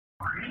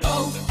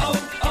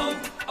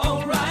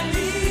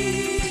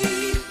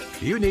O'Reilly.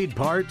 You need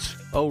parts?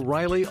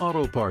 O'Reilly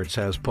Auto Parts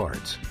has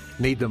parts.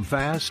 Need them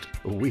fast?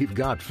 We've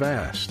got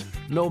fast.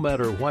 No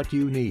matter what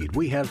you need,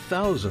 we have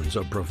thousands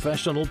of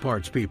professional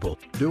parts people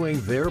doing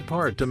their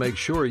part to make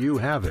sure you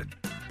have it.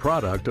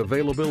 Product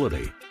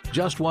availability.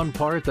 Just one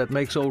part that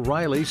makes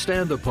O'Reilly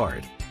stand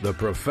apart. The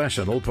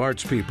professional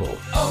parts people.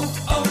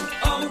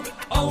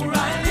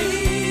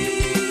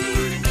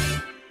 O'Reilly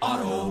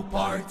Auto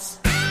Parts.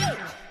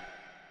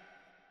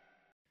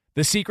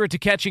 The secret to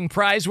catching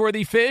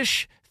prize-worthy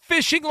fish?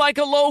 Fishing like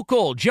a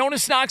local.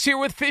 Jonas Knox here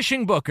with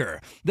Fishing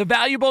Booker. The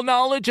valuable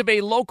knowledge of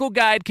a local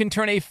guide can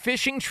turn a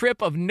fishing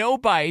trip of no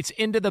bites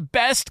into the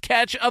best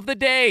catch of the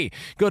day.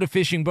 Go to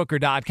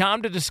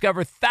fishingbooker.com to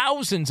discover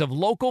thousands of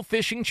local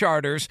fishing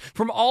charters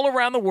from all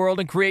around the world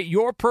and create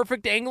your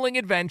perfect angling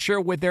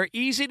adventure with their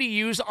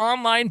easy-to-use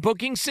online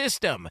booking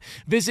system.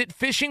 Visit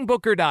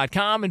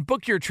fishingbooker.com and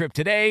book your trip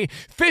today.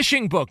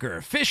 Fishing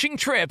Booker. Fishing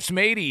trips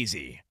made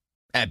easy.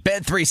 At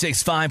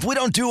Bet365, we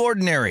don't do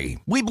ordinary.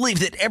 We believe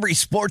that every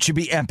sport should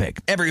be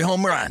epic. Every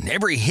home run,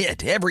 every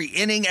hit, every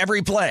inning,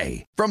 every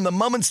play. From the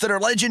moments that are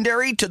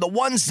legendary to the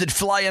ones that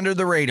fly under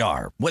the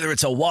radar. Whether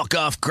it's a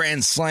walk-off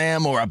grand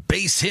slam or a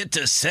base hit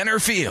to center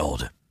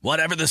field.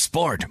 Whatever the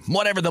sport,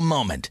 whatever the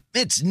moment.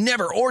 It's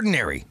never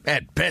ordinary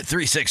at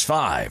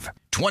Bet365.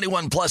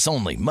 21 plus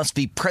only. Must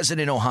be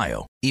present in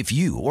Ohio. If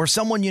you or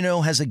someone you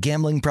know has a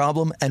gambling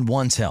problem and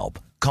wants help,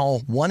 call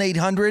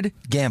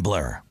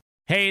 1-800-GAMBLER.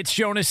 Hey, it's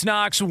Jonas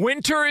Knox.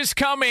 Winter is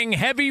coming.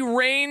 Heavy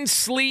rain,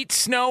 sleet,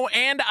 snow,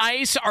 and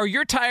ice. Are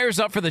your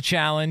tires up for the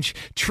challenge?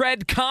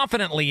 Tread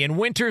confidently in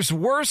winter's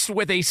worst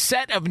with a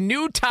set of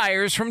new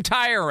tires from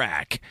Tire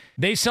Rack.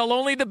 They sell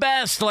only the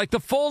best, like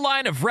the full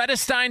line of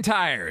Vredestein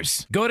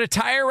tires. Go to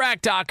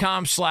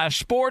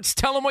TireRack.com/sports.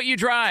 Tell them what you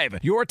drive.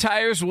 Your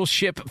tires will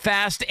ship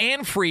fast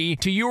and free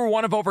to you or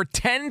one of over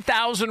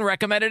 10,000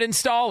 recommended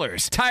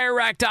installers.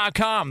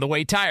 TireRack.com, the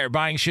way tire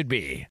buying should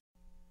be.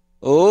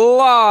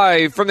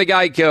 Live from the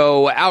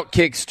Geico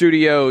Outkick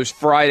Studios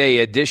Friday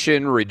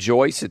edition.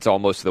 Rejoice, it's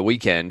almost the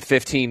weekend.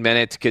 15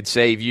 minutes could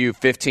save you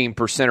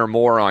 15% or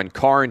more on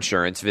car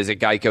insurance. Visit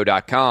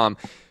geico.com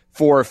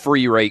for a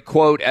free rate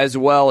quote. As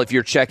well, if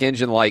your check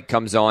engine light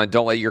comes on,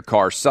 don't let your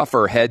car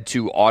suffer. Head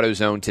to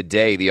AutoZone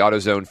today. The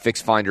AutoZone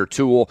Fix Finder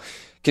tool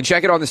can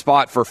check it on the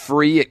spot for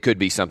free. It could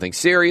be something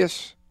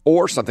serious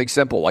or something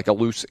simple like a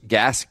loose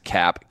gas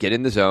cap. Get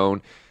in the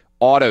zone.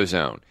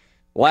 AutoZone.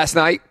 Last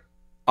night,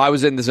 I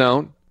was in the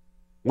zone,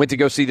 went to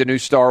go see the new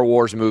Star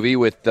Wars movie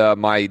with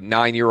my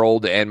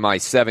 9-year-old and my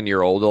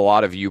 7-year-old. A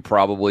lot of you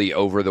probably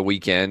over the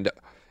weekend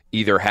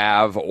either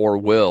have or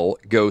will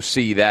go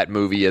see that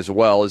movie as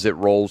well as it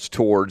rolls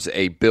towards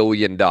 $1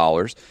 billion.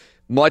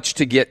 Much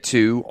to get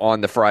to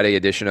on the Friday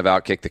edition of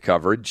Outkick the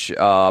Coverage.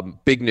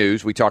 Big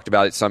news. We talked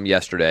about it some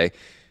yesterday.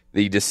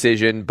 The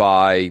decision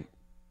by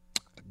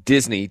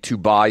Disney to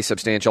buy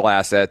substantial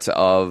assets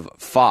of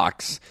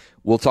Fox.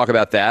 We'll talk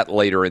about that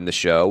later in the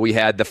show. We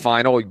had the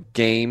final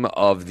game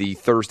of the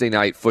Thursday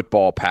night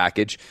football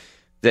package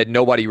that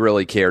nobody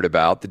really cared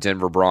about, the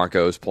Denver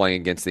Broncos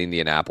playing against the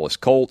Indianapolis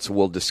Colts.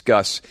 We'll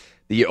discuss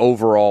the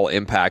overall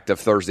impact of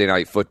Thursday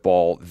night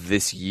football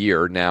this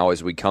year now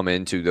as we come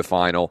into the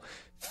final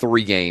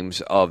 3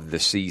 games of the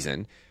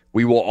season.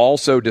 We will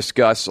also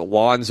discuss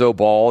Lonzo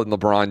Ball and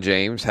LeBron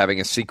James having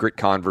a secret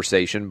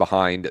conversation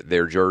behind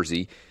their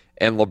jersey,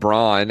 and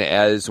LeBron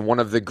as one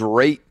of the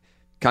great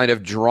kind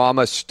of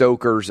drama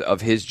stokers of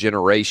his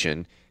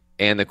generation,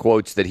 and the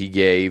quotes that he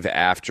gave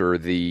after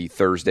the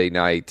Thursday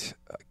night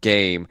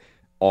game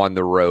on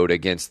the road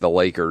against the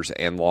Lakers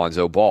and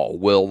Lonzo Ball.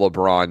 Will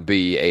LeBron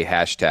be a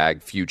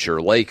hashtag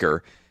future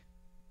Laker?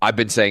 I've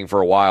been saying for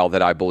a while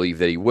that I believe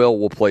that he will.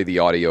 We'll play the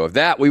audio of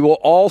that. We will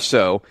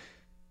also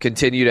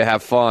continue to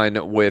have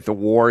fun with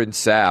Warren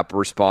Sapp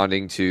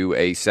responding to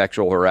a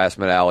sexual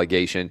harassment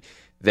allegation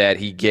that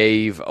he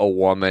gave a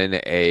woman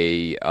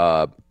a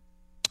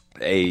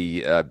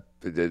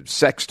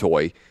sex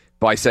toy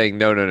by saying,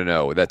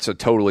 no, that's a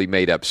totally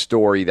made-up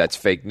story. That's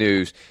fake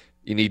news.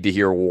 You need to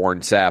hear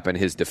Warren Sapp and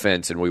his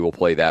defense, and we will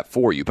play that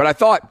for you. But I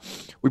thought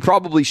we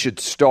probably should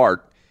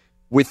start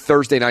with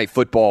Thursday Night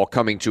Football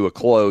coming to a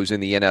close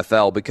in the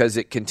NFL because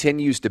it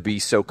continues to be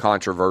so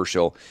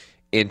controversial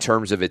in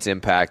terms of its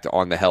impact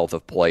on the health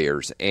of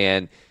players.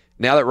 And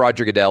now that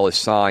Roger Goodell is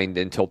signed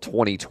until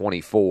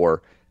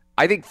 2024,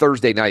 I think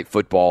Thursday Night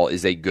Football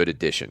is a good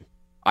addition.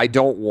 I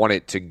don't want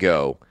it to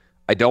go.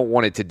 I don't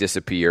want it to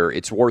disappear.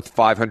 It's worth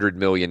 $500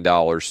 million,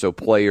 so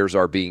players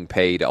are being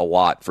paid a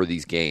lot for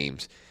these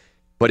games.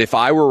 But if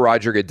I were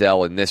Roger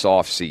Goodell in this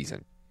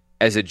offseason,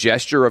 as a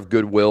gesture of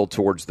goodwill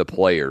towards the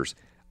players,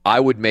 I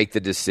would make the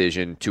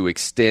decision to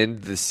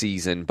extend the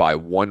season by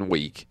 1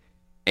 week,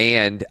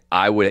 and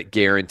I would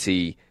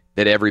guarantee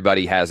that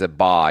everybody has a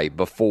bye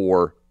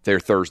before their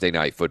Thursday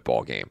night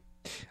football game.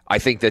 I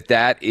think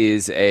that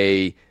is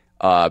a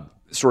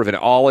sort of an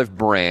olive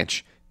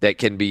branch that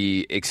can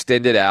be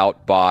extended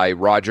out by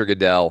Roger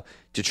Goodell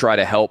to try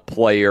to help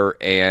player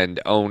and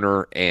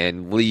owner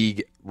and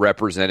league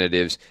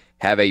representatives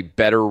have a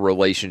better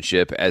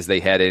relationship as they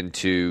head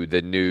into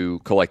the new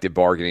collective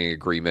bargaining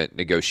agreement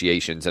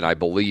negotiations, and I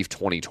believe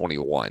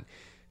 2021.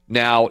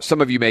 Now, some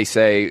of you may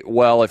say,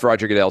 well, if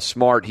Roger Goodell's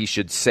smart, he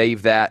should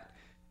save that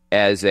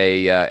as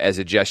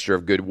a gesture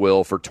of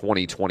goodwill for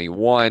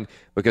 2021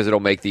 because it'll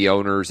make the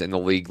owners and the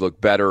league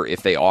look better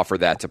if they offer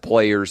that to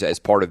players as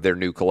part of their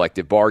new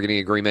collective bargaining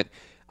agreement.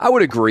 I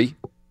would agree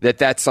that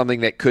that's something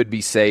that could be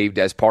saved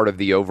as part of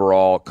the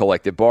overall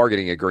collective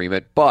bargaining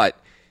agreement, but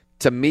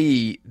to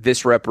me,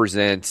 this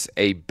represents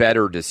a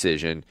better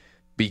decision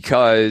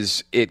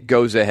because it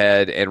goes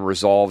ahead and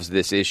resolves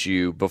this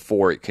issue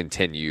before it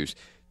continues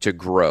to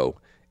grow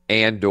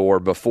and or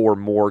before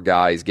more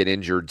guys get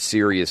injured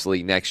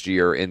seriously next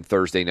year in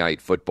Thursday night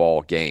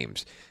football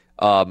games.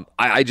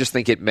 I just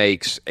think it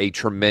makes a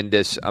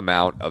tremendous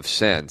amount of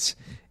sense.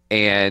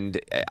 And,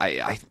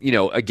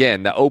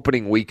 again, the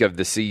opening week of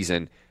the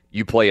season,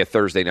 you play a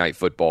Thursday night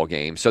football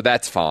game, so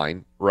that's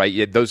fine,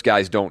 right? Those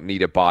guys don't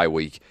need a bye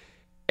week.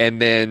 And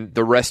then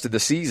the rest of the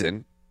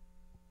season,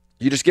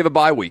 you just give a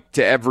bye week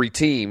to every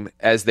team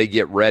as they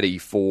get ready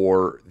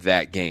for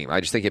that game. I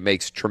just think it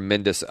makes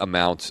tremendous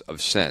amounts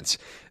of sense.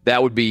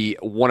 That would be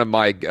one of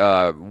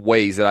my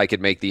ways that I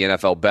could make the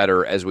NFL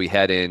better as we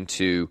head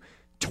into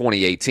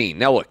 2018.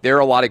 Now, look, there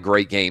are a lot of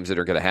great games that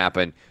are going to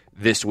happen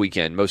this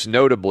weekend, most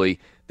notably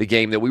the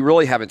game that we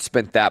really haven't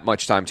spent that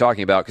much time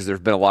talking about because there's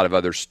been a lot of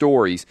other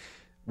stories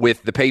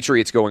with the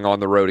Patriots going on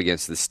the road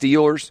against the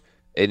Steelers.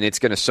 And it's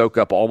going to soak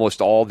up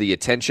almost all the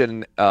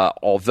attention,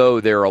 although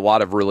there are a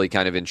lot of really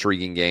kind of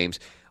intriguing games.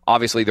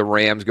 Obviously, the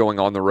Rams going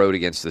on the road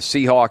against the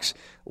Seahawks.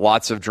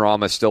 Lots of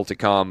drama still to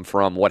come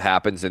from what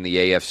happens in the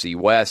AFC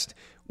West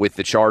with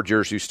the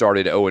Chargers, who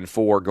started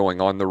 0-4, going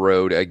on the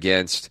road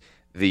against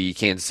the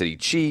Kansas City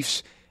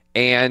Chiefs.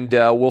 And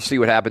we'll see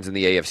what happens in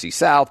the AFC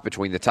South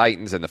between the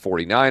Titans and the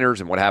 49ers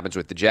and what happens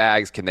with the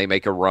Jags. Can they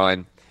make a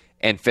run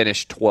and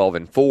finish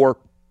 12-4?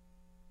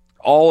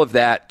 All of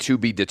that to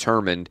be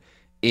determined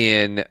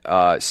in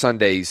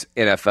Sunday's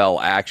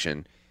NFL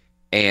action,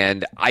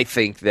 and I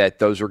think that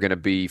those are going to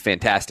be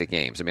fantastic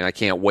games. I mean, I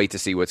can't wait to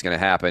see what's going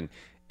to happen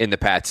in the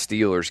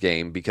Pats-Steelers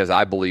game because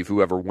I believe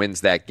whoever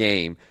wins that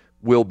game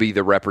will be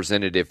the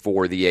representative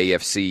for the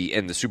AFC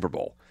in the Super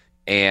Bowl.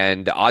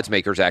 And odds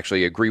makers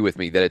actually agree with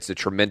me that it's a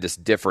tremendous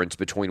difference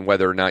between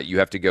whether or not you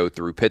have to go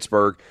through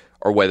Pittsburgh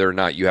or whether or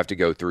not you have to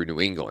go through New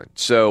England.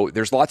 So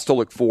there's lots to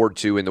look forward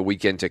to in the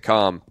weekend to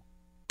come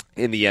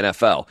in the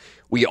NFL.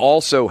 We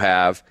also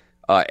have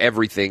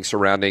everything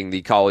surrounding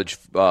the college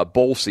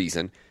bowl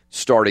season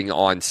starting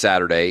on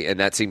Saturday, and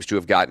that seems to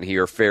have gotten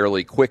here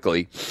fairly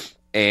quickly.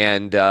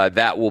 And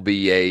that will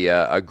be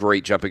a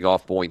great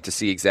jumping-off point to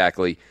see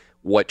exactly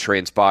what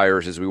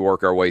transpires as we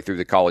work our way through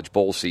the college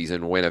bowl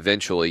season when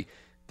eventually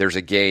there's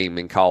a game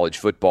in college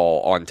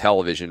football on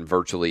television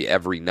virtually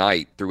every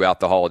night throughout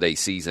the holiday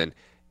season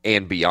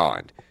and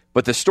beyond.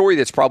 But the story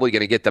that's probably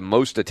going to get the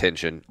most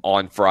attention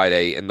on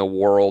Friday in the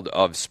world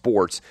of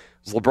sports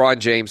is LeBron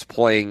James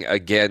playing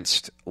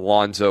against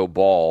Lonzo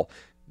Ball.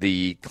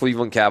 The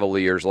Cleveland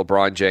Cavaliers,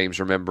 LeBron James,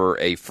 remember,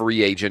 a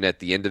free agent at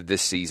the end of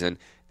this season.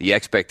 The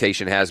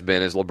expectation has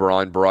been, as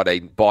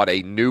LeBron bought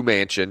a new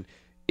mansion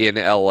in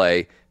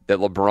L.A., that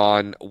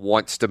LeBron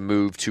wants to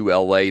move to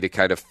L.A. to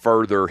kind of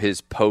further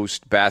his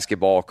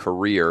post-basketball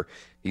career.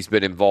 He's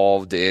been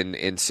involved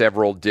in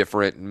several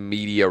different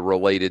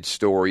media-related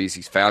stories.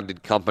 He's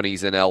founded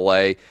companies in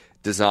L.A.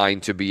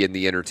 designed to be in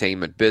the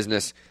entertainment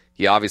business.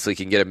 He obviously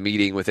can get a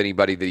meeting with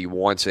anybody that he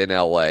wants in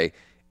L.A.,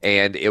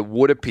 and it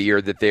would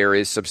appear that there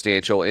is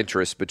substantial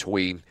interest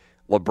between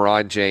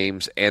LeBron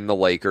James and the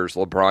Lakers,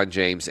 LeBron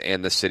James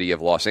and the city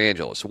of Los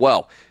Angeles.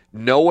 Well,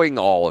 knowing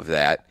all of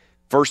that,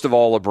 first of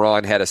all,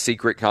 LeBron had a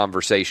secret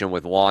conversation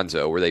with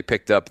Lonzo where they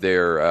picked up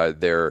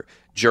their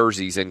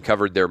jerseys and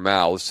covered their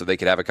mouths so they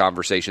could have a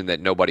conversation that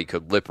nobody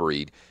could lip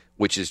read,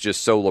 which is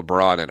just so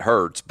LeBron it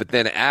hurts. But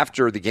then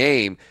after the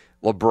game,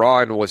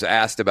 LeBron was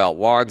asked about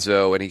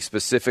Lonzo, and he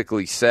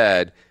specifically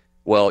said,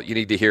 well, you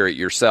need to hear it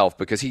yourself,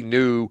 because he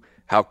knew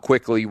how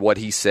quickly what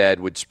he said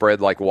would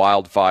spread like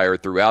wildfire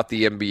throughout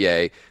the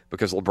NBA,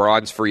 because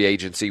LeBron's free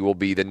agency will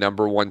be the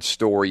number one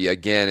story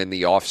again in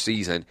the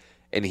offseason.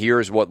 And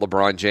here's what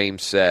LeBron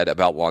James said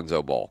about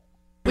Lonzo Ball.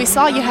 We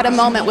saw you had a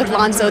moment with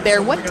Lonzo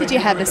there. What did you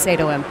have to say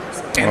to him?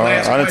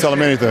 I didn't tell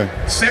him anything.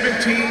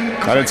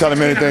 I didn't tell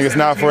him anything. It's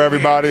not for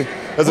everybody.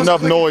 There's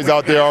enough noise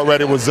out there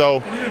already with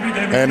Zoe,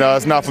 and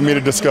it's not for me to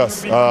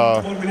discuss.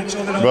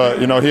 But,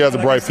 he has a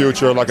bright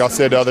future, like I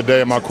said the other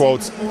day in my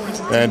quotes.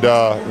 And,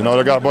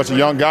 they got a bunch of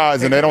young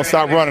guys, and they don't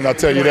stop running, I'll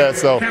tell you that.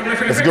 So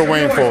it's a good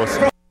win for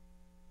us.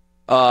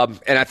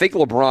 And I think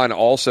LeBron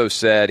also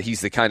said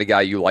he's the kind of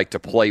guy you like to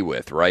play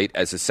with, right,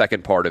 as a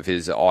second part of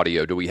his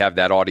audio. Do we have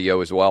that audio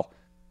as well?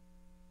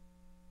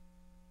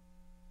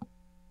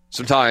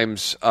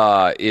 Sometimes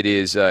it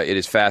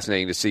is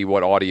fascinating to see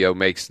what audio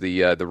makes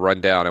the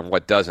rundown and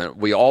what doesn't.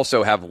 We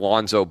also have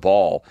Lonzo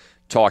Ball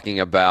talking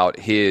about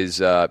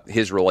his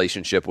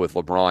relationship with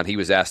LeBron. He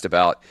was asked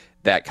about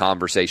that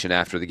conversation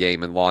after the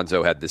game, and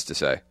Lonzo had this to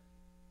say.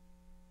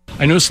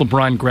 I noticed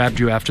LeBron grabbed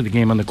you after the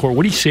game on the court.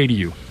 What did he say to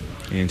you?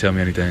 He didn't tell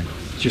me anything.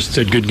 Just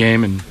said good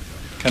game and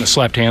kind of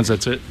slapped hands.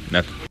 That's it.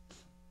 Nothing.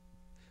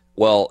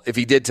 Well, if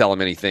he did tell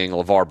him anything,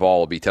 LeVar Ball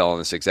will be telling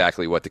us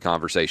exactly what the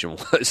conversation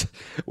was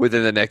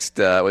within the next,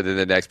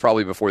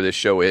 probably before this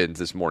show ends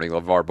this morning.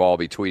 LeVar Ball will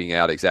be tweeting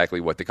out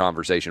exactly what the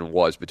conversation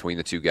was between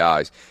the two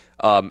guys.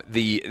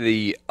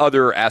 The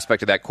other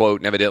aspect of that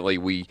quote, and evidently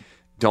we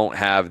don't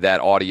have that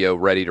audio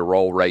ready to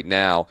roll right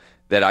now,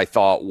 that I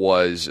thought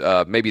was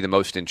maybe the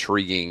most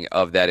intriguing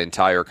of that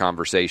entire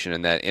conversation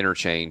and that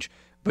interchange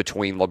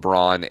between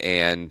LeBron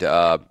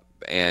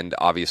and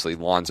obviously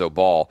Lonzo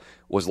Ball,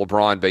 was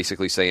LeBron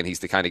basically saying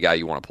he's the kind of guy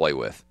you want to play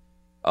with.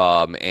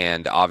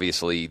 And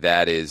obviously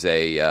that is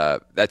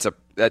that's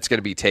going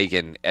to be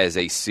taken as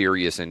a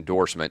serious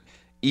endorsement,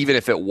 even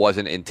if it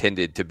wasn't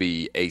intended to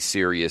be a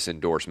serious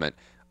endorsement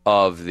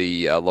of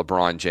the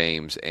LeBron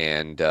James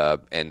and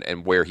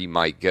where he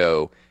might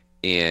go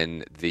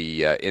in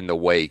the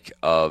wake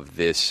of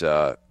this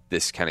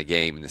kind of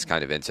game and this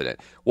kind of incident.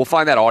 We'll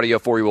find that audio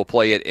for you. We'll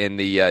play it in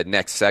the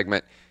next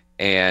segment.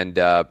 And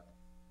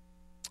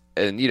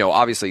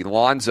obviously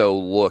Lonzo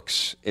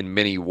looks in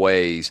many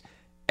ways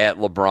at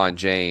LeBron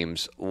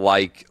James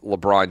like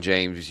LeBron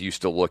James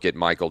used to look at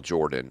Michael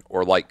Jordan,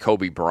 or like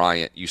Kobe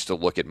Bryant used to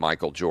look at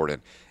Michael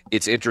Jordan.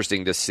 It's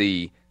interesting to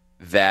see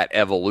that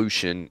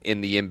evolution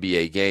in the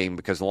NBA game,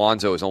 because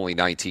Lonzo is only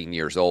 19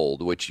 years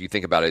old, which you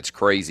think about it, it's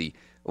crazy.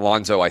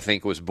 Lonzo, I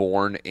think, was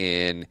born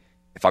in,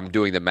 if I'm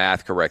doing the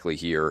math correctly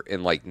here,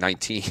 in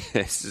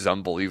this is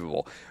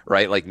unbelievable,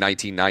 right? Like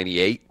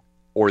 1998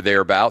 or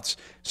thereabouts.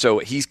 So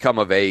he's come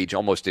of age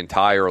almost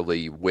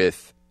entirely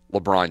with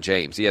LeBron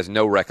James. He has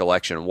no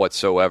recollection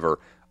whatsoever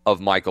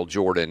of Michael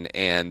Jordan,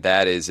 and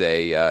that is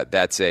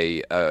that's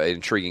an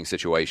intriguing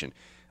situation.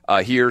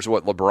 Here's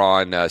what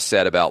LeBron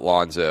said about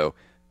Lonzo.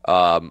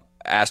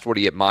 Asked what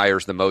he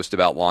admires the most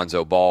about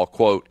Lonzo Ball.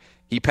 Quote,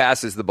 he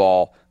passes the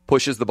ball,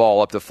 pushes the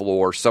ball up the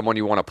floor, someone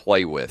you want to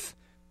play with.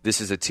 This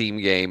is a team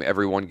game.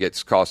 Everyone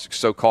gets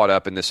so caught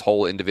up in this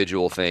whole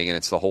individual thing, and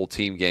it's the whole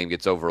team game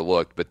gets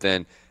overlooked. But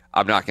then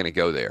I'm not going to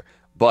go there.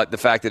 But the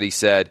fact that he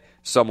said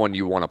someone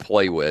you want to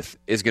play with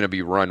is going to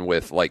be run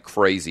with like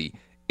crazy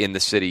in the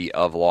city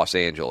of Los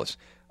Angeles.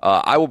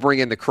 I will bring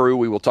in the crew.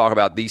 We will talk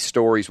about these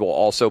stories. We'll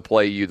also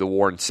play you the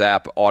Warren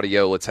Sapp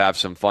audio. Let's have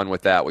some fun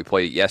with that. We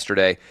played it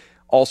yesterday.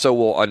 Also,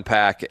 we'll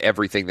unpack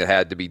everything that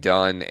had to be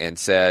done and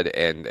said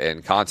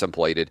and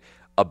contemplated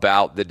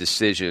about the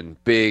decision.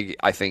 Big,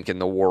 I think, in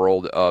the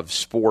world of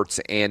sports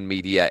and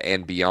media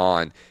and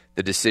beyond,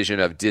 the decision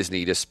of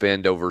Disney to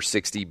spend over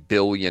 $60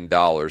 billion,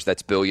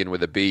 that's billion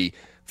with a B,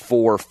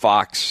 for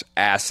Fox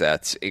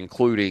assets,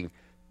 including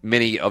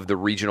many of the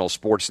regional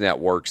sports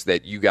networks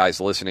that you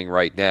guys listening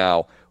right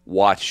now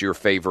watch your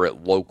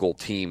favorite local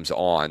teams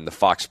on. The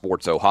Fox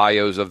Sports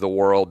Ohios of the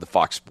world, the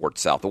Fox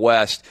Sports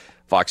Southwest,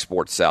 Fox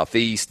Sports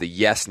Southeast, the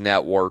Yes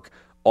Network,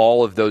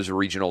 all of those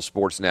regional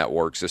sports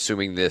networks,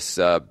 assuming this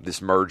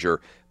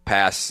merger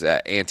pass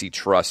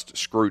antitrust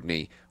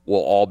scrutiny, will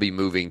all be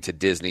moving to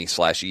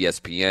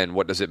Disney/ESPN.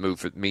 What does it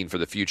mean for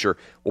the future?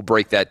 We'll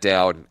break that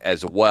down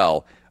as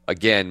well.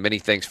 Again, many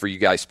thanks for you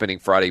guys spending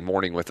Friday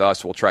morning with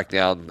us. We'll track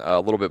down a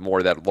little bit more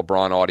of that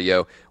LeBron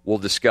audio. We'll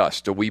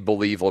discuss, do we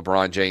believe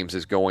LeBron James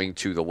is going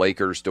to the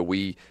Lakers? Do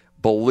we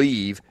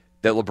believe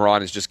that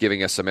LeBron is just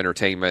giving us some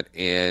entertainment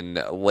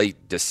in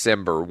late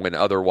December when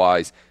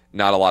otherwise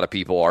not a lot of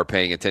people are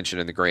paying attention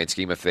in the grand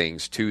scheme of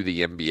things to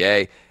the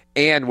NBA?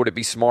 And would it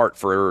be smart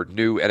for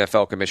new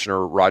NFL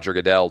Commissioner Roger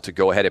Goodell to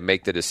go ahead and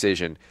make the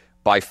decision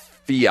by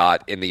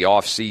fiat in the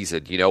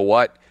offseason? You know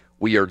what?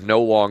 We are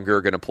no longer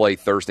going to play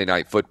Thursday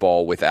Night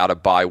Football without a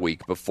bye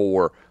week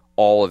before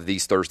all of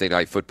these Thursday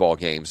Night Football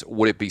games.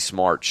 Would it be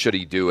smart? Should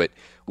he do it?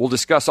 We'll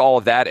discuss all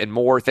of that and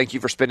more. Thank you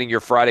for spending your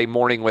Friday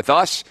morning with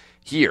us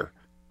here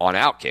on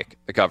Outkick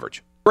the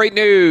Coverage. Great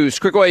news.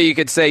 Quick way you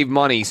could save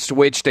money.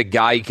 Switch to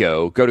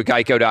Geico. Go to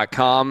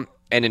geico.com,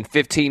 and in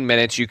 15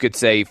 minutes you could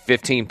save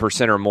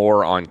 15% or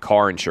more on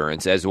car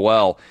insurance as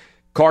well.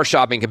 Car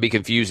shopping can be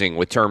confusing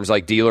with terms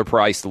like dealer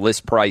price,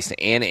 list price,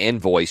 and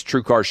invoice.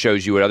 TrueCar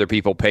shows you what other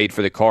people paid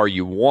for the car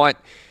you want,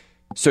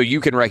 so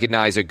you can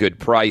recognize a good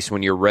price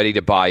when you're ready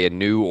to buy a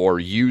new or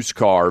used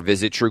car.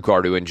 Visit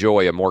TrueCar to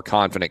enjoy a more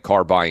confident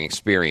car buying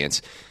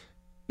experience.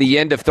 The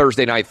end of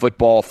Thursday Night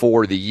Football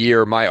for the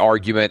year. My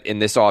argument in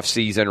this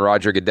offseason,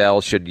 Roger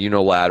Goodell should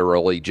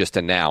unilaterally just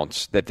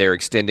announce that they're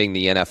extending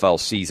the NFL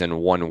season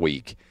 1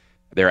 week.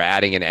 They're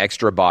adding an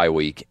extra bye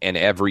week, and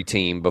every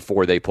team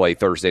before they play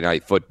Thursday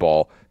Night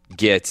Football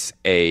gets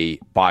a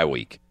bye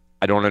week.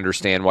 I don't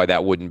understand why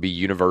that wouldn't be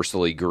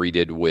universally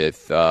greeted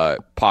with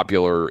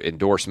popular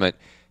endorsement.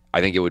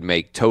 I think it would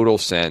make total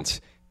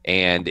sense,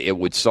 and it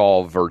would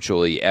solve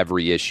virtually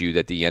every issue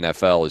that the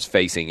NFL is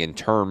facing in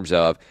terms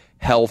of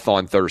health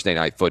on Thursday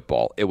Night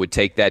Football. It would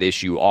take that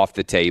issue off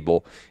the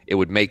table. It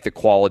would make the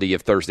quality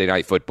of Thursday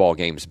Night Football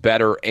games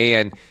better,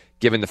 and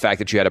given the fact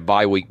that you had a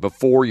bye week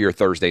before your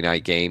Thursday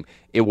night game,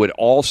 it would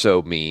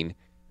also mean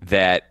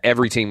that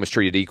every team was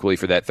treated equally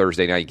for that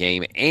Thursday night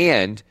game.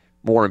 And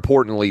more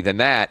importantly than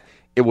that,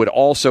 it would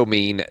also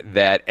mean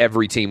that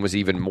every team was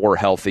even more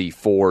healthy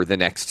for the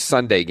next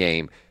Sunday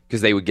game because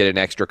they would get an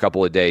extra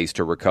couple of days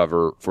to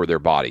recover for their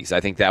bodies.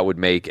 I think that would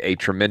make a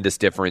tremendous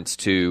difference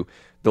to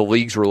the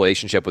league's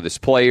relationship with its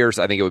players.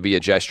 I think it would be a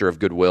gesture of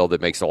goodwill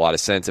that makes a lot of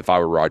sense. If I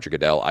were Roger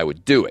Goodell, I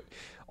would do it.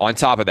 On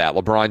top of that,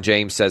 LeBron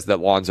James says that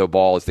Lonzo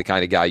Ball is the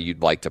kind of guy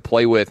you'd like to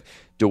play with.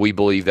 Do we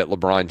believe that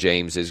LeBron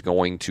James is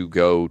going to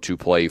go to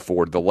play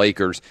for the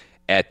Lakers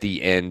at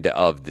the end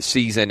of the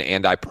season?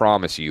 And I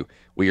promise you,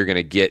 we are going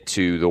to get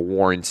to the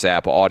Warren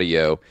Sapp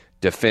audio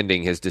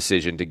defending his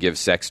decision to give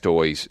sex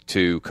toys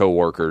to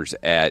coworkers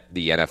at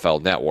the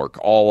NFL Network.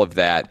 All of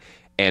that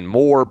and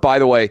more. By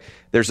the way,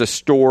 there's a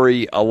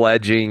story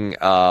alleging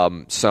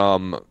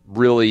some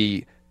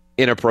really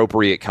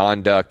inappropriate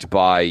conduct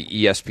by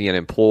ESPN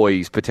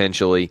employees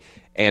potentially,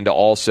 and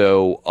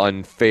also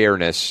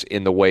unfairness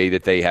in the way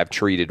that they have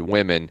treated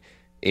women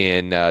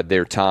in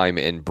their time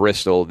in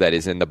Bristol. That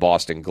is in the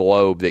Boston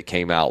Globe that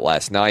came out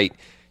last night.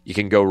 You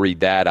can go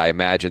read that. I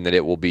imagine that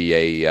it will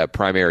be a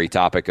primary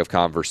topic of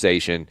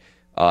conversation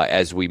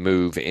as we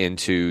move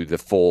into the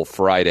full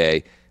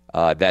Friday.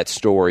 That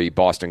story,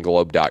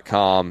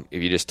 bostonglobe.com.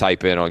 If you just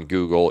type in on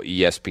Google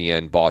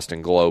ESPN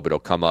Boston Globe, it'll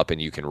come up and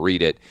you can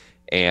read it.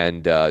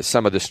 And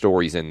some of the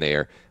stories in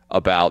there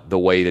about the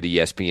way that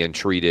ESPN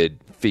treated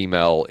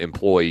female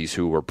employees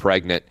who were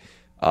pregnant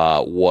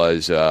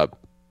was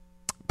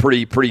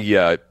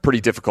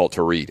pretty difficult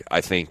to read.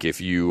 I think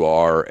if you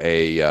are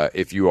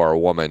a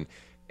woman,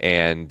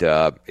 and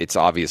it's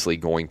obviously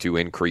going to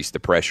increase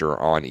the pressure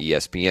on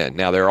ESPN.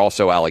 Now there are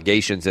also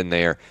allegations in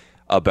there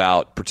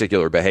about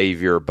particular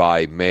behavior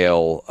by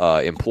male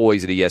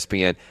employees at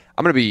ESPN.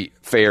 I'm going to be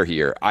fair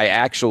here. I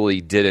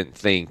actually didn't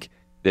think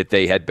that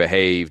they had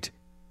behaved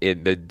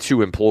in the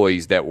two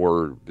employees that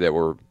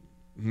were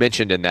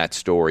mentioned in that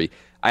story.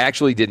 I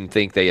actually didn't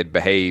think they had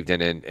behaved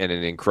in an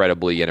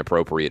incredibly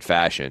inappropriate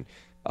fashion.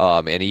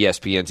 And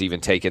ESPN's even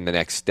taken the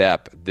next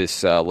step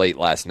this late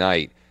last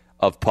night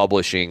of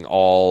publishing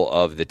all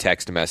of the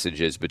text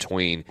messages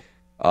between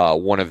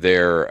one of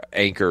their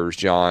anchors,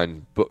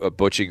 John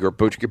Buccigross.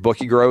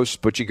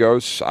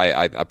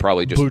 I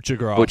probably just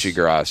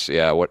Buccigross.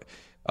 Yeah,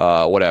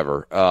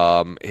 whatever.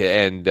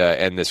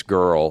 And this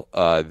girl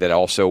that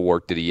also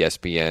worked at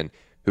ESPN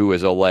who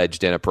was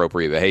alleged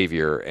inappropriate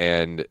behavior.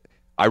 And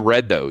I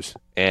read those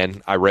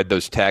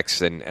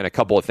texts, and a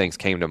couple of things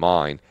came to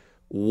mind.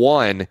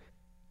 One,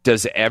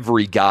 does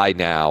every guy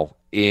now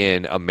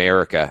in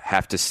America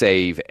have to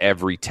save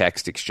every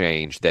text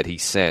exchange that he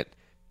sent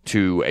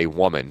to a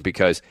woman?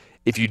 Because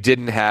if you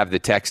didn't have the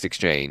text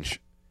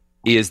exchange,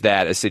 is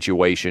that a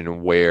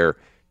situation where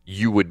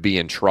you would be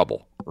in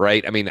trouble,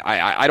 right? I mean,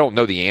 I don't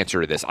know the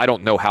answer to this. I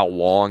don't know how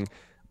long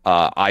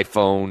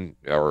iPhone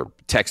or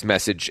text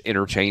message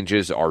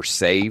interchanges are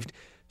saved.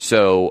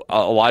 So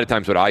a lot of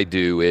times what I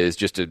do is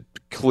just to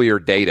clear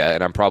data,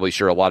 and I'm probably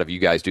sure a lot of you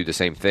guys do the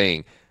same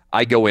thing.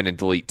 I go in and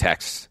delete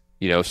texts.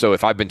 So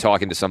if I've been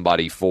talking to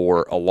somebody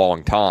for a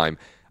long time,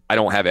 I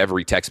don't have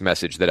every text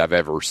message that I've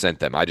ever sent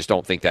them. I just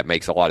don't think that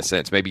makes a lot of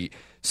sense. Maybe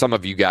some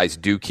of you guys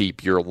do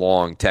keep your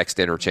long text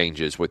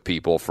interchanges with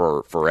people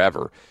for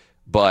forever.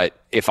 But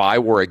if I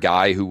were a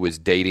guy who was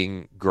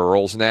dating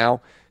girls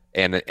now,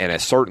 and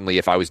certainly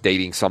if I was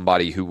dating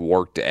somebody who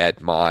worked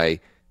at my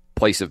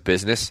place of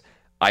business,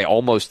 I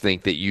almost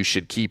think that you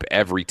should keep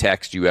every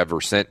text you ever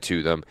sent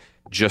to them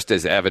just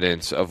as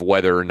evidence of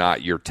whether or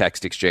not your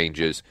text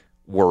exchanges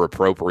were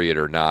appropriate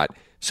or not,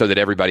 so that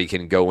everybody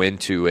can go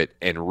into it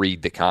and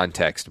read the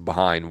context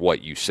behind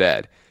what you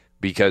said.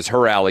 Because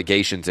her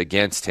allegations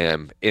against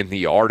him in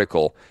the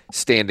article,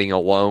 standing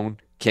alone,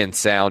 can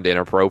sound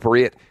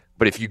inappropriate,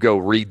 but if you go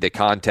read the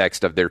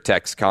context of their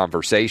text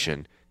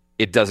conversation,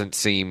 it doesn't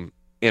seem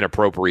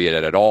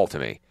inappropriate at all to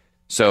me.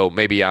 So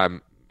maybe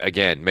I'm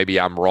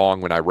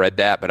wrong when I read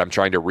that, but I'm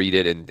trying to read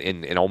it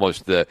in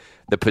almost the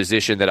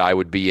position that I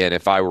would be in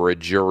if I were a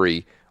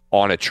jury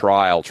on a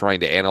trial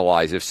trying to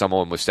analyze if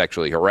someone was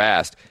sexually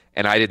harassed,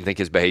 and I didn't think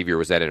his behavior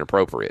was that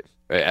inappropriate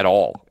at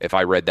all if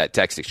I read that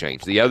text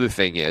exchange. The other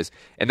thing is,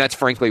 and that's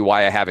frankly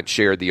why I haven't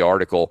shared the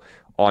article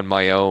on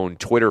my own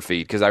Twitter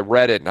feed, because I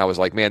read it and I was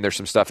like, man, there's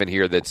some stuff in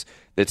here that's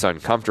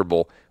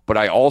uncomfortable. But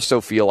I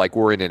also feel like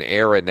we're in an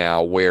era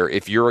now where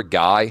if you're a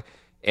guy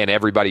and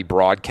everybody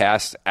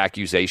broadcasts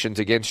accusations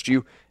against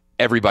you,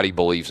 everybody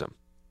believes them.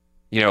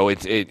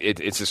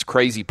 It's this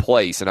crazy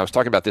place, and I was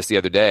talking about this the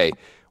other day,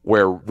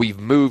 where we've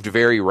moved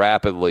very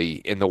rapidly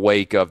in the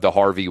wake of the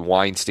Harvey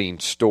Weinstein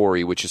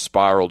story, which has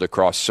spiraled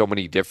across so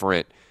many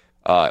different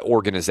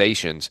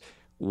organizations,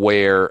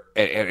 where,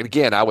 and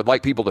again, I would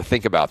like people to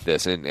think about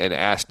this and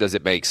ask, does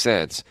it make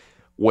sense?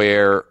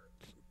 Where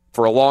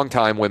for a long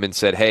time women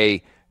said,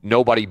 hey,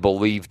 nobody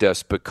believed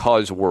us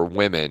because we're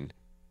women,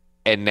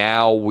 and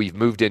now we've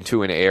moved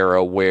into an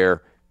era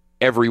where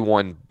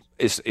everyone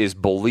is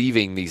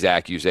believing these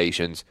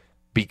accusations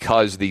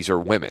because these are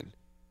women.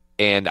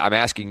 And I'm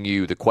asking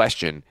you the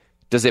question,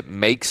 does it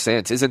make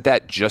sense? Isn't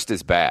that just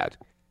as bad?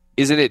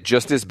 Isn't it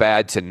just as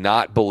bad to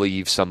not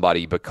believe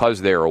somebody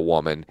because they're a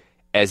woman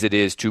as it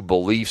is to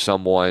believe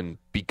someone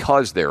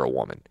because they're a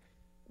woman?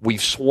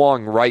 We've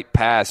swung right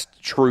past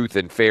truth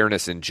and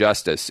fairness and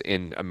justice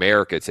in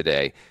America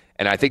today,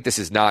 and I think this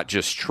is not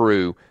just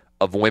true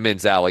of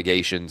women's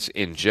allegations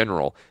in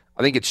general.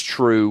 I think it's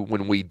true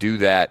when we do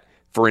that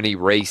for any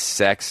race,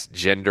 sex,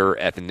 gender,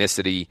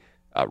 ethnicity,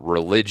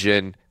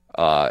 religion,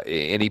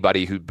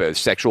 anybody who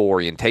sexual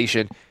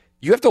orientation.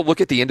 You have to look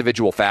at the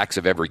individual facts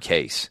of every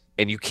case,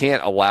 and you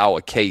can't allow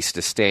a case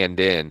to stand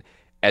in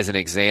as an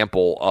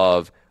example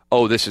of,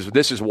 oh, this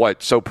is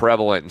what's so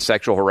prevalent in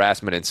sexual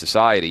harassment in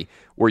society,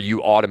 where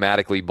you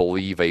automatically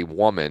believe a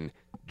woman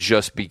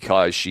just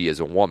because she is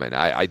a woman.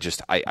 I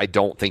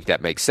don't think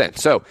that makes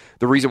sense. So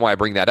the reason why I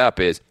bring that up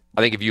is I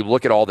think if you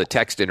look at all the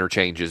text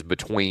interchanges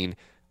between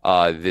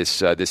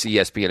this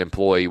ESPN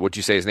employee, what'd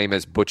you say his name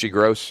is?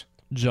 Buccigross?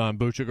 John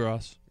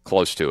Buccigross.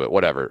 Close to it,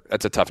 whatever.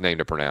 That's a tough name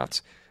to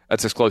pronounce.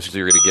 That's as close as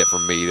you're going to get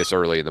from me this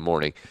early in the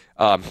morning.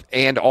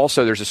 And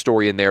also there's a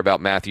story in there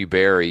about Matthew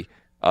Berry,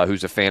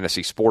 who's a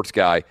fantasy sports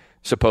guy,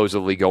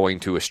 supposedly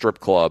going to a strip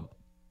club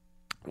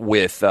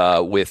with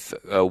a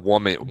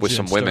woman, with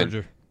Jim some women.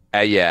 Sturger.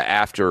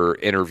 After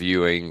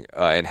interviewing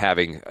and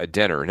having a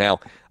dinner. Now,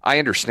 I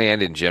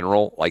understand in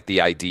general, like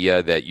the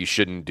idea that you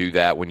shouldn't do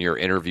that when you're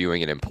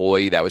interviewing an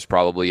employee. That was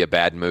probably a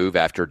bad move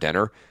after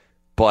dinner.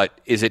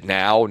 But is it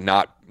now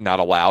not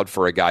allowed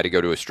for a guy to go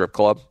to a strip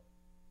club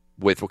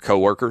with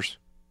coworkers?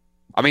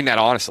 I mean that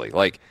honestly.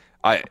 Like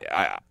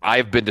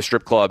I've been to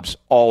strip clubs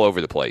all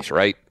over the place,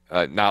 right?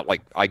 Not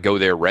like I go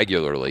there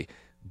regularly,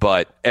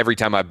 but every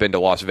time I've been to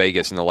Las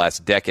Vegas in the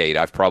last decade,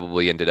 I've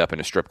probably ended up in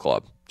a strip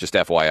club. Just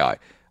FYI.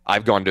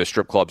 I've gone to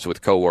strip clubs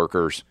with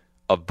coworkers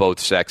of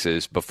both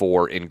sexes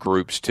before in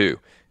groups too.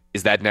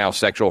 Is that now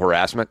sexual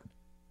harassment?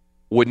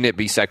 Wouldn't it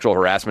be sexual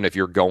harassment if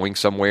you're going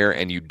somewhere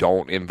and you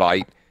don't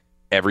invite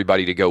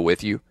everybody to go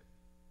with you?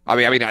 I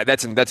mean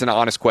that's an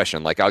honest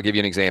question. Like I'll give you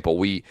an example.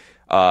 We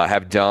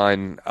have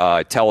done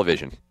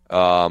television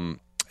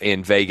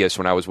in Vegas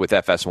when I was with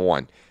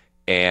FS1.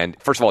 And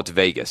first of all, it's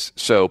Vegas.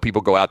 So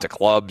people go out to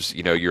clubs.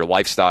 You know, your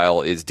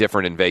lifestyle is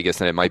different in Vegas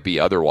than it might be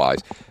otherwise.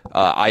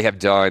 I have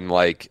done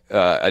like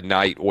a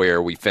night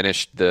where we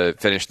finished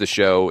the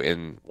show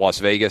in Las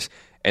Vegas,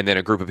 and then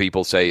a group of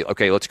people say,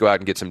 okay, let's go out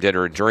and get some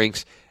dinner and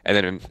drinks. And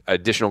then an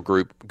additional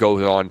group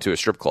goes on to a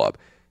strip club.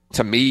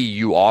 To me,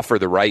 you offer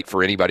the right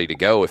for anybody to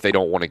go. If they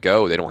don't want to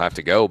go, they don't have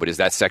to go. But is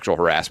that sexual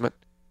harassment?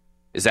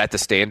 Is that the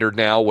standard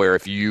now where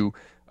if you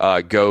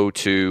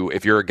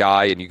if you're a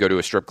guy and you go to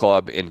a strip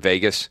club in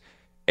Vegas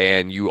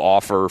and you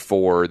offer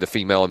for the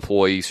female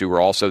employees who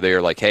were also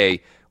there, like,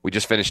 hey, we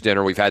just finished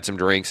dinner, we've had some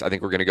drinks, I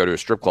think we're going to go to a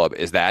strip club.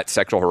 Is that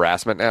sexual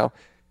harassment now?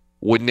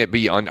 Wouldn't it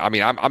be I'm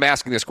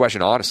asking this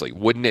question honestly.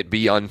 Wouldn't it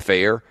be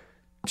unfair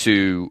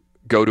to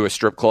go to a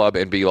strip club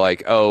and be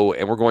like, oh,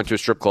 and we're going to a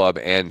strip club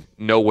and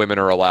no women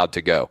are allowed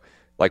to go?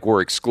 Like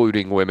we're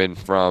excluding women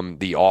from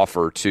the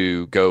offer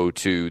to go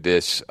to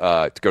this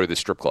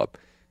strip club.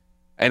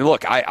 And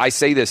look, I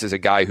say this as a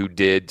guy who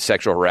did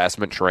sexual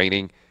harassment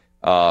training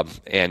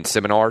and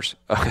seminars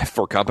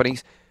for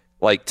companies.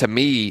 Like, to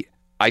me,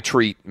 I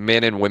treat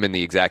men and women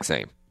the exact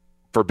same,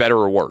 for better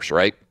or worse,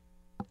 right?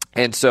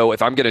 And so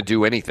if I'm going to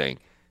do anything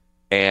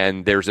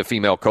and there's a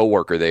female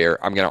coworker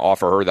there, I'm going to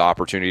offer her the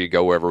opportunity to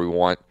go wherever we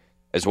want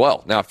as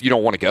well. Now, if you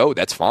don't want to go,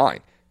 that's fine.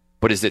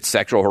 But is it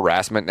sexual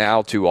harassment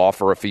now to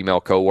offer a female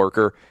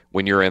coworker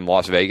when you're in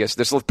Las Vegas?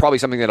 This is probably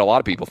something that a lot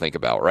of people think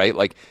about, right?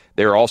 Like,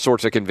 there are all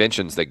sorts of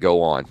conventions that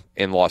go on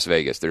in Las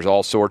Vegas. There's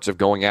all sorts of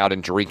going out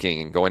and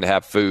drinking and going to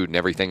have food and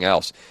everything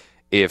else.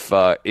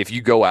 If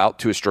you go out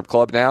to a strip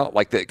club now,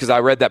 like, because I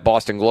read that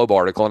Boston Globe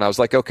article and I was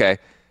like, okay,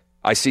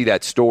 I see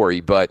that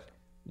story, but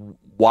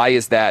why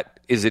is that?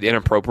 Is it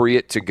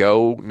inappropriate to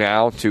go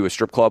now to a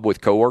strip club with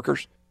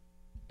coworkers?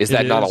 Is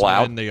that not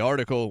allowed?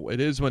 It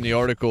is when the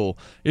article,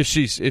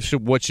 if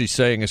what she's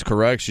saying is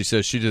correct, she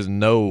says she doesn't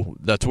know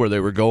that's where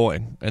they were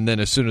going. And then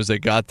as soon as they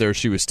got there,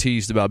 she was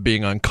teased about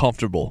being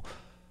uncomfortable.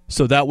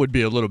 So that would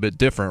be a little bit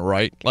different,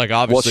 right? Like,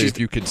 obviously, if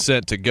you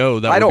consent to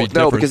go, that would be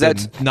different because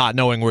than not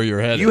knowing where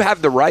you're headed. You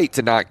have the right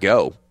to not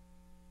go.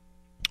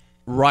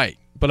 Right.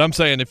 But I'm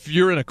saying if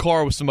you're in a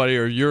car with somebody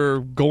or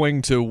you're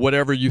going to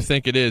whatever you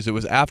think it is, it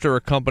was after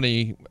a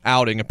company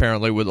outing,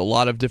 apparently, with a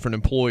lot of different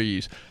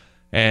employees.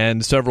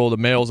 And several of the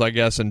males, I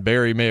guess, and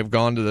Barry may have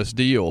gone to this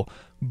deal.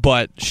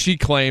 But she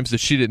claims that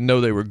she didn't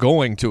know they were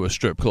going to a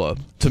strip club.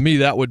 To me,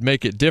 that would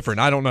make it different.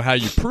 I don't know how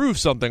you prove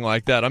something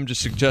like that. I'm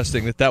just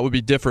suggesting that would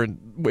be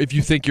different if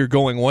you think you're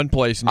going one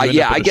place and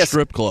you end up at a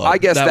strip club. I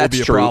guess that that's would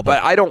be a true. problem.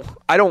 But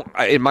I don't.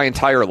 In my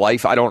entire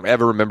life, I don't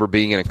ever remember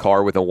being in a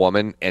car with a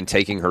woman and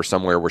taking her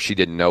somewhere where she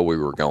didn't know we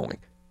were going.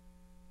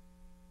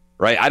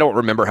 Right? I don't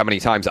remember how many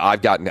times I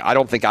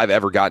don't think I've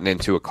ever gotten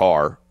into a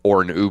car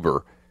or an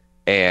Uber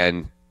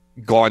and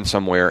gone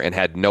somewhere and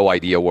had no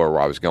idea where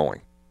I was going,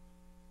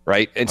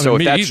 right? And so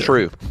if that's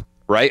true,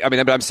 right? I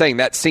mean, I'm saying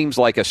that seems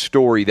like a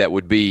story that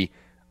would be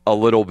a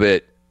little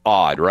bit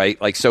odd,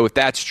 right? Like, so if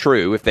that's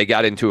true, if they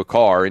got into a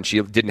car and she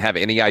didn't have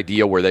any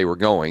idea where they were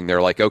going,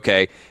 they're like,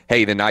 okay,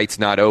 hey, the night's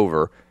not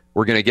over.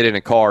 We're going to get in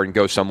a car and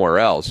go somewhere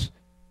else.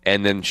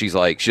 And then she's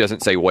like, she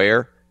doesn't say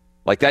where.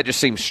 Like, that just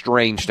seems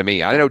strange to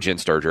me. I know Jen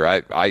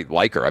Sturger. I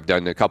like her. I've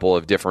done a couple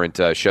of different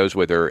shows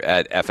with her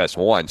at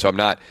FS1, so I'm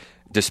not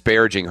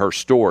disparaging her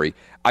story.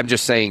 I'm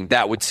just saying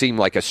that would seem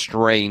like a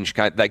strange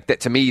kind, like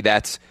that to me.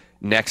 That's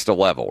next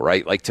level,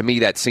 right? Like to me,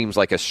 that seems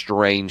like a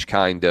strange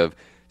kind of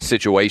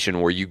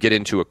situation where you get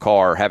into a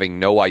car having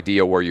no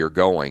idea where you're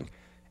going,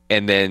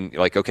 and then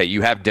like, okay,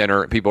 you have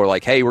dinner, and people are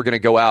like, hey, we're going to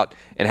go out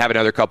and have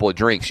another couple of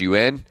drinks. You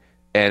in?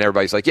 And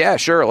everybody's like, yeah,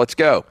 sure, let's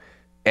go.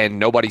 And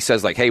nobody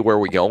says like, hey, where are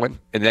we going?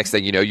 And the next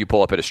thing you know, you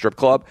pull up at a strip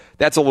club.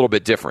 That's a little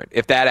bit different.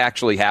 If that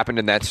actually happened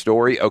in that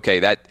story, okay,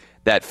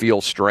 that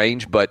feels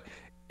strange, but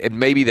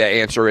maybe the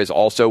answer is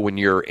also when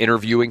you're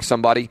interviewing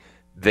somebody,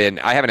 then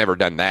I haven't ever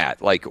done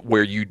that, like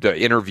where the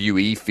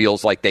interviewee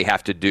feels like they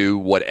have to do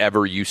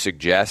whatever you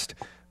suggest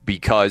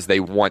because they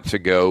want to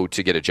go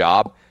to get a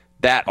job.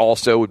 That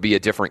also would be a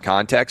different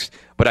context.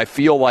 But I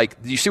feel like,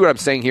 you see what I'm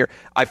saying here?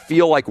 I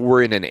feel like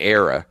we're in an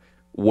era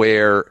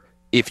where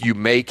if you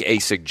make a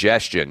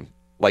suggestion,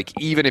 like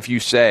even if you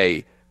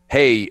say,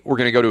 hey, we're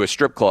going to go to a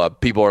strip club,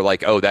 people are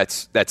like, oh,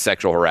 that's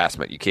sexual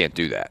harassment. You can't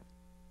do that.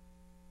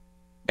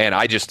 And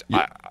I just,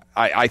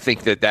 I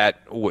think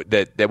that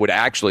would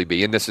actually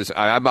be, and this is,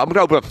 I'm going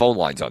to open up phone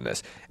lines on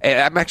this.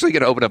 And I'm actually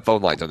going to open up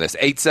phone lines on this.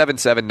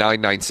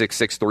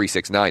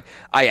 877-996-6369.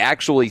 I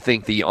actually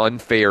think the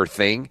unfair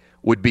thing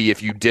would be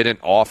if you didn't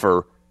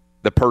offer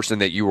the person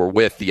that you were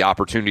with the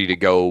opportunity to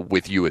go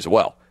with you as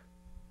well.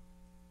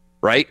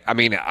 Right? I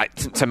mean,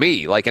 to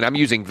me, like, and I'm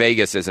using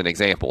Vegas as an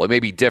example. It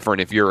may be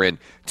different if you're in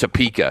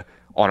Topeka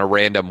on a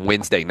random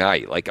Wednesday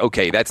night. Like,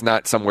 okay, that's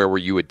not somewhere where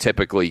you would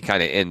typically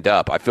kind of end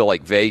up. I feel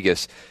like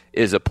Vegas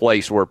is a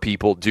place where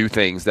people do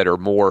things that are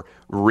more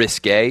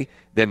risque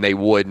than they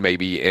would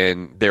maybe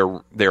in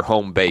their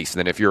home base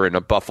than if you're in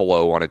a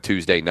Buffalo on a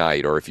Tuesday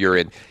night, or if you're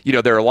in,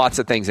 there are lots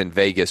of things in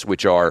Vegas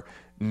which are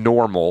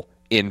normal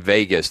in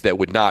Vegas that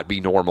would not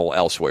be normal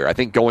elsewhere. I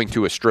think going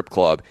to a strip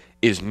club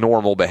is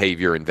normal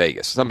behavior in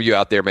Vegas. Some of you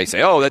out there may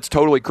say, oh, that's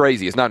totally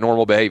crazy. It's not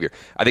normal behavior.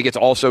 I think it's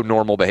also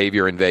normal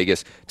behavior in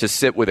Vegas to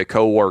sit with a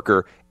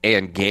coworker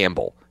and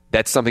gamble.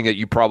 That's something that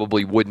you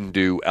probably wouldn't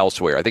do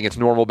elsewhere. I think it's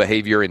normal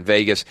behavior in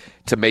Vegas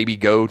to maybe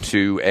go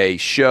to a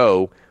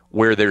show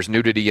where there's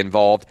nudity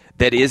involved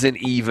that isn't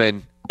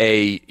even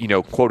a,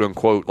 quote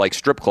unquote, like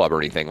strip club or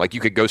anything. Like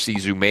you could go see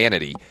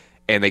Zumanity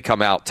and they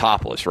come out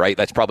topless, right?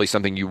 That's probably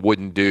something you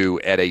wouldn't do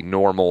at a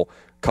normal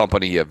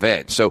company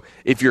event. So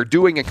if you're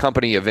doing a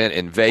company event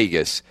in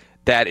Vegas,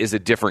 that is a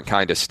different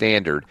kind of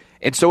standard.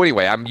 And so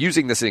anyway, I'm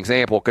using this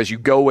example because you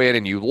go in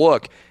and you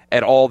look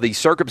at all these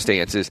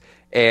circumstances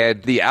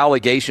and the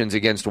allegations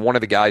against one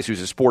of the guys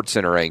who's a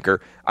SportsCenter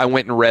anchor. I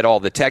went and read all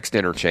the text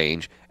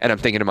interchange, and I'm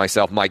thinking to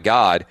myself, my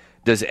God,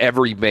 does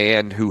every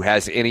man who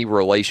has any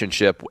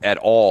relationship at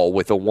all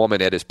with a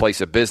woman at his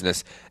place of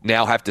business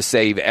now have to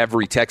save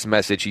every text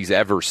message he's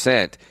ever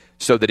sent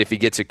so that if he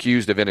gets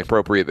accused of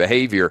inappropriate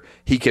behavior,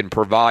 he can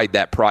provide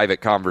that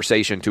private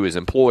conversation to his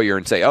employer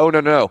and say, oh,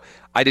 no,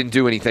 I didn't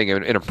do anything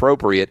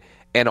inappropriate.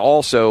 And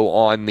also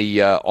on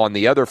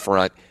the other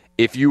front,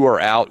 if you are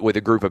out with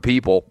a group of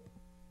people,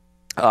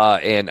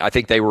 and I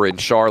think they were in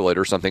Charlotte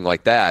or something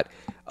like that,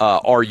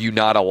 are you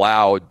not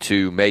allowed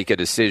to make a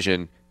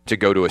decision to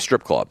go to a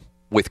strip club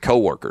with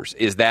coworkers?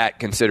 Is that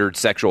considered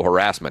sexual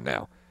harassment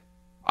now?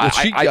 Well,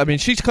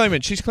 she's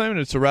claiming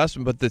it's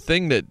harassment, but the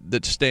thing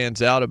that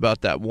stands out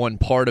about that one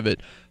part of it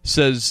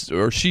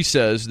she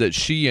says that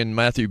she and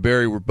Matthew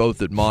Berry were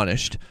both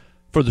admonished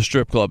for the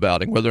strip club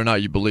outing, whether or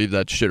not you believe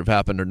that should have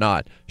happened or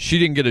not. She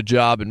didn't get a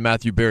job, and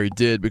Matthew Berry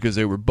did because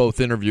they were both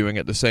interviewing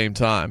at the same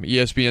time.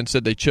 ESPN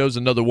said they chose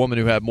another woman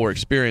who had more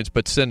experience,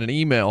 but sent an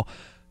email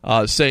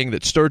saying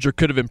that Sturger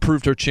could have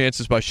improved her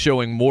chances by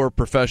showing more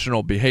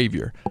professional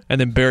behavior.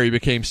 And then Berry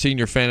became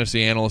senior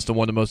fantasy analyst and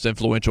one of the most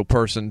influential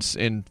persons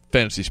in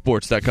fantasy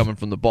sports, that coming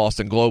from the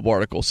Boston Globe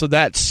article. So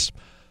that's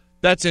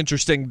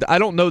interesting. I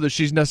don't know that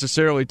she's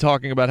necessarily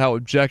talking about how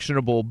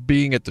objectionable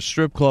being at the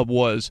strip club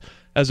was,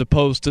 as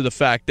opposed to the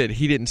fact that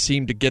he didn't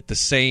seem to get the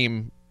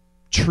same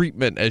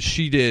treatment as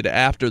she did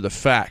after the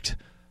fact.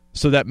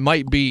 So that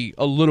might be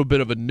a little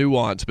bit of a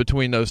nuance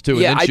between those two.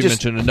 Yeah, and then she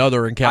mentioned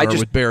another encounter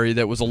with Berry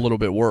that was a little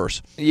bit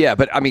worse. Yeah,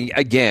 but I mean,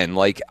 again,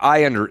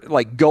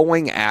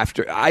 going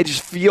after, I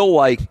just feel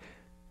like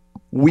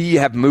we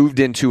have moved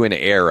into an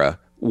era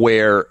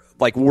where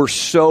we're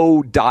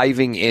so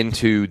diving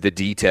into the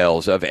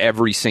details of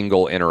every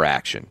single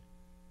interaction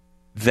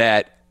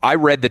that I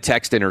read the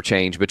text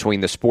interchange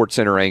between the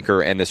SportsCenter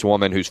anchor and this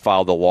woman who's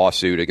filed a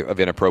lawsuit of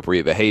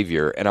inappropriate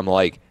behavior, and I'm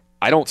like,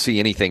 I don't see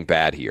anything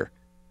bad here.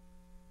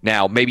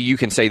 Now, maybe you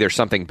can say there's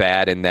something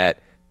bad in that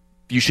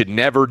you should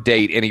never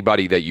date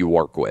anybody that you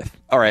work with.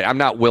 All right, I'm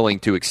not willing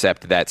to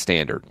accept that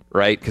standard,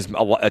 right? Because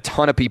a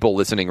ton of people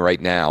listening right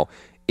now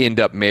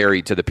end up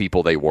married to the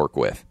people they work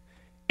with.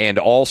 And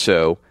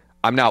also,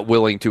 I'm not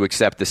willing to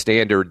accept the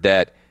standard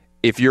that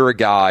if you're a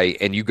guy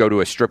and you go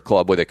to a strip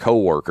club with a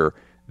coworker,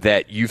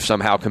 that you've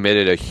somehow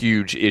committed a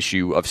huge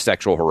issue of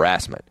sexual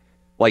harassment.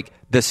 Like,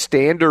 the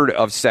standard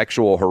of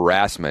sexual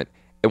harassment,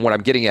 and what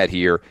I'm getting at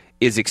here,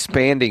 is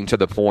expanding to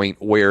the point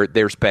where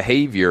there's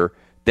behavior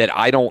that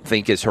I don't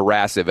think is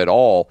harassive at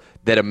all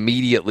that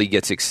immediately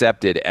gets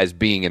accepted as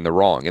being in the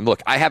wrong. And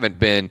look, I haven't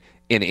been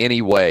in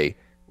any way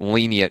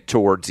lenient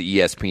towards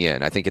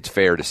ESPN. I think it's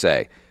fair to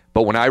say.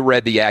 But when I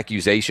read the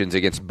accusations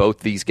against both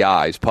these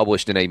guys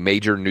published in a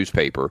major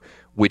newspaper,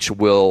 which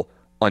will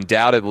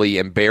undoubtedly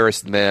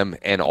embarrass them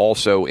and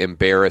also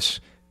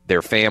embarrass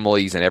their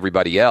families and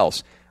everybody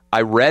else,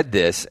 I read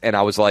this and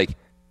I was like,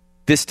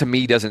 this to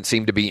me doesn't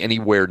seem to be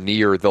anywhere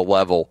near the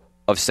level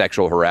of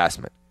sexual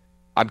harassment.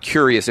 I'm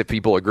curious if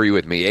people agree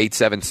with me.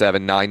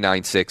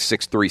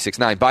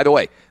 877-996-6369. By the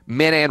way,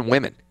 men and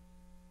women.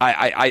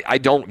 I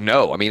don't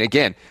know. I mean,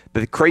 again,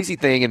 the crazy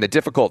thing and the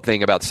difficult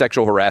thing about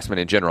sexual harassment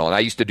in general, and I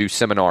used to do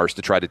seminars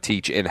to try to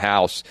teach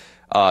in-house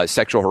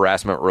sexual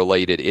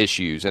harassment-related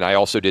issues, and I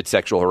also did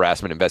sexual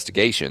harassment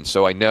investigations,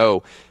 so I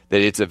know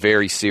that it's a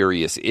very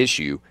serious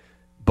issue,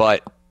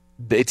 but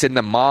it's in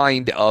the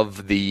mind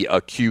of the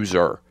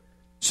accuser.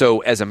 So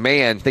as a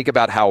man, think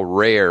about how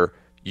rare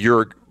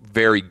you're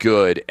very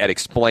good at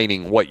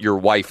explaining what your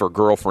wife or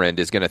girlfriend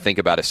is going to think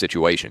about a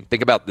situation.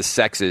 Think about the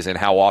sexes and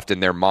how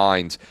often their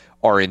minds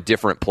are in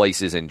different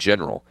places in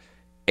general.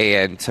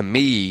 And to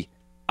me,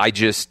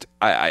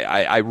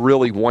 I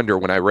really wonder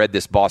when I read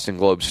this Boston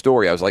Globe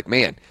story, I was like,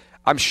 man,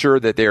 I'm sure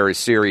that there is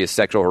serious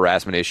sexual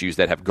harassment issues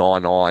that have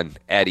gone on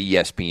at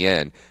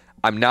ESPN.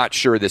 I'm not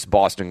sure this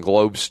Boston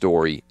Globe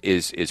story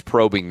is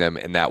probing them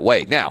in that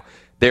way. Now,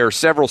 there are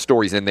several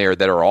stories in there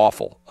that are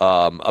awful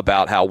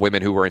about how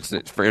women who were,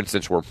 for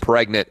instance, were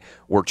pregnant,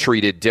 were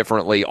treated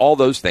differently, all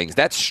those things.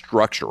 That's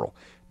structural.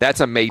 That's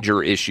a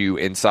major issue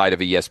inside of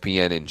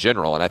ESPN in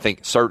general. And I think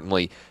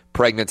certainly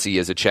pregnancy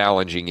is a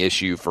challenging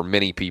issue for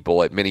many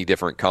people at many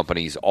different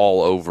companies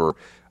all over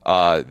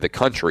the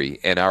country,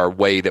 and our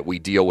way that we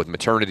deal with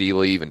maternity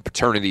leave and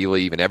paternity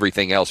leave and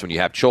everything else when you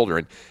have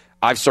children.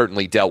 I've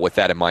certainly dealt with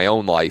that in my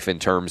own life in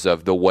terms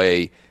of the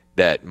way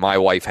that my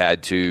wife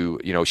had to,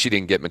 she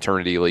didn't get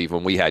maternity leave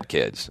when we had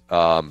kids.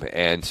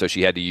 And so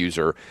she had to use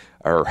her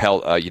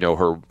health,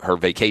 her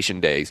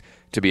vacation days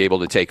to be able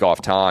to take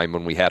off time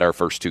when we had our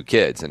first two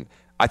kids. And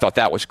I thought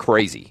that was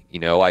crazy.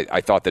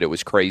 I thought that it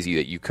was crazy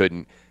that you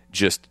couldn't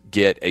just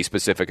get a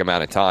specific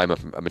amount of time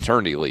of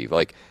maternity leave.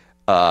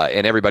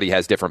 And everybody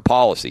has different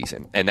policies.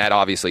 And that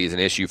obviously is an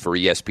issue for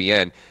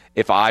ESPN.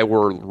 If I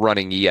were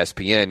running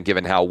ESPN,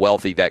 given how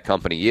wealthy that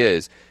company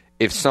is,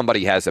 if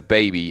somebody has a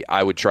baby,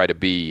 I would try to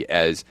be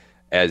as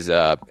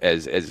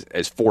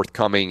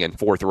forthcoming and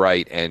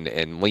forthright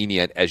and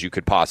lenient as you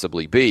could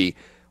possibly be,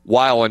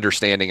 while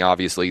understanding,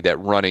 obviously, that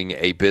running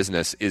a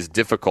business is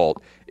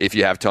difficult if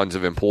you have tons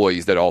of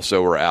employees that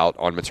also are out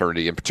on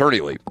maternity and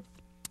paternity leave.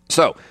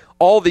 So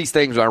all these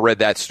things, when I read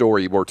that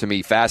story, were to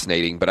me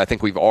fascinating, but I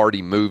think we've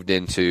already moved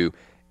into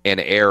an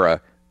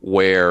era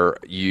where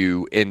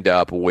you end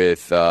up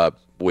with kind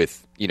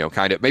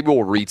of, maybe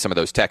we'll read some of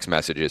those text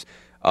messages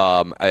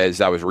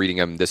as I was reading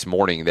them this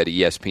morning that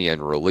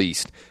ESPN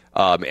released.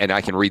 And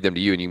I can read them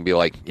to you, and you can be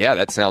like, yeah,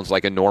 that sounds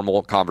like a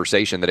normal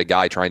conversation that a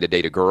guy trying to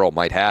date a girl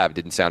might have.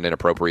 Didn't sound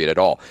inappropriate at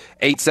all.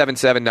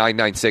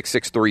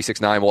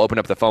 877-996-6369. We'll open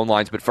up the phone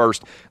lines, but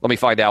first, let me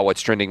find out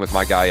what's trending with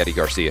my guy, Eddie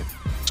Garcia.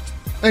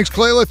 Thanks,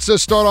 Clay. Let's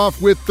start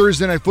off with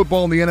Thursday Night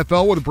Football in the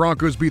NFL, where the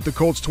Broncos beat the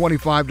Colts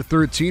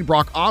 25-13.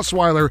 Brock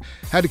Osweiler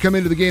had to come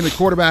into the game at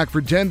quarterback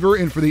for Denver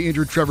and for the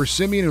injured Trevor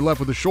Siemian, who left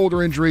with a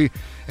shoulder injury.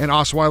 And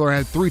Osweiler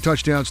had 3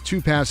 touchdowns,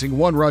 2 passing,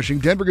 1 rushing.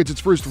 Denver gets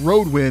its first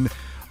road win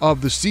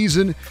of the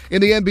season.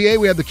 In the NBA,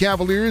 we had the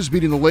Cavaliers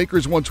beating the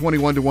Lakers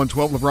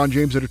 121-112. LeBron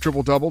James had a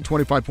triple-double,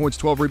 25 points,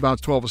 12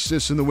 rebounds, 12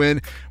 assists in the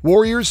win.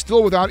 Warriors,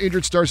 still without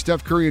injured stars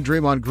Steph Curry and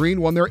Draymond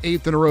Green, won their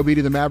 8th in a row,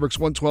 beating the Mavericks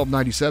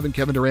 112-97.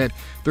 Kevin Durant,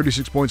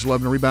 36 points,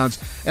 11 rebounds.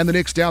 And the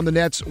Knicks down the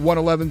Nets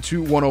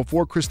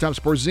 111-104. Kristaps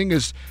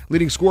Porzingis,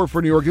 leading scorer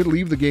for New York, did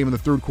leave the game in the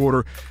third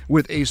quarter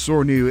with a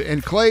sore knee.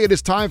 And Clay, it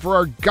is time for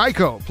our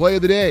Geico Play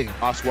of the Day.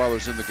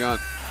 Osweiler's in the gun.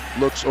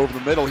 Looks over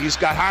the middle. He's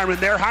got Hiram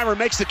there. Hiram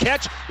makes the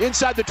catch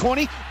inside the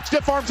 20.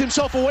 Stiff arms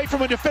himself away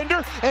from a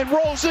defender and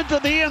rolls into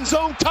the end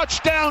zone.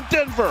 Touchdown,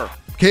 Denver.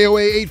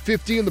 KOA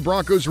 850 the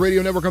Broncos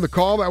Radio Network on the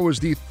call. That was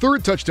the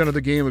third touchdown of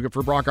the game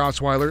for Brock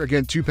Osweiler.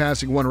 Again, 2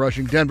 passing, 1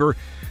 rushing. Denver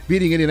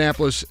beating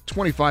Indianapolis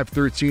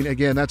 25-13.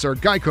 Again, that's our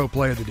Geico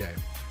Play of the Day.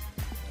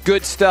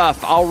 Good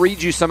stuff. I'll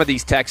read you some of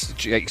these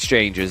text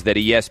exchanges that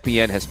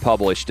ESPN has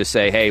published to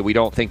say, hey, we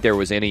don't think there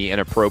was any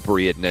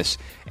inappropriateness.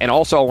 And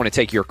also, I want to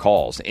take your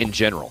calls in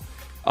general.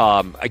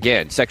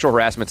 Again, sexual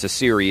harassment's a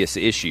serious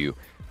issue,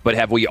 but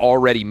have we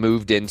already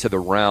moved into the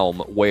realm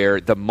where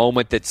the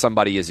moment that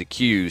somebody is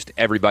accused,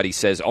 everybody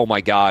says, oh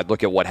my God,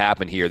 look at what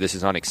happened here. This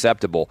is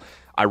unacceptable.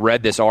 I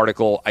read this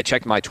article. I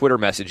checked my Twitter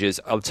messages.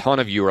 A ton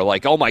of you are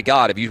like, oh my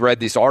God, have you read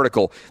this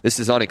article? This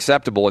is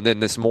unacceptable. And then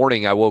this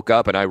morning I woke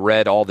up and I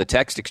read all the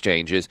text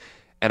exchanges,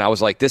 and I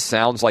was like, this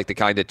sounds like the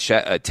kind of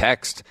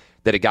text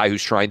that a guy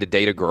who's trying to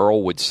date a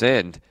girl would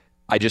send.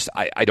 I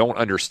don't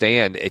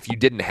understand. If you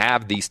didn't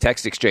have these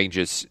text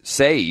exchanges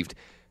saved,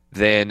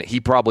 then he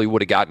probably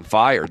would have gotten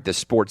fired, the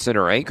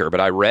SportsCenter anchor. But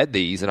I read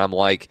these, and I'm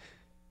like,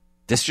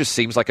 this just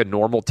seems like a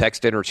normal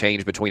text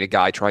interchange between a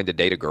guy trying to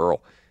date a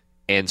girl.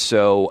 And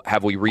so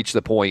have we reached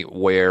the point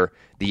where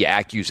the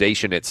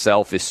accusation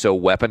itself is so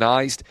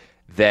weaponized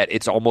that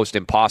it's almost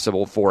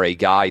impossible for a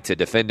guy to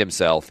defend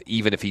himself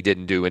even if he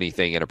didn't do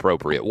anything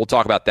inappropriate. We'll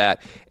talk about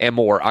that and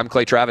more. I'm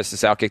Clay Travis.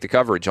 This is Outkick the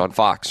Coverage on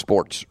Fox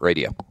Sports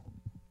Radio.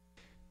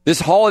 This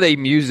holiday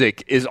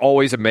music is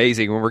always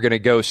amazing when we're going to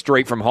go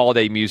straight from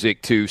holiday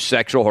music to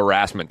sexual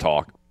harassment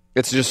talk.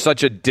 It's just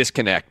such a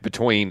disconnect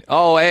between,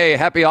 oh, hey,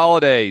 happy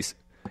holidays.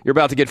 You're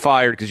about to get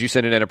fired because you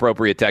sent an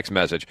inappropriate text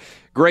message.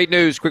 Great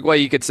news. Quick way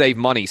you could save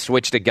money.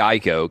 Switch to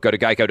Geico. Go to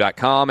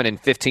geico.com, and in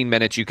 15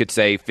 minutes, you could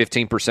save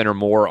 15% or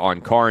more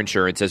on car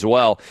insurance as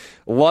well.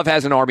 Love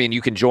has an army, and you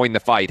can join the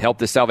fight. Help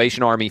the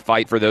Salvation Army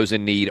fight for those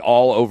in need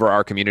all over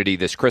our community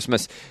this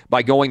Christmas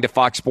by going to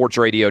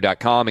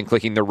foxsportsradio.com and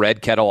clicking the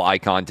red kettle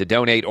icon to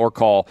donate or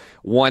call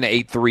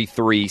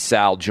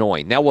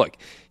 1-833-SAL-JOIN. Now, look.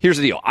 Here's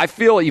the deal. I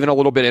feel even a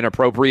little bit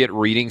inappropriate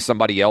reading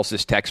somebody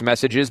else's text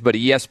messages, but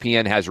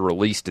ESPN has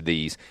released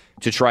these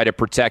to try to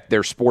protect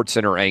their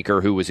SportsCenter anchor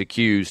who was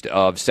accused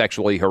of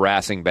sexually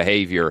harassing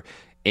behavior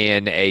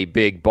in a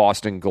big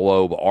Boston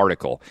Globe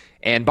article.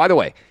 And by the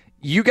way,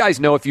 you guys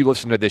know if you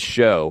listen to this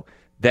show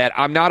that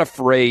I'm not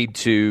afraid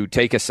to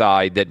take a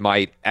side that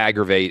might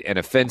aggravate and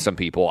offend some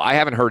people. I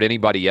haven't heard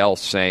anybody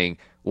else saying,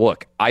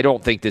 look, I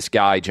don't think this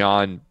guy,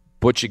 John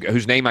Butchie,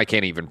 whose name I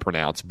can't even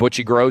pronounce,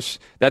 Butchie Gross.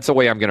 That's the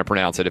way I'm going to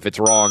pronounce it. If it's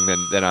wrong,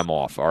 then I'm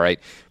off. All right.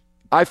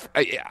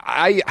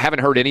 I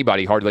haven't heard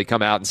anybody hardly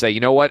come out and say, you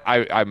know what,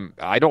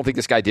 I don't think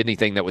this guy did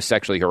anything that was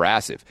sexually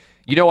harassive.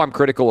 You know, I'm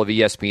critical of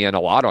ESPN a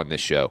lot on this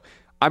show.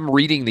 I'm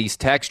reading these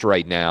texts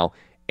right now,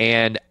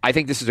 and I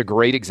think this is a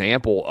great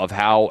example of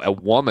how a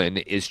woman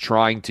is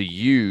trying to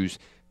use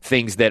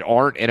things that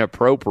aren't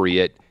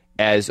inappropriate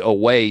as a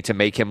way to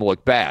make him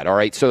look bad. All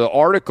right. So the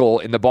article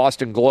in the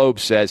Boston Globe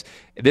says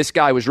this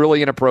guy was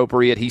really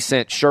inappropriate. He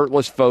sent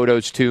shirtless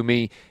photos to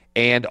me,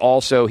 and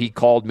also he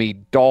called me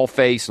doll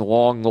face,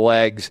 long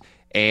legs,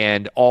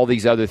 and all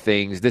these other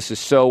things. This is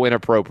so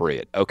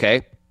inappropriate.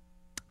 Okay.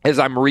 As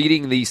I'm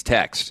reading these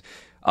texts,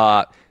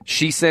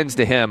 she sends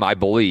to him, I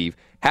believe,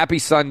 happy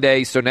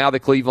Sunday. So now the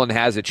Cleveland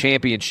has a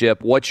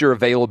championship. What's your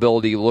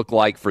availability look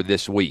like for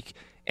this week?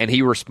 And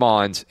he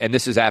responds, and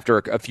this is after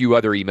a few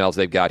other emails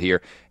they've got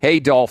here. Hey,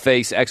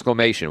 dollface,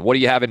 exclamation. What do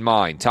you have in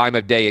mind? Time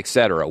of day,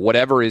 etc.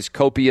 Whatever is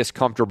copious,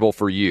 comfortable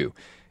for you.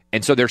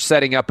 And so they're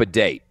setting up a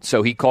date.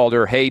 So he called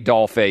her, hey,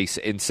 dollface,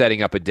 and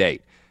setting up a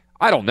date.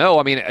 I don't know.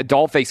 I mean, a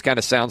dollface kind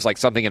of sounds like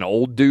something an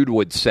old dude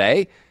would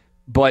say.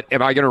 But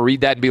am I going to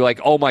read that and be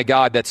like, oh, my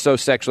God, that's so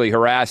sexually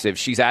harassive?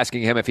 She's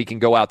asking him if he can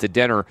go out to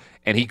dinner,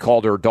 and he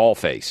called her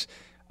dollface.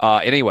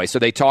 Anyway, so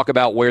they talk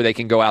about where they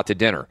can go out to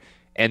dinner.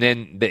 And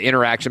then the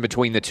interaction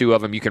between the two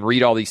of them, you can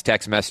read all these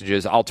text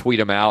messages. I'll tweet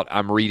them out.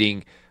 I'm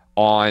reading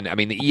on, I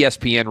mean, the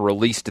ESPN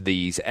released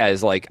these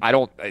as like,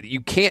 you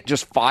can't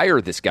just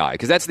fire this guy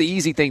because that's the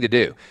easy thing to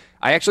do.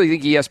 I actually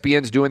think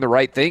ESPN's doing the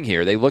right thing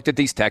here. They looked at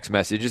these text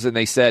messages and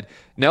they said,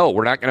 no,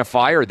 we're not going to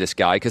fire this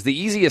guy because the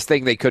easiest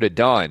thing they could have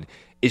done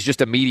is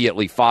just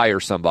immediately fire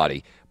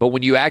somebody. But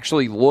when you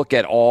actually look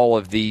at all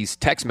of these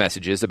text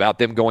messages about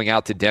them going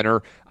out to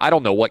dinner, I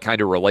don't know what kind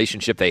of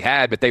relationship they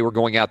had, but they were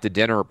going out to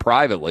dinner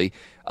privately.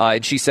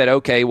 And she said,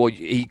 okay, well,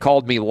 he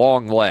called me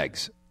long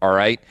legs, all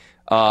right?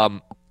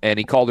 And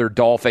he called her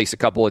doll face a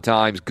couple of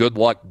times. Good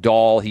luck,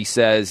 doll, he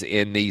says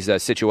in these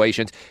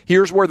situations.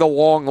 Here's where the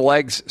long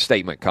legs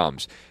statement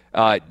comes.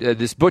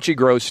 This Butchie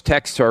Gross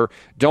texts her,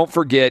 don't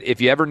forget,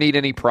 if you ever need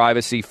any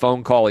privacy,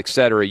 phone call,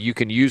 etc., you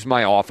can use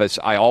my office.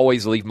 I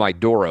always leave my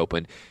door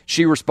open.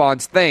 She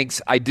responds,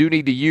 thanks. I do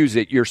need to use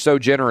it. You're so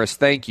generous.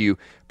 Thank you.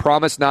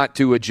 Promise not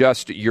to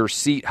adjust your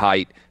seat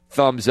height.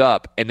 Thumbs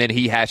up. And then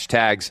he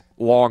hashtags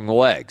long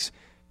legs.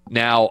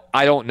 Now,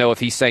 I don't know if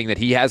he's saying that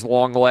he has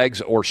long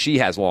legs or she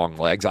has long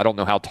legs. I don't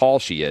know how tall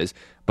she is.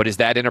 But is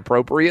that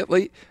inappropriate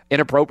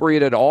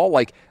at all?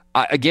 Like,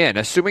 again,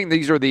 assuming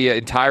these are the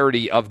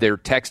entirety of their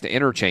text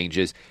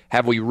interchanges,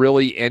 have we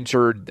really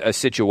entered a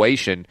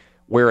situation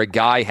where a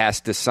guy has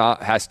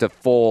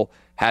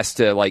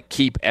to like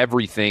keep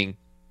everything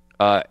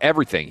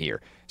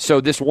here? So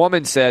this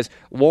woman says,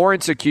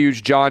 Lawrence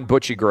accused John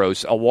Butchie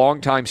Gross, a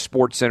longtime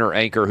SportsCenter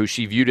anchor who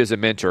she viewed as a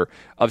mentor,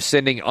 of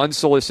sending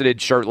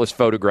unsolicited shirtless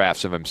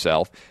photographs of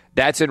himself.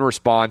 That's in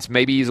response.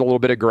 Maybe he's a little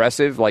bit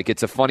aggressive, like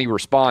it's a funny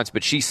response,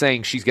 but she's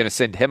saying she's going to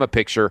send him a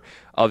picture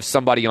of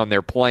somebody on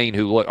their plane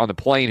who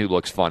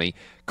looks funny,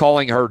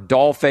 calling her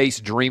doll face,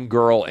 dream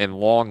girl, and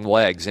long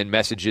legs in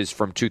messages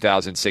from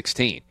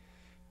 2016.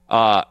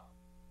 I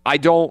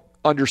don't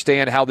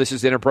understand how this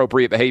is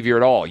inappropriate behavior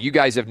at all. You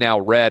guys have now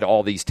read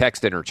all these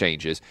text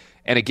interchanges.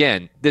 And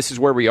again, this is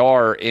where we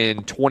are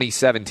in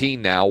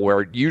 2017 now,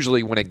 where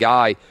usually when a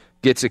guy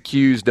gets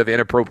accused of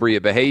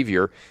inappropriate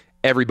behavior,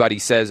 everybody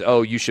says,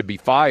 oh, you should be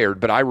fired.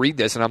 But I read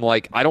this and I'm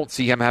like, I don't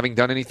see him having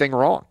done anything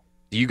wrong.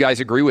 Do you guys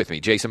agree with me?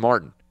 Jason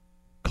Martin.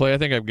 Clay, I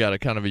think I've got a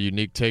kind of a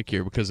unique take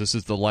here because this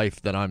is the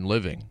life that I'm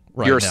living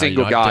right now. You're a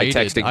single guy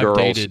texting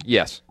girls.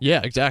 Yes.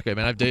 Yeah, exactly. I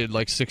mean, I've dated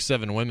like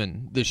 6-7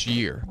 women this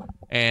year,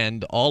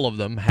 and all of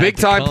them have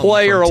big-time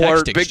player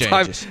alert,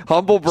 big-time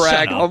humble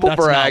brag, That's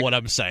not what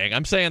I'm saying.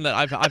 I'm saying that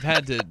I've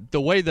had to,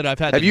 the way that I've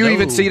had have to you know,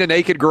 even seen a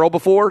naked girl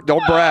before?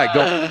 Don't brag.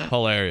 Don't.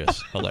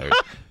 Hilarious.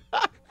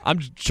 I'm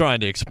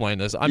trying to explain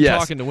this. I'm Yes.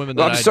 talking to women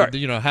Well, that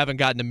I haven't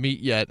gotten to meet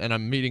yet, and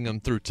I'm meeting them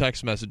through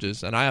text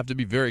messages, and I have to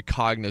be very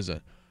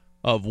cognizant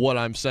of what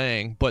I'm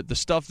saying. But the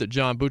stuff that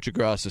John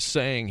Buccigross is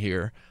saying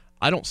here,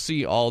 I don't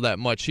see all that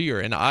much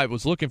here. And I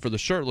was looking for the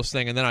shirtless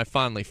thing, and then I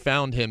finally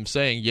found him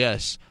saying,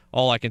 yes,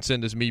 all I can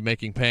send is me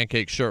making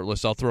pancakes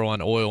shirtless. I'll throw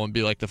on oil and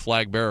be like the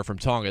flag bearer from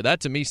Tonga. That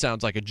to me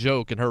sounds like a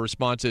joke, and her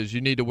response is,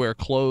 you need to wear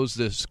clothes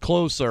this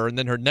closer. And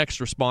then her next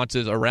response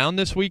is, around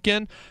this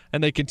weekend,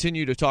 and they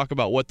continue to talk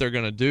about what they're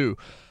going to do.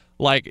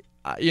 Like,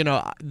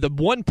 the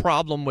one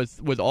problem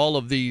with all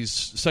of these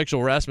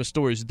sexual harassment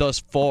stories thus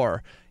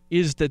far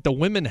is that the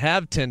women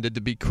have tended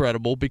to be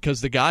credible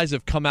because the guys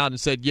have come out and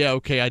said, yeah,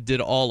 okay, I did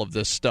all of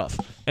this stuff.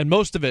 And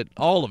most of it,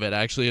 all of it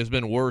actually, has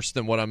been worse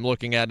than what I'm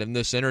looking at in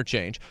this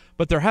interchange.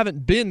 But there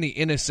haven't been the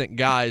innocent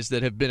guys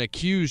that have been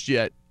accused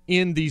yet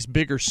in these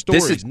bigger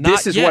stories.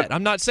 Not yet.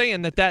 I'm not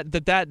saying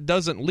that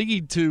doesn't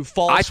lead to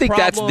false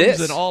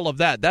problems and all of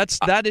that.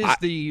 That is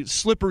the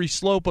slippery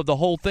slope of the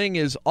whole thing,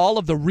 is all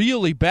of the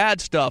really bad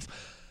stuff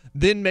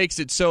then makes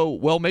it so,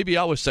 well, maybe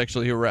I was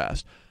sexually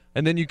harassed.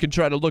 And then you can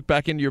try to look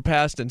back into your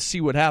past and see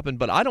what happened.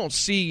 But I don't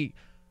see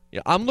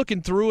 – I'm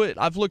looking through it.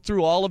 I've looked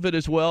through all of it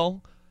as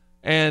well.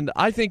 And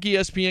I think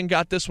ESPN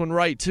got this one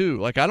right too.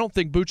 Like, I don't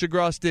think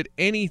Buccigross did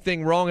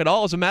anything wrong at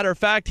all. As a matter of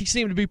fact, he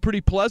seemed to be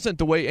pretty pleasant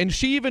the way – and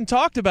she even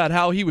talked about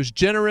how he was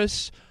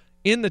generous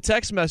in the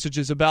text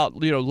messages about,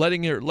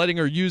 letting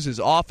her use his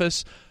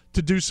office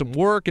to do some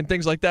work and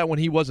things like that when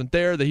he wasn't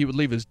there, that he would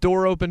leave his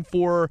door open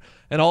for her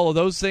and all of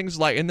those things.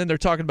 And then they're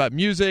talking about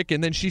music,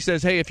 and then she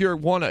says, hey, if you ever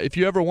want to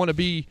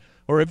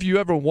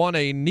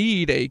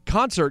need a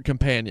concert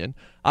companion,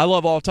 I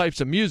love all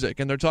types of music.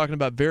 And they're talking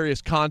about various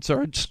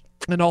concerts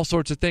and all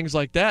sorts of things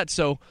like that.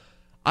 So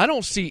I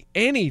don't see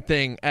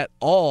anything at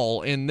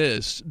all in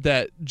this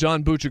that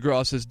John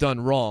Buccigross has done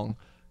wrong,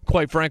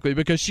 quite frankly,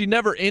 because she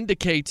never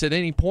indicates at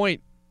any point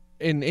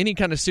in any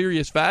kind of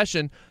serious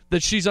fashion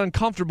that she's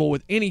uncomfortable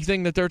with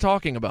anything that they're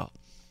talking about.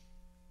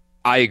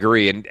 I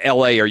agree. And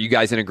LA, are you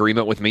guys in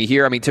agreement with me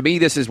here? I mean, to me,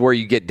 this is where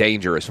you get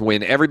dangerous.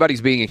 When everybody's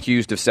being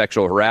accused of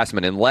sexual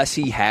harassment, unless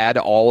he had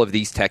all of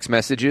these text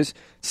messages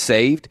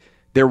saved,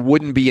 there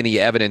wouldn't be any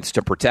evidence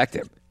to protect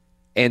him.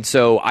 And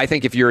so I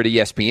think if you're at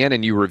ESPN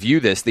and you review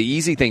this, the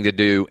easy thing to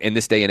do in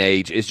this day and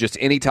age is just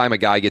anytime a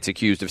guy gets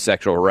accused of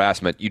sexual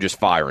harassment, you just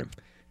fire him,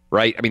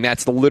 right? I mean,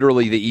 that's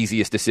literally the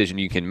easiest decision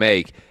you can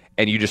make.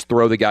 And you just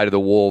throw the guy to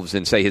the wolves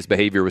and say his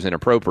behavior was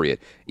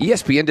inappropriate.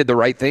 ESPN did the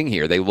right thing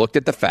here. They looked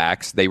at the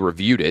facts. They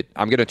reviewed it.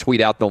 I'm going to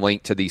tweet out the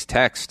link to these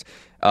text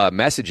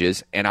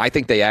messages, and I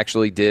think they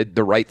actually did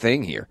the right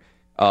thing here.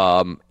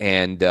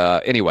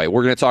 Anyway,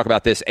 we're going to talk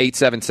about this.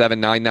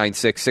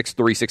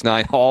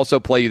 877-996-6369. I'll also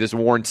play you this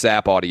Warren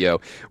Sapp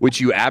audio, which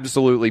you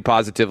absolutely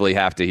positively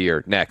have to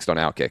hear next on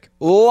Outkick.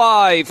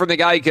 Live from the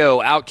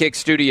Geico Outkick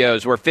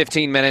Studios, where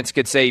 15 minutes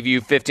could save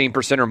you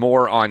 15% or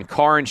more on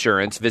car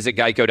insurance. Visit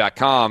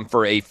geico.com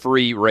for a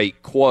free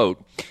rate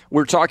quote.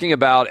 We're talking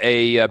about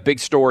a big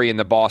story in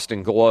the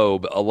Boston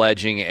Globe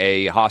alleging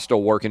a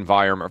hostile work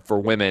environment for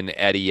women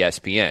at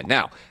ESPN.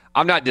 Now,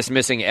 I'm not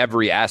dismissing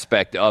every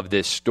aspect of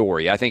this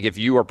story. I think if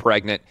you are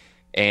pregnant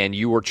and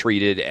you were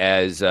treated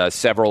as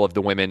several of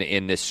the women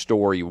in this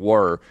story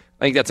were,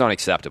 I think that's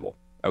unacceptable.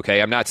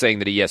 Okay, I'm not saying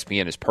that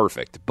ESPN is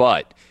perfect,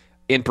 but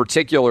in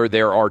particular,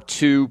 there are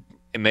two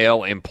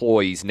male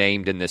employees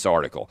named in this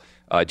article.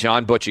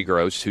 John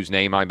Buccigross, whose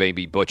name I may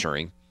be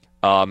butchering,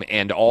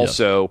 and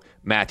also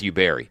Matthew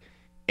Berry.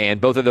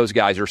 And both of those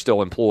guys are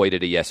still employed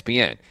at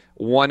ESPN.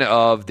 One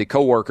of the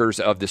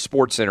coworkers of the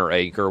SportsCenter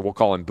anchor, we'll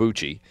call him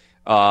Bucci,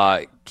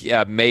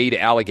 made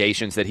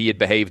allegations that he had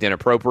behaved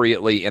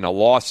inappropriately in a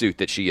lawsuit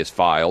that she has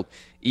filed.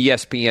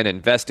 ESPN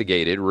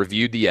investigated,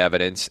 reviewed the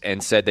evidence,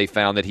 and said they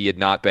found that he had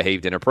not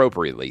behaved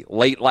inappropriately.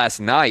 Late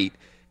last night,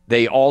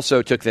 they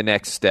also took the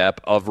next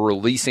step of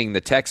releasing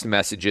the text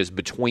messages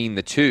between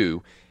the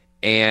two,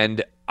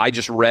 and I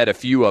just read a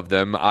few of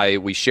them.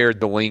 We shared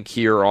the link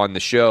here on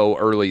the show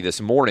early this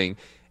morning,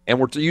 and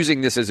we're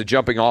using this as a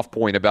jumping off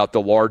point about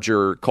the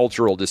larger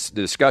cultural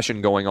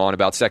discussion going on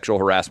about sexual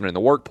harassment in the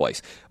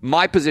workplace.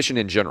 My position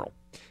in general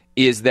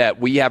is that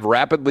we have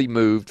rapidly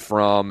moved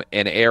from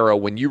an era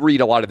when you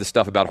read a lot of the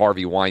stuff about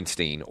Harvey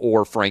Weinstein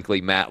or,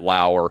 frankly, Matt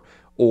Lauer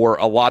or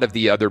a lot of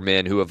the other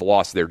men who have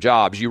lost their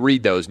jobs. You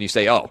read those and you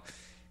say, oh,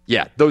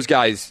 yeah, those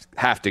guys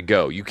have to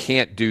go. You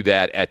can't do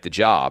that at the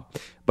job.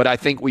 But I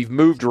think we've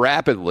moved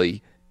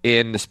rapidly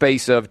in the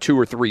space of 2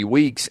 or 3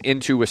 weeks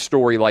into a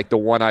story like the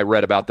one I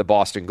read about the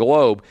Boston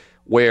Globe,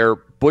 where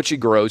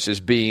Buccigross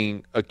is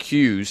being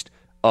accused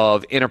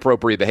of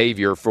inappropriate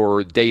behavior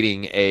for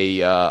dating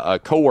a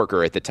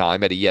coworker at the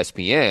time at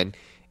ESPN,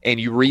 and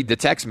you read the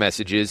text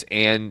messages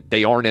and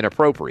they aren't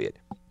inappropriate.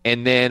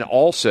 And then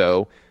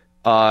also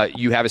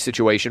you have a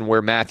situation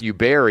where Matthew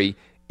Berry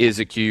is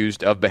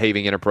accused of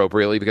behaving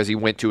inappropriately because he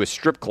went to a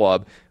strip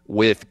club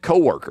with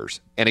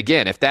coworkers. And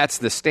again, if that's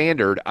the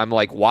standard, I'm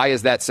like, why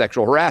is that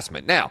sexual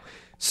harassment? Now,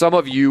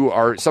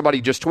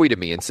 somebody just tweeted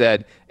me and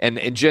said, and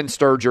Jen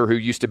Sturger, who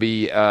used to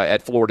be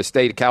at Florida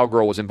State, a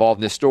Cowgirl, was involved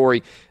in this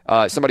story.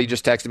 Somebody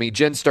just texted me,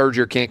 Jen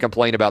Sturger can't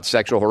complain about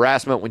sexual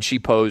harassment when she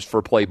posed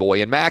for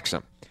Playboy and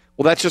Maxim.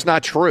 Well, that's just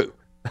not true.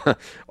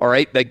 All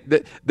right.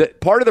 The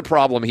part of the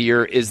problem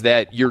here is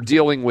that you're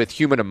dealing with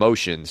human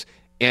emotions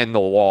and the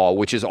law,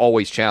 which is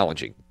always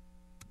challenging.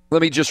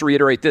 Let me just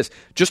reiterate this.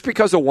 Just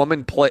because a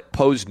woman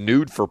posed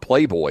nude for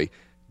Playboy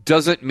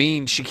doesn't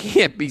mean she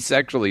can't be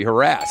sexually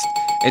harassed.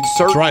 And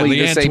certainly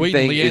the same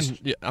thing is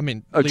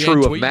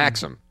true of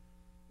Maxim.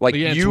 Like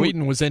Leanne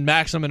Tweeden was in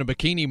Maxim in a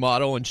bikini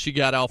model, and she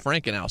got Al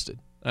Franken ousted.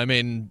 I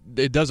mean,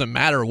 it doesn't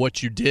matter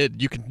what you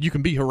did. You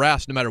can be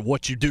harassed no matter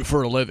what you do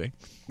for a living.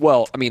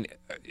 Well, I mean,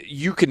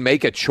 you can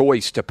make a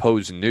choice to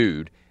pose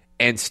nude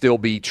and still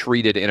be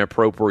treated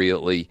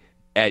inappropriately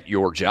at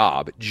your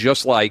job.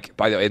 Just like,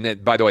 by the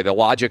way, the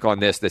logic on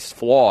this that's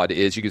flawed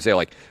is you can say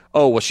like,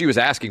 oh, well, she was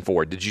asking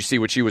for it. Did you see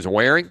what she was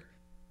wearing?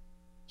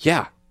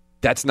 Yeah,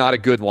 that's not a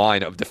good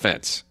line of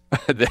defense.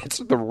 That's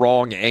the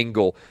wrong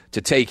angle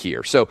to take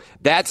here. So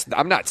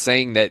I'm not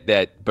saying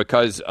that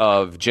because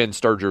of Jen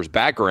Sturger's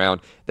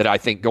background that I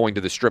think going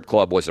to the strip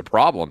club was a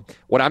problem.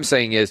 What I'm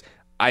saying is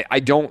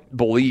I don't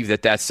believe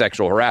that that's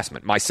sexual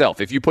harassment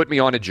myself. If you put me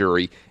on a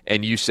jury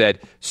and you said,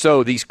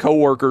 so these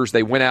coworkers,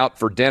 they went out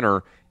for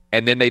dinner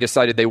and then they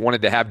decided they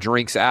wanted to have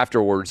drinks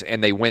afterwards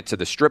and they went to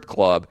the strip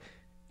club,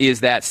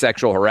 is that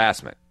sexual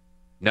harassment?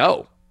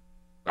 No.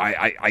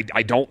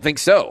 I don't think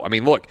so. I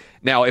mean, look,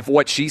 now if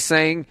what she's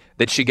saying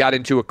that she got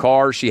into a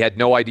car, she had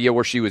no idea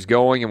where she was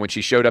going, and when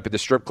she showed up at the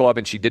strip club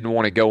and she didn't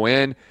want to go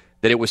in,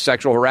 that it was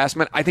sexual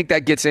harassment, I think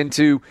that gets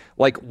into,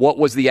 like, what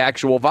was the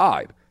actual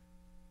vibe?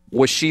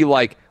 Was she,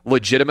 like,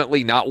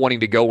 legitimately not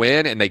wanting to go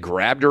in and they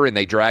grabbed her and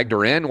they dragged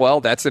her in?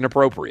 Well, that's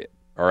inappropriate,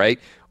 all right?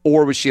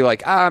 Or was she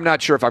like, I'm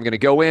not sure if I'm going to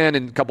go in,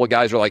 and a couple of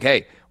guys are like,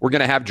 hey, we're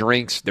going to have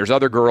drinks. There's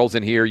other girls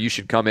in here. You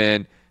should come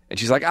in. And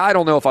she's like, I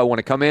don't know if I want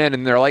to come in.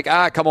 And they're like,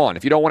 come on.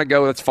 If you don't want to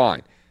go, that's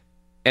fine.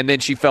 And then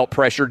she felt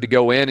pressured to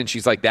go in, and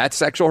she's like, that's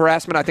sexual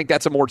harassment? I think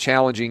that's a more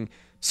challenging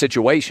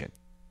situation.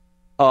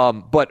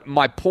 But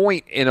my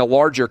point in a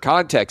larger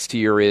context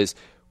here is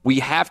we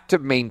have to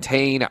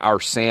maintain our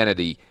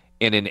sanity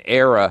in an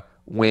era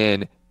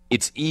when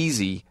it's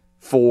easy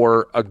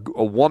for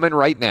a woman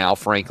right now,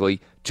 frankly,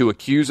 to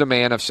accuse a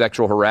man of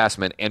sexual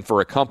harassment, and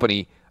for a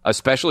company,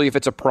 especially if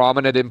it's a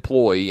prominent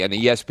employee and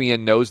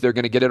ESPN knows they're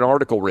going to get an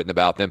article written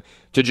about them,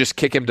 to just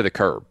kick him to the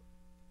curb.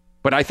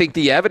 But I think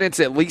the evidence,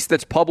 at least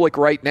that's public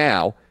right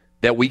now,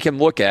 that we can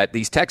look at,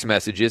 these text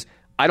messages,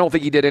 I don't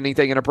think he did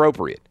anything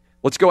inappropriate.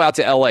 Let's go out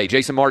to L.A.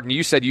 Jason Martin,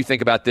 you said you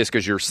think about this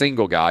because you're a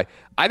single guy.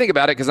 I think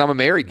about it because I'm a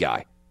married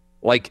guy.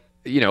 Like,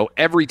 you know,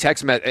 every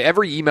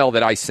email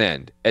that I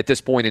send at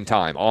this point in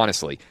time,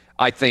 honestly,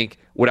 I think,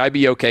 would I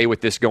be okay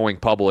with this going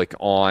public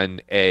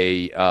on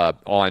a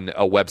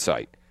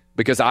website?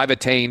 Because I've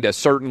attained a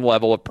certain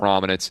level of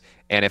prominence,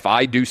 and if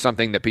I do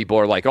something that people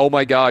are like, oh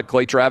my God,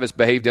 Clay Travis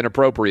behaved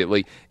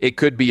inappropriately, it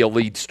could be a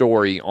lead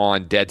story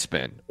on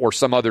Deadspin or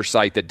some other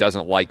site that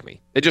doesn't like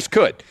me. It just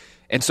could.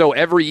 And so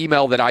every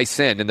email that I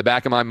send, in the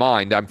back of my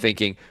mind, I'm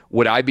thinking,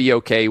 would I be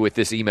okay with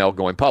this email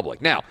going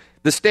public? Now,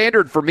 the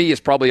standard for me is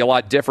probably a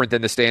lot different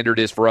than the standard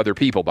is for other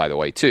people, by the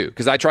way, too,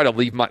 because I try to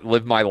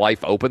live my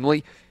life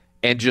openly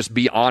and just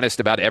be honest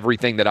about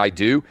everything that I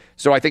do.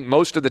 So I think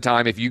most of the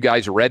time, if you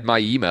guys read my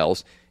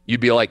emails,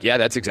 you'd be like, yeah,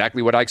 that's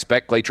exactly what I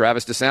expect Clay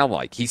Travis to sound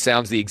like. He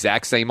sounds the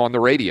exact same on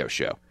the radio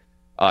show.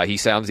 He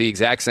sounds the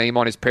exact same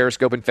on his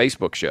Periscope and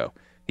Facebook show.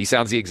 He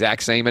sounds the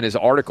exact same in his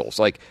articles.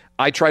 Like,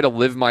 I try to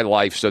live my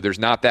life so there's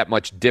not that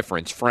much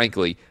difference,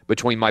 frankly,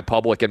 between my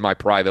public and my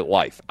private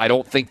life. I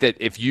don't think that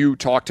if you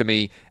talk to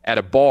me at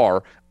a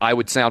bar, I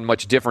would sound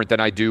much different than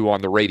I do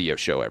on the radio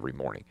show every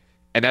morning.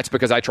 And that's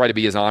because I try to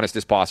be as honest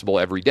as possible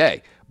every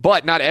day.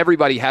 But not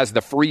everybody has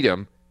the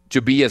freedom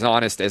to be as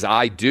honest as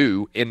I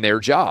do in their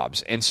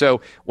jobs. And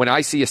so when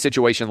I see a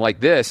situation like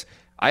this,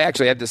 I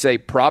actually have to say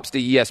props to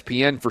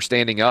ESPN for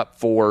standing up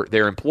for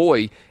their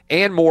employee.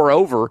 And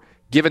moreover,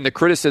 given the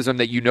criticism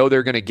that you know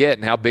they're going to get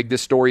and how big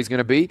this story is going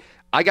to be,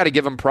 I got to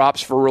give them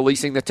props for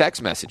releasing the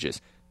text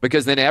messages,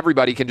 because then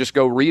everybody can just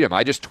go read them.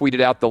 I just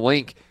tweeted out the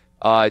link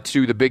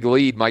to the Big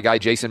Lead, my guy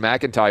Jason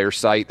McIntyre's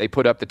site. They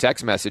put up the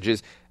text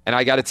messages, and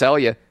I got to tell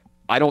you,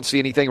 I don't see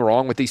anything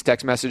wrong with these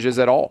text messages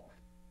at all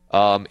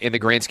in the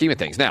grand scheme of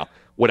things. Now,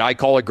 would I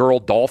call a girl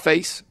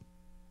dollface?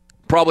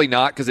 Probably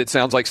not, because it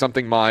sounds like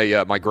something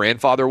my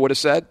grandfather would have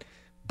said.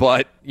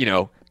 But, you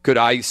know, could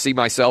I see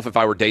myself, if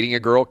I were dating a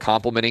girl,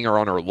 complimenting her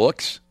on her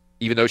looks,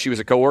 even though she was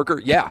a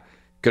coworker? Yeah.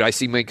 Could I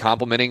see me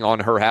complimenting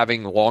on her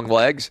having long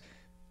legs?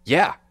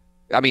 Yeah.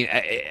 I mean,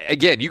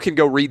 again, you can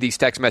go read these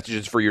text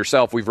messages for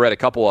yourself. We've read a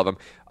couple of them.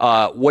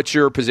 What's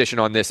your position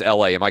on this,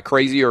 L.A.? Am I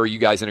crazy, or are you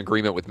guys in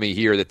agreement with me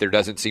here that there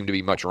doesn't seem to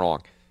be much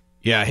wrong?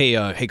 Yeah.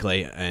 Hey,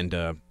 Clay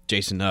and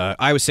Jason.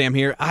 I was Sam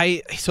here.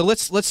 So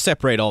let's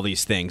separate all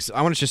these things.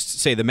 I want to just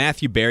say the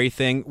Matthew Berry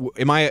thing.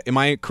 Am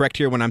I correct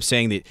here when I'm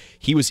saying that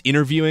he was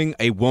interviewing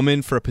a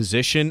woman for a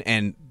position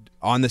and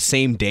on the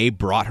same day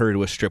brought her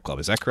to a strip club?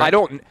 Is that correct?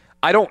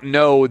 I don't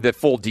know the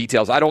full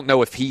details. I don't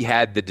know if he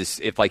had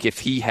if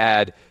he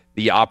had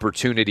the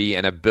opportunity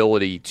and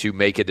ability to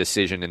make a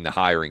decision in the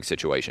hiring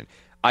situation.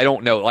 I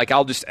don't know. Like,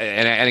 I'll just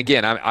and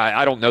again,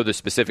 I don't know the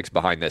specifics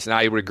behind this, and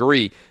I would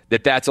agree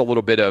that that's a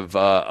little bit of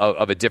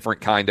a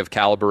different kind of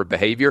caliber of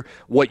behavior.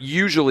 What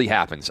usually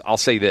happens, I'll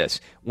say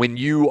this: when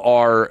you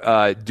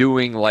are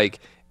doing like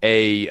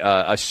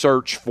a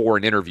search for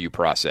an interview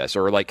process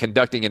or like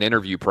conducting an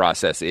interview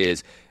process,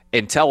 is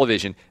in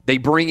television they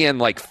bring in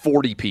like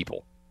 40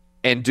 people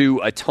and do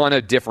a ton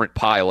of different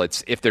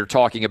pilots if they're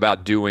talking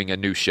about doing a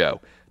new show.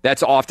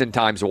 That's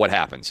oftentimes what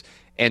happens.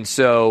 And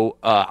so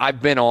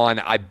I've been on,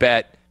 I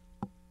bet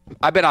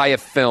I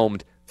have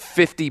filmed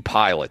 50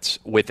 pilots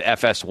with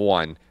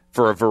FS1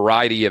 for a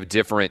variety of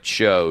different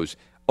shows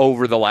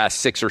over the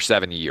last 6 or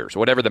 7 years,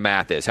 whatever the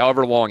math is,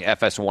 however long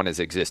FS1 has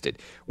existed.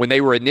 When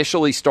they were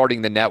initially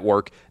starting the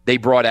network, they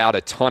brought out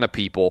a ton of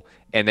people,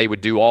 and they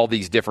would do all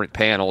these different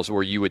panels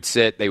where you would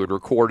sit, they would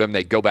record them,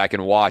 they'd go back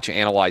and watch,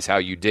 analyze how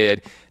you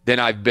did. Then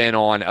I've been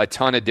on a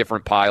ton of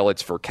different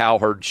pilots for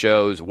Cowherd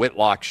shows,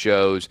 Whitlock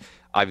shows.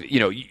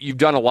 You've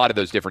done a lot of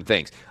those different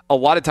things. A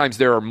lot of times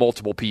there are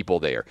multiple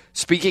people there.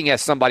 Speaking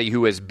as somebody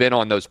who has been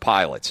on those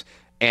pilots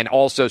and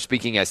also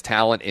speaking as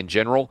talent in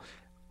general,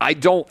 I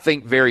don't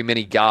think very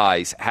many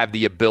guys have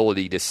the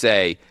ability to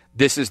say,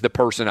 this is the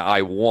person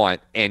I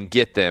want and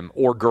get them,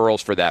 or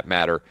girls for that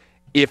matter,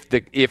 if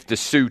the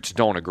suits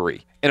don't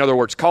agree. In other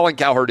words, Colin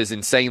Cowherd is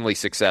insanely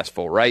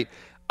successful, right?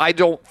 I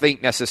don't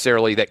think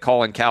necessarily that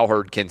Colin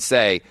Cowherd can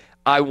say,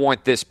 I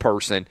want this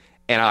person.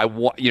 And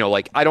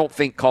I don't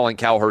think Colin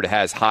Cowherd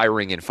has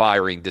hiring and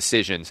firing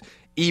decisions,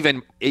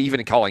 even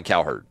Colin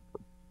Cowherd,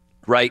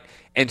 right?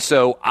 And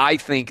so I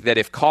think that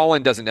if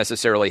Colin doesn't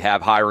necessarily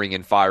have hiring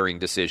and firing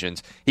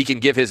decisions, he can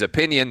give his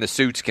opinion, the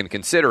suits can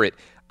consider it.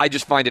 I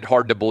just find it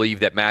hard to believe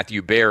that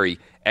Matthew Berry,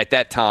 at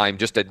that time,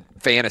 just a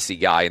fantasy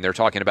guy, and they're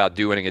talking about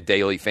doing a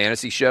daily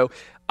fantasy show,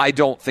 I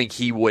don't think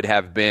he would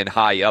have been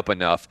high up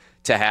enough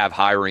to have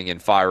hiring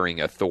and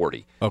firing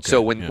authority. Okay,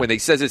 so when they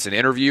says it's an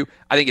interview,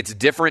 I think it's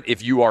different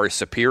if you are a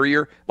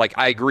superior. Like,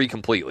 I agree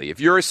completely.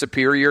 If you're a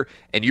superior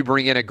and you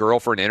bring in a girl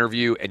for an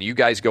interview and you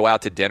guys go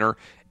out to dinner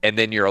and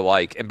then you're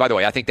like, and by the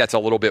way, I think that's a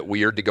little bit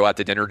weird to go out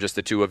to dinner, just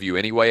the two of you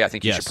anyway. I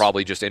think you should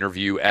probably just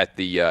interview at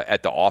the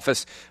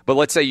office. But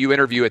let's say you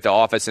interview at the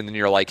office and then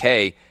you're like,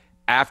 hey,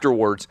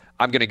 afterwards,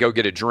 I'm going to go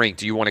get a drink.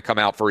 Do you want to come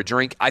out for a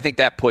drink? I think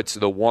that puts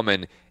the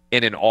woman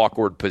in an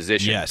awkward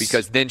position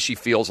because then she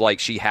feels like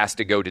she has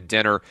to go to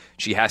dinner.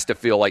 She has to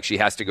feel like she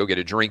has to go get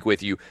a drink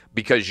with you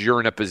because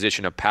you're in a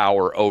position of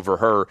power over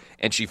her.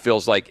 And she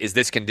feels like, is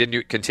this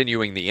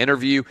continuing the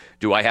interview?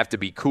 Do I have to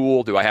be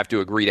cool? Do I have to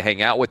agree to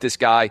hang out with this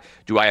guy?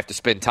 Do I have to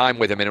spend time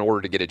with him in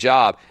order to get a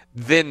job?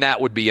 Then that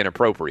would be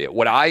inappropriate.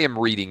 What I am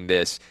reading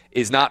this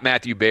is not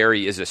Matthew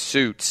Berry is a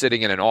suit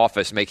sitting in an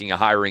office making a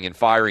hiring and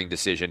firing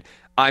decision.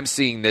 I'm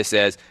seeing this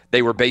as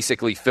they were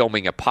basically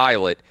filming a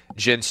pilot.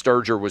 Jen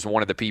Sturger was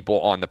one of the people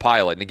on the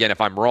pilot. And again,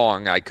 if I'm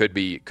wrong, I could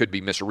be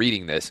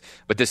misreading this,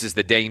 but this is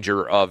the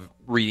danger of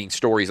reading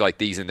stories like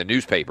these in the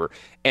newspaper.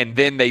 And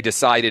then they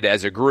decided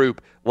as a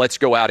group, let's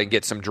go out and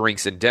get some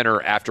drinks and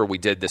dinner after we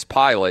did this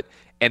pilot.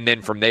 And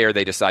then from there,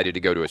 they decided to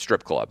go to a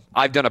strip club.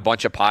 I've done a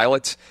bunch of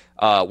pilots.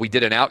 We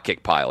did an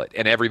Outkick pilot,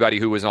 and everybody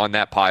who was on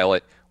that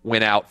pilot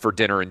went out for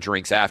dinner and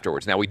drinks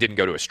afterwards. Now, we didn't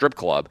go to a strip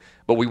club,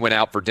 but we went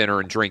out for dinner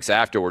and drinks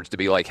afterwards to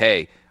be like,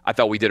 hey, I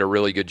thought we did a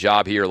really good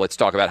job here. Let's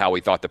talk about how we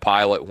thought the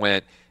pilot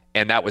went.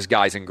 And that was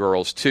guys and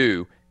girls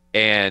too.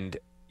 And,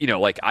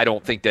 I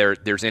don't think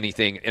there's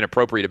anything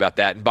inappropriate about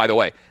that. And by the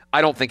way,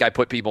 I don't think I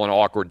put people in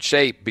awkward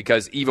shape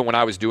because even when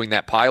I was doing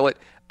that pilot,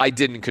 I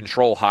didn't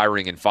control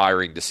hiring and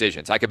firing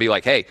decisions. I could be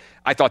like, hey,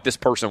 I thought this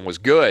person was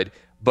good,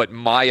 but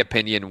my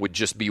opinion would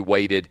just be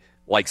weighted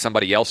like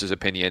somebody else's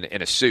opinion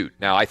in a suit.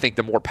 Now, I think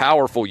the more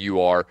powerful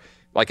you are,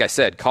 like I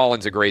said,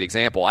 Colin's a great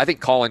example. I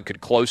think Colin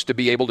could close to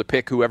be able to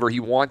pick whoever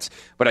he wants,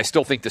 but I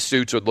still think the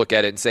suits would look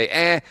at it and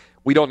say,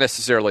 we don't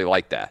necessarily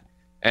like that.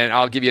 And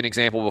I'll give you an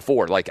example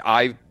before. Like,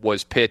 I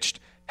was pitched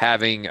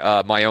having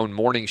my own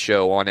morning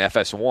show on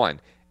FS1,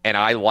 and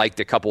I liked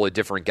a couple of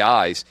different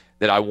guys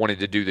that I wanted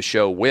to do the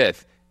show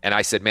with. And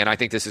I said, man, I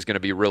think this is going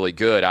to be really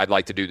good. I'd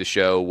like to do the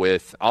show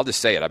with, I'll just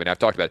say it. I mean, I've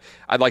talked about it.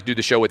 I'd like to do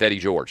the show with Eddie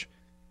George.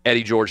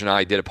 Eddie George and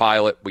I did a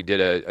pilot. We did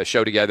a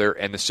show together,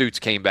 and the suits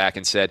came back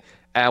and said,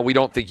 we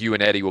don't think you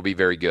and Eddie will be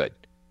very good.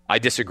 I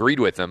disagreed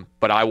with them,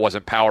 but I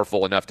wasn't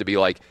powerful enough to be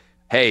like,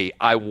 hey,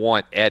 I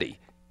want Eddie.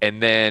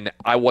 And then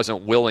I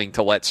wasn't willing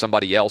to let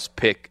somebody else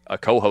pick a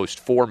co-host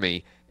for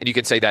me. And you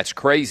can say that's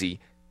crazy,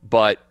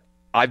 but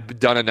I've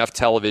done enough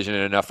television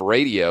and enough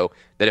radio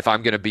that if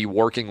I'm going to be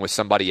working with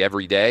somebody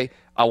every day,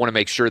 I want to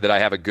make sure that I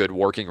have a good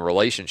working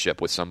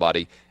relationship with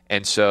somebody.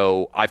 And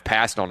so I've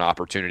passed on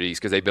opportunities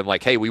because they've been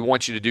like, hey, we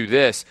want you to do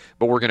this,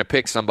 but we're going to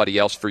pick somebody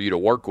else for you to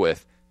work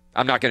with.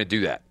 I'm not going to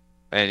do that.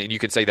 And you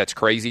can say that's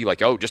crazy,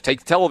 like, oh, just take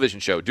the television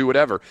show, do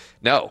whatever.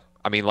 No.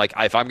 I mean, like,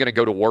 if I'm going to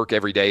go to work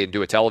every day and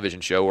do a television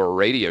show or a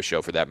radio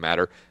show for that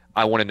matter,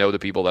 I want to know the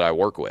people that I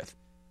work with.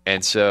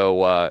 And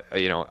so,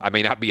 I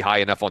may not be high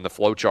enough on the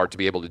flow chart to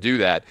be able to do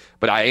that.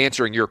 But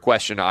answering your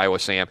question, Iowa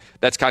Sam,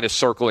 that's kind of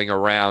circling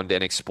around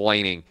and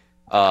explaining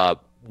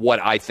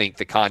what I think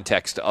the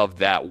context of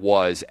that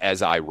was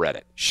as I read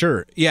it.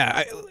 Sure.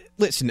 Yeah.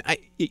 Listen,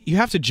 you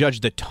have to judge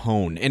the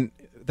tone. And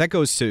that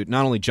goes to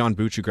not only John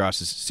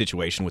Buccigross's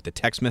situation with the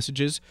text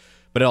messages,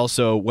 but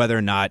also whether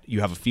or not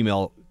you have a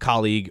female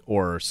colleague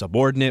or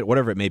subordinate,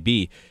 whatever it may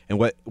be,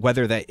 and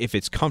whether that if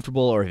it's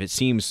comfortable or if it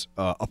seems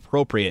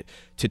appropriate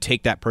to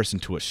take that person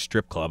to a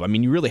strip club. I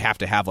mean, you really have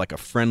to have like a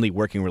friendly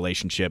working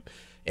relationship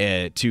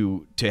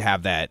to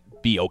have that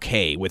be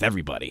okay with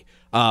everybody.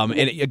 And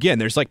again,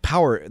 there's a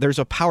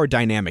power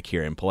dynamic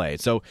here in play.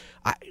 So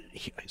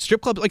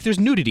strip club, like there's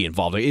nudity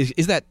involved.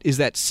 Is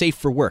that safe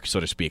for work, so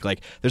to speak? Like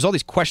there's all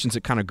these questions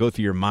that kind of go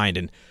through your mind,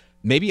 and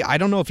maybe I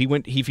don't know if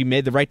he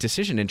made the right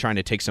decision in trying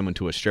to take someone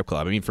to a strip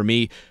club. I mean, for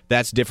me,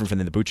 that's different from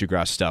the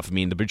Buccigross stuff. I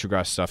mean, the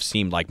Buccigross stuff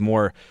seemed like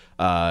more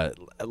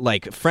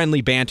like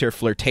friendly banter,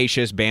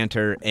 flirtatious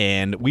banter,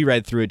 and we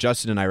read through it.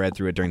 Justin and I read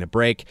through it during the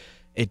break.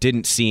 It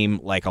didn't seem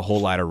like a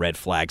whole lot of red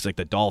flags, like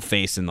the doll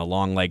face and the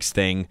long legs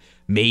thing,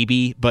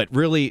 maybe. But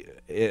really,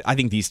 I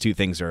think these two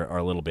things are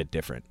a little bit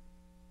different.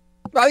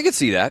 I can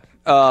see that.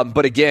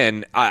 But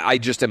again, I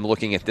just am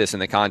looking at this in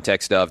the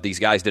context of these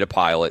guys did a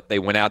pilot. They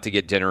went out to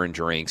get dinner and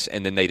drinks,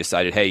 and then they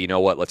decided, hey, you know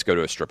what, let's go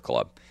to a strip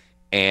club.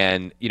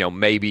 And,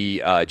 maybe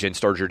Jen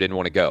Sturger didn't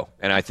want to go.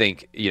 And I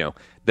think,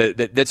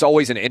 that's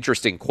always an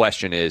interesting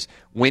question is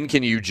when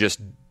can you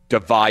just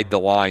divide the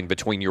line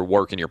between your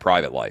work and your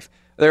private life?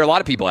 There are a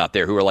lot of people out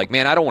there who are like,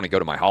 man, I don't want to go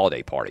to my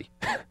holiday party,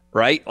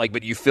 right? Like,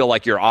 but you feel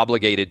like you're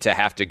obligated to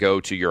have to go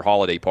to your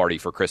holiday party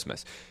for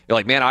Christmas. You're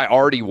like, man, I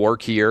already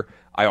work here.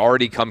 I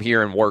already come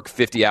here and work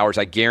 50 hours.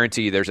 I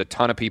guarantee you there's a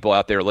ton of people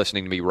out there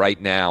listening to me right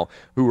now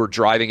who are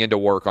driving into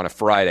work on a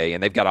Friday,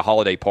 and they've got a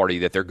holiday party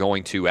that they're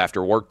going to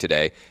after work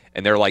today.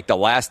 And they're like, the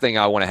last thing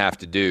I want to have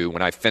to do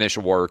when I finish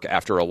work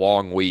after a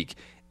long week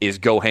is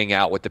go hang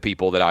out with the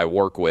people that I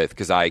work with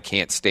because I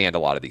can't stand a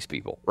lot of these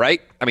people, right?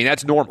 I mean,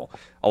 that's normal.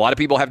 A lot of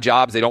people have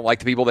jobs. They don't like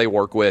the people they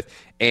work with.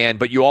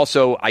 But you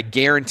also, I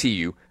guarantee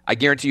you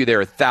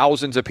there are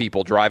thousands of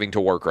people driving to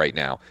work right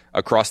now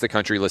across the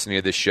country listening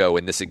to this show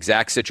in this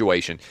exact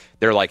situation.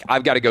 They're like,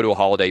 I've got to go to a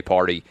holiday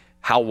party.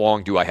 How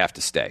long do I have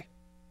to stay?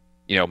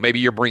 Maybe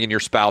you're bringing your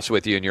spouse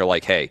with you and you're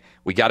like, hey,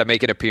 we got to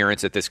make an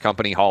appearance at this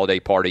company holiday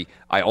party.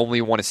 I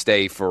only want to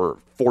stay for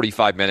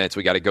 45 minutes.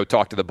 We got to go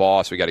talk to the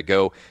boss. We got to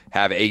go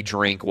have a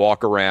drink,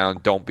 walk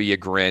around, don't be a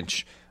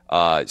Grinch,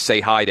 say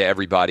hi to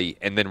everybody,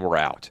 and then we're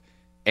out.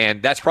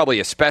 And that's probably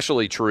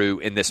especially true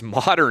in this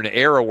modern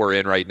era we're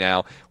in right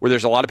now where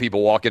there's a lot of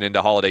people walking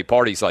into holiday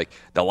parties like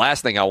the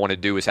last thing I want to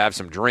do is have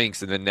some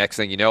drinks, and then next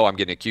thing you know, I'm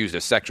getting accused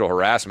of sexual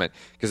harassment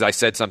because I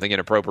said something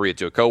inappropriate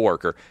to a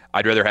coworker.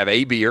 I'd rather have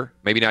a beer,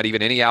 maybe not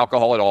even any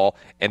alcohol at all,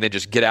 and then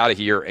just get out of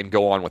here and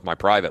go on with my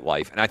private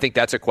life. And I think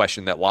that's a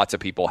question that lots of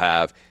people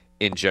have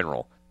in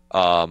general.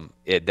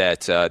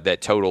 That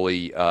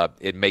totally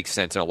it makes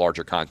sense in a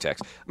larger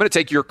context. I'm going to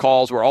take your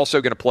calls. We're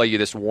also going to play you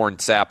this Warren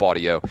Sapp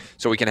audio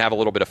so we can have a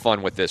little bit of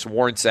fun with this.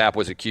 Warren Sapp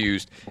was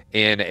accused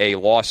in a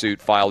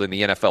lawsuit filed in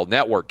the NFL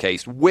Network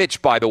case,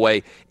 which, by the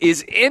way,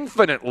 is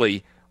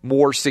infinitely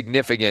more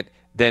significant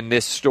than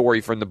this story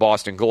from the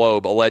Boston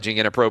Globe alleging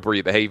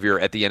inappropriate behavior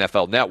at the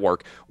NFL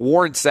Network.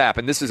 Warren Sapp,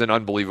 and this is an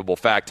unbelievable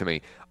fact to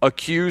me,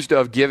 accused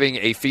of giving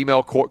a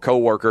female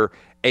coworker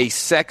a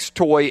sex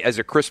toy as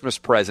a Christmas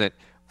present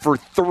for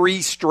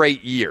 3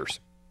 straight years.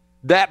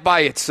 That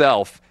by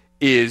itself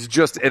is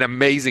just an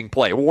amazing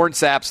play. Warren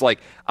Sapp's like,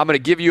 I'm going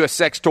to give you a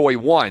sex toy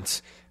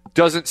once,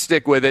 doesn't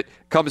stick with it,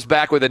 comes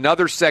back with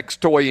another sex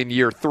toy in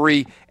year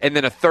 3, and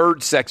then a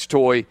third sex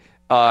toy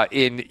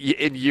in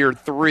year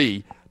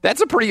 3.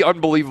 That's a pretty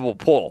unbelievable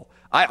pull.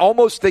 I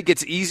almost think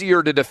it's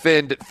easier to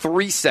defend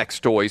 3 sex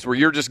toys where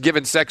you're just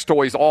giving sex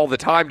toys all the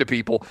time to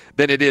people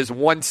than it is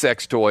 1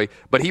 sex toy.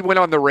 But he went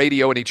on the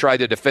radio and he tried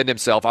to defend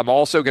himself. I'm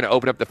also going to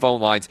open up the phone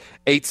lines,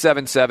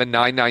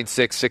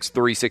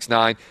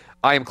 877-996-6369.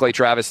 I am Clay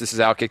Travis. This is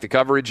Outkick the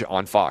Coverage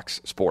on Fox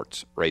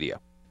Sports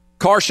Radio.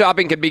 Car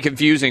shopping can be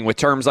confusing with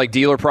terms like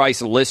dealer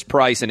price, list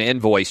price, and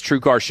invoice.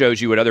 TrueCar shows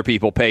you what other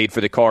people paid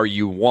for the car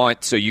you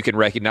want so you can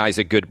recognize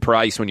a good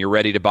price when you're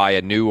ready to buy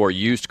a new or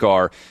used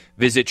car.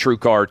 Visit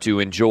TrueCar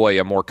to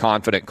enjoy a more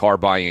confident car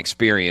buying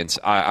experience.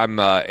 I'm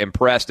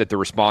impressed at the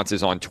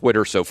responses on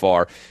Twitter so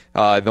far.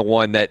 The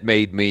one that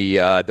made me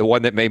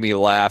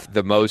laugh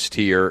the most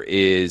here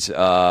is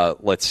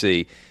let's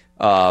see.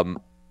 I'm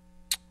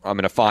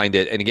going to find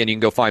it, and again, you can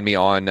go find me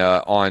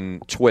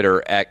on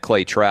Twitter at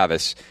Clay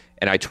Travis.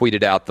 And I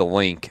tweeted out the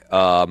link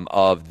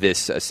of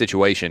this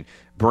situation.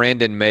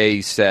 Brandon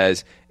Mays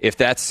says, if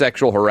that's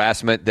sexual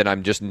harassment, then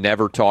I'm just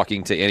never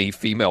talking to any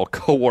female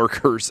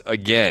coworkers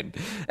again.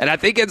 And I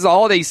think as the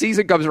holiday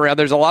season comes around,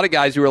 there's a lot of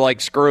guys who are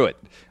like, screw it.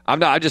 I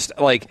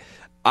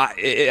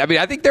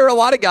think there are a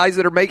lot of guys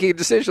that are making a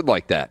decision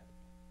like that.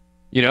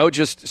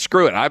 Just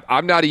screw it.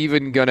 I'm not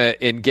even going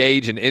to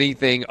engage in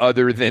anything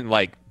other than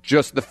like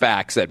just the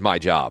facts at my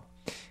job.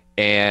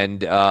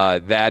 And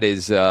that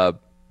is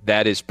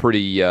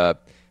pretty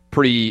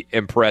pretty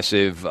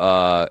impressive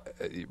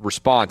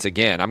response.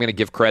 Again, I'm going to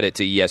give credit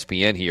to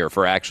ESPN here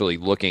for actually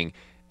looking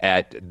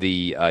at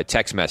the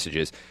text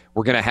messages.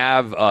 We're going to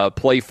have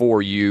play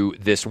for you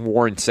this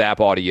Warren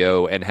Sapp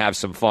audio and have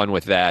some fun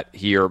with that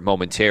here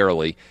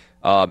momentarily.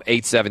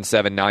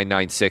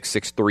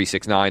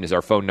 877-996-6369 is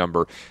our phone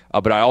number.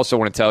 But I also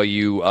want to tell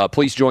you,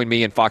 please join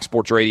me and Fox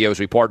Sports Radio as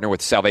we partner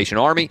with Salvation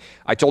Army.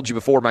 I told you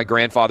before, my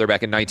grandfather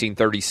back in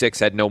 1936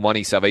 had no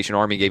money. Salvation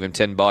Army gave him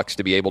 $10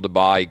 to be able to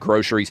buy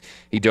groceries.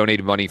 He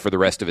donated money for the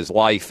rest of his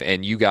life,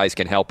 and you guys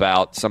can help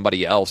out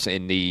somebody else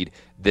in need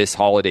this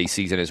holiday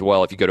season as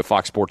well. If you go to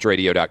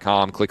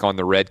foxsportsradio.com, click on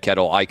the red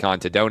kettle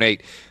icon to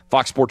donate.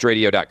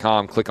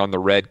 foxsportsradio.com, click on the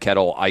red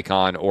kettle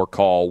icon, or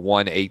call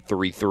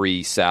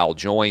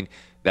 1-833-SAL-JOIN.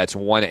 That's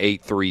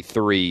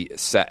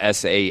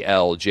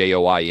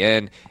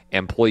 1-833-SAL-JOIN,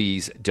 and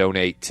please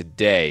donate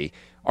today.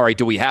 All right,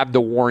 do we have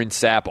the Warren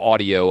Sapp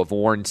audio of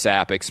Warren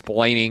Sapp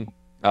explaining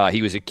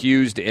he was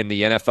accused in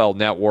the NFL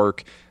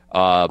Network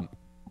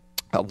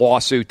a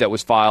lawsuit that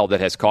was filed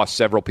that has caused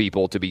several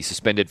people to be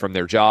suspended from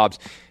their jobs.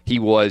 He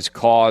was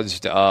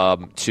caused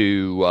to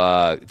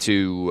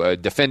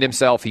defend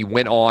himself. He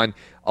went on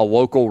a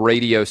local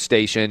radio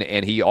station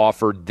and he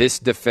offered this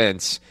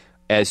defense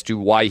as to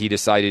why he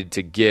decided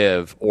to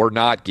give or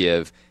not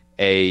give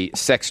a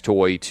sex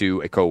toy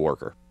to a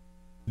coworker.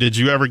 Did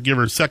you ever give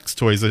her sex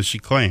toys as she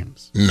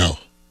claims? No.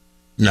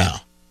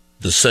 Now,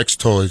 the sex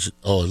toys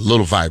are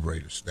little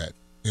vibrators that,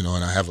 and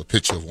I have a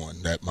picture of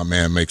one that my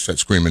man makes at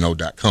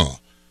screamino.com.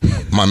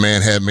 My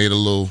man had made a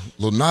little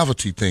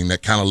novelty thing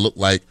that kind of looked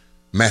like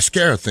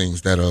mascara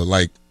things that are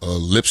like a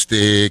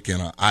lipstick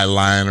and an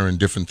eyeliner and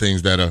different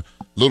things that are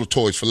little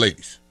toys for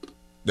ladies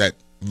that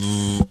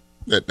move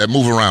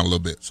around a little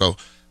bit. So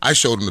I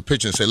showed him the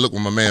picture and said, look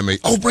what my man made.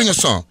 Oh, bring us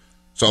some.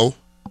 So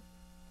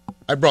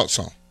I brought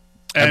some.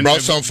 I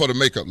brought some for the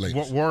makeup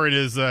ladies. Warren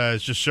is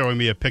just showing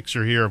me a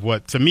picture here of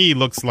what to me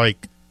looks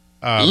like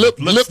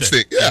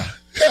lipstick. Yeah,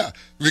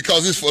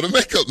 because it's for the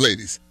makeup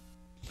ladies.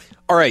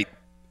 All right.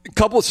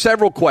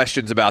 Several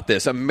questions about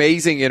this.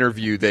 Amazing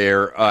interview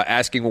there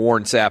asking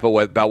Warren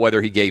Sapp about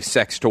whether he gave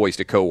sex toys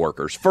to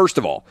coworkers. First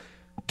of all,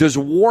 does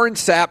Warren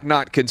Sapp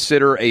not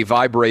consider a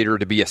vibrator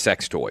to be a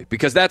sex toy?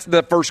 Because that's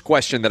the first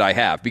question that I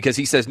have. Because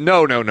he says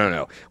no,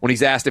 when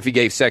he's asked if he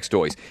gave sex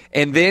toys.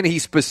 And then he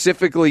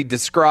specifically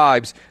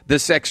describes the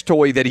sex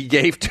toy that he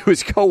gave to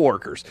his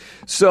coworkers.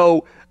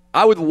 So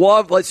I would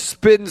let's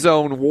spin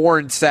zone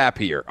Warren Sapp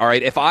here. All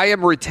right, if I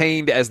am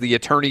retained as the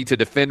attorney to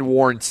defend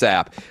Warren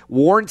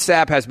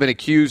Sapp has been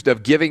accused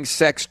of giving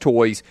sex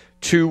toys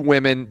to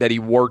women that he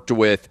worked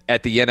with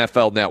at the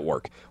NFL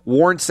Network.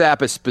 Warren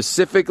Sapp has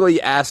specifically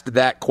asked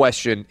that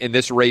question in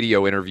this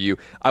radio interview.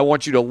 I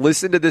want you to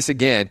listen to this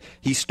again.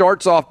 He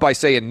starts off by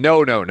saying,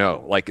 no.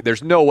 Like,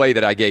 there's no way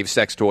that I gave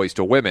sex toys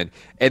to women.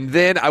 And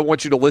then I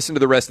want you to listen to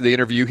the rest of the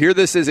interview. Here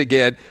this is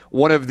again,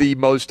 one of the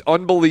most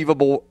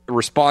unbelievable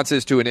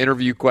responses to an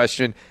interview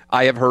question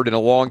I have heard in a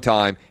long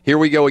time. Here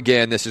we go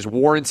again. This is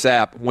Warren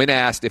Sapp when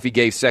asked if he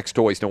gave sex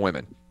toys to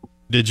women.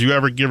 Did you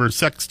ever give her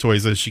sex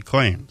toys as she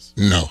claims?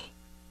 No.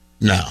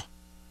 Now,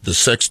 the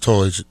sex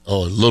toys are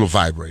little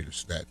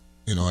vibrators that,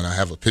 and I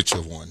have a picture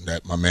of one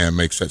that my man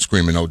makes at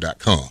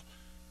screamino.com.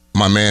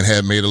 My man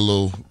had made a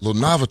little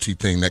novelty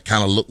thing that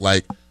kind of looked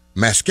like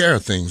mascara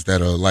things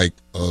that are like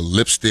a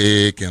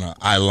lipstick and an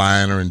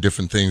eyeliner and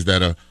different things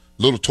that are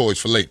little toys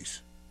for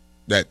ladies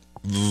that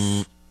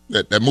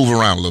move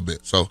around a little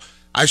bit. So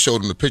I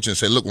showed him the picture and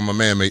said, look what my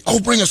man made. Oh,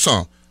 bring us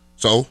some.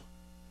 So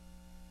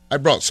I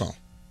brought some.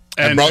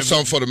 I brought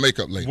some for the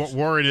makeup ladies.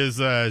 Warren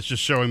is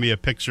just showing me a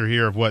picture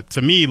here of what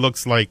to me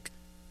looks like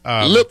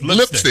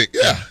lipstick.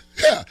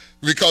 Yeah,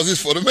 because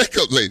it's for the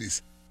makeup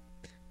ladies.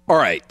 All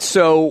right,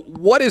 so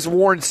what is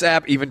Warren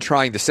Sapp even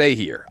trying to say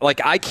here?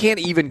 Like, I can't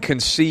even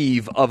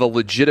conceive of a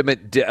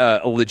legitimate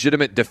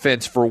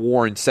defense for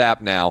Warren Sapp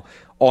now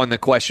on the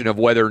question of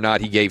whether or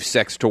not he gave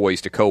sex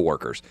toys to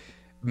coworkers.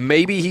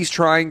 Maybe he's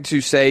trying to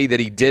say that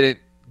he didn't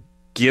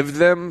give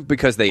them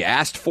because they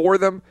asked for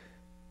them,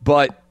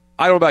 but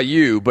I don't know about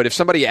you, but if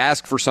somebody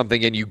asks for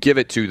something and you give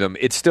it to them,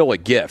 it's still a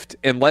gift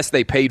unless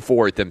they paid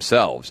for it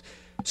themselves.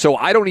 So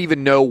I don't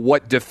even know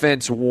what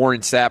defense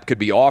Warren Sapp could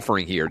be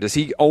offering here. Does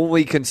he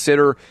only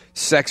consider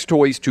sex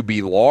toys to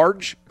be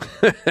large?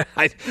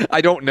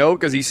 I don't know,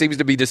 because he seems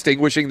to be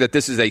distinguishing that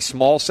this is a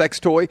small sex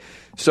toy.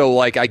 So,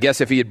 like, I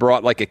guess if he had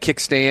brought like a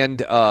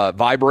kickstand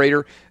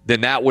vibrator,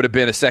 then that would have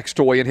been a sex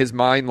toy in his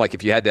mind. Like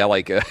if you had to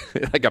like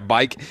a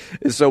bike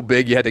is so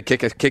big you had to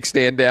kick a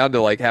kickstand down to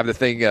like have the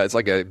thing. It's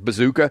like a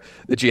bazooka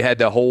that you had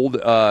to hold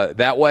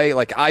that way.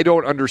 Like, I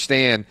don't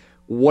understand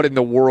what in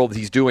the world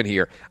he's doing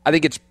here. I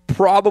think it's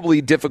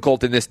probably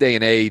difficult in this day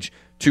and age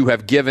to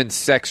have given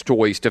sex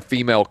toys to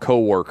female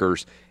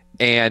coworkers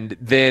and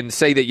then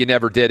say that you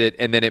never did it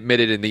and then admit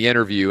it in the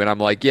interview. And I'm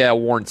like, yeah,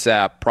 Warren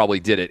Sapp probably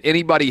did it.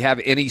 Anybody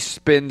have any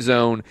spin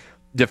zone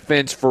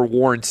defense for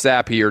Warren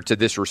Sapp here to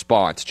this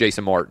response?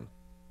 Jason Martin.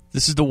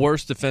 This is the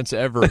worst defense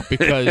ever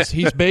because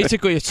he's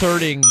basically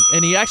asserting,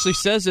 and he actually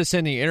says this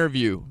in the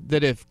interview,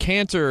 that if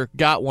Cantor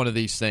got one of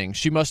these things,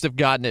 she must have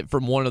gotten it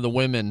from one of the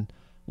women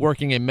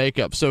working in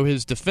makeup. So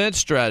his defense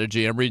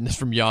strategy, I'm reading this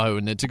from Yahoo,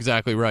 and it's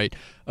exactly right,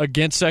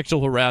 against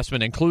sexual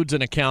harassment includes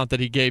an account that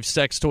he gave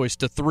sex toys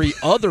to 3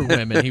 other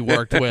women he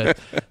worked with,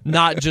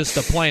 not just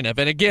the plaintiff.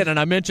 And again, and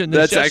I mentioned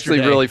this That's yesterday.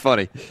 actually really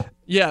funny.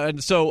 Yeah,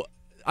 and so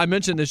I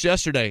mentioned this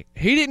yesterday.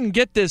 He didn't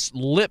get this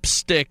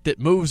lipstick that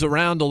moves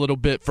around a little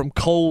bit from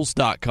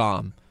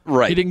Kohl's.com.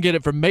 Right. He didn't get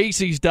it from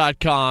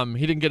Macy's.com.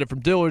 He didn't get it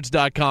from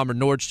Dillard's.com or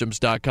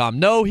Nordstrom's.com.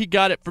 No, he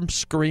got it from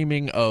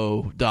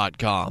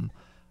ScreamingO.com.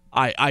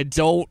 I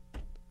don't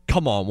 –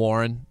 come on,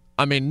 Warren.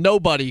 I mean,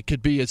 nobody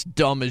could be as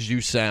dumb as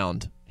you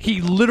sound.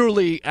 He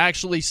literally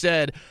actually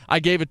said, I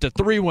gave it to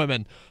 3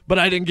 women, but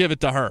I didn't give it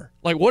to her.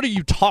 Like, what are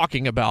you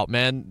talking about,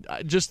 man?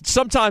 Just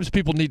sometimes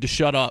people need to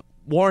shut up.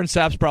 Warren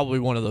Sapp's probably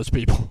one of those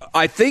people.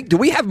 I think, do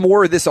we have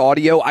more of this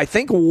audio? I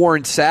think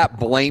Warren Sapp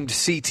blamed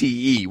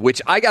CTE,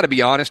 which I got to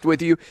be honest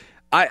with you.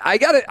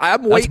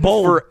 I'm waiting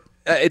for,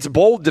 it's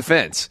bold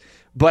defense,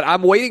 but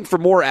I'm waiting for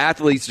more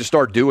athletes to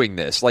start doing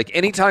this. Like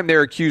anytime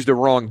they're accused of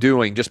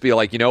wrongdoing, just be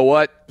like, you know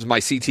what? Is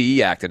my CTE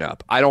acting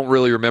up? I don't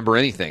really remember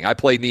anything. I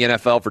played in the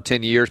NFL for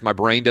 10 years. My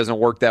brain doesn't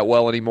work that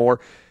well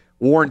anymore.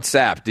 Warren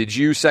Sapp, did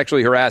you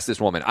sexually harass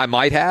this woman? I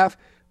might have.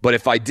 But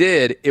if I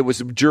did, it was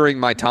during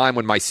my time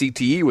when my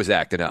CTE was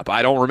acting up.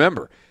 I don't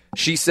remember.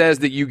 She says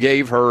that you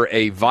gave her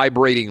a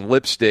vibrating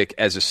lipstick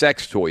as a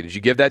sex toy. Did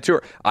you give that to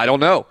her? I don't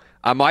know.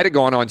 I might have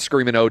gone on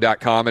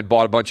ScreamingO.com and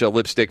bought a bunch of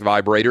lipstick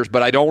vibrators,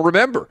 but I don't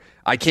remember.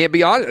 I can't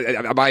be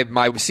honest. My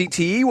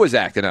CTE was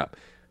acting up.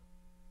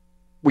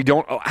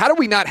 How do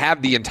we not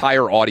have the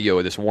entire audio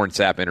of this Warren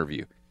Sapp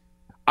interview?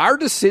 Our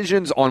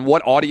decisions on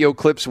what audio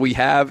clips we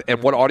have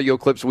and what audio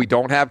clips we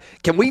don't have,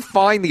 can we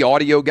find the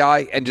audio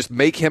guy and just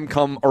make him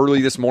come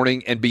early this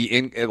morning and be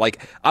in,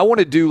 like, I want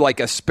to do like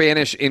a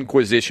Spanish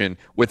Inquisition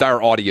with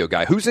our audio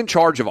guy. Who's in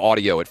charge of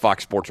audio at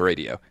Fox Sports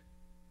Radio?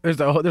 There's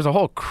a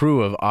whole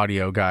crew of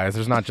audio guys.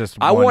 There's not just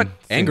I one. Want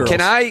and girls.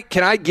 Can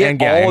I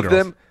get all of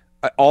them?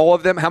 All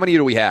of them? How many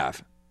do we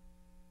have?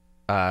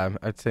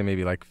 I'd say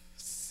maybe like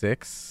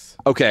 6.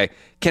 Okay.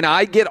 Can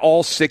I get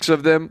all 6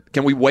 of them?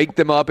 Can we wake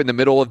them up in the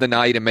middle of the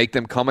night and make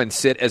them come and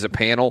sit as a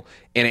panel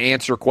and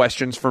answer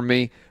questions from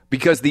me?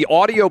 Because the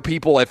audio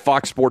people at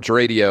Fox Sports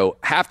Radio,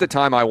 half the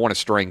time I want to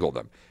strangle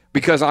them.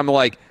 Because I'm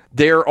like,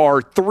 there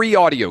are 3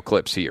 audio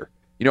clips here.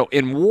 You know,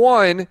 in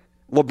one,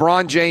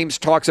 LeBron James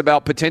talks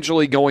about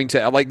potentially going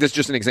to, like, this is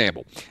just an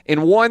example.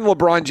 In one,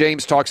 LeBron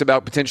James talks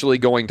about potentially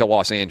going to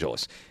Los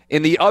Angeles.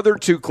 In the other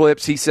 2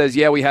 clips, he says,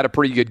 yeah, we had a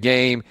pretty good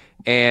game.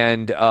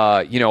 And,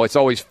 it's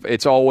always,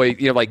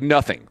 like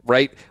nothing,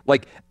 right?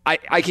 Like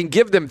I can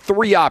give them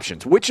 3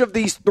 options. Which of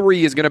these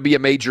 3 is going to be a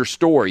major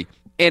story?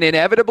 And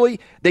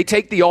inevitably, they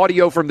take the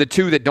audio from the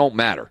 2 that don't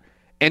matter.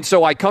 And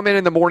so I come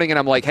in the morning and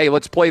I'm like, hey,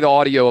 let's play the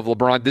audio of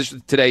LeBron. This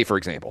is today, for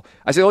example.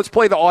 I say, let's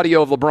play the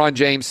audio of LeBron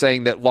James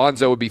saying that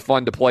Lonzo would be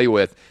fun to play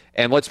with.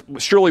 And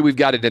surely we've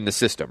got it in the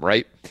system,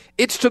 right?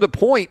 It's to the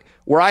point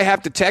where I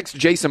have to text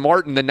Jason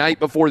Martin the night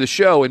before the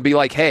show and be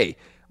like, hey,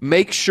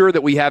 make sure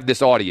that we have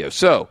this audio.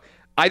 So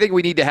I think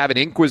we need to have an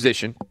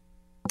Inquisition.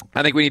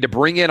 I think we need to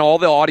bring in all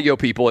the audio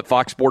people at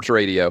Fox Sports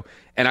Radio,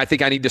 and I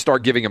think I need to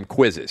start giving them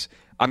quizzes.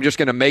 I'm just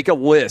going to make a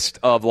list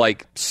of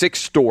like 6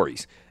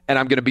 stories, and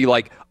I'm going to be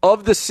like,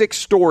 of the 6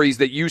 stories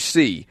that you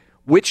see,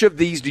 which of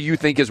these do you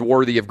think is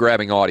worthy of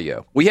grabbing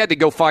audio? We had to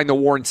go find the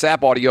Warren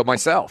Sapp audio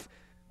myself.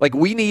 Like,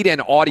 we need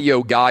an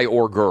audio guy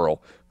or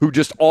girl who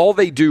just all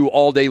they do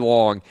all day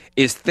long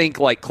is think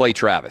like Clay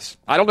Travis.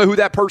 I don't know who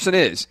that person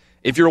is.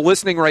 If you're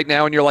listening right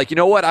now and you're like, you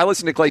know what, I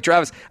listen to Clay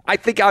Travis, I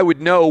think I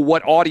would know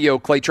what audio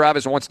Clay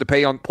Travis wants to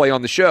play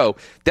on the show.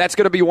 That's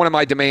going to be one of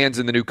my demands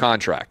in the new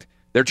contract.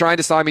 They're trying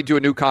to sign me to a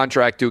new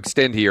contract to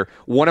extend here.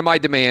 One of my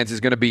demands is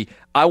going to be,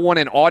 I want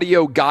an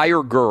audio guy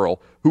or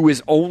girl who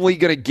is only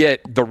going to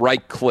get the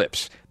right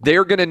clips.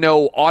 They're going to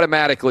know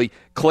automatically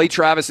Clay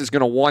Travis is going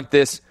to want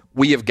this.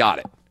 We have got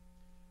it.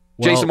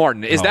 Well, Jason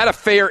Martin, is that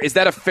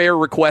a fair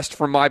request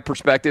from my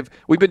perspective?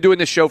 We've been doing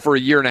this show for a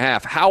year and a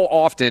half. How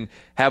often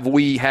have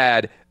we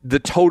had the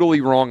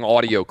totally wrong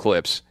audio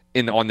clips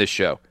on this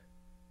show?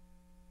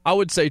 I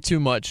would say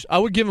too much. I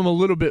would give him a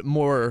little bit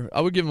more.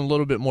 I would give him a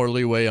little bit more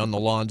leeway on the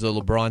Lonzo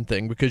LeBron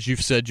thing because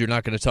you've said you're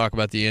not going to talk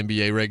about the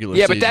NBA regular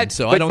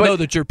season. I don't know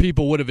that your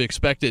people would have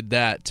expected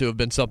that to have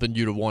been something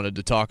you'd have wanted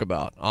to talk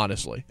about.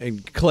 Honestly,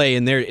 and Clay,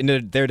 in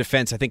their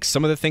defense, I think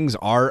some of the things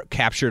are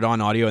captured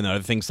on audio, and the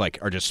other things like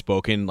are just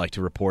spoken like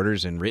to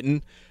reporters and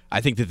written. I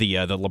think that the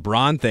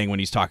LeBron thing when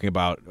he's talking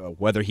about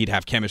whether he'd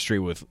have chemistry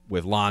with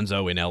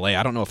Lonzo in LA,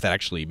 I don't know if that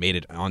actually made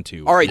it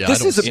onto. All right,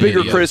 this is a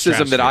bigger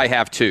criticism that I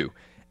have too.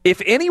 If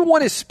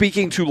anyone is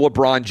speaking to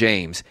LeBron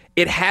James,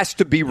 it has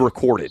to be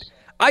recorded.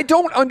 I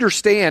don't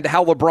understand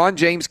how LeBron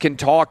James can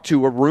talk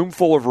to a room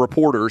full of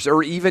reporters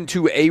or even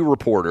to a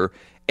reporter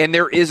and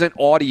there isn't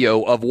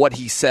audio of what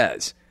he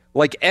says.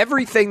 Like,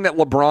 everything that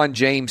LeBron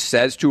James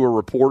says to a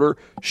reporter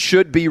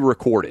should be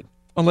recorded.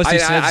 Unless he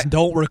says,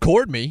 don't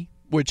record me,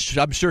 which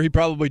I'm sure he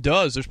probably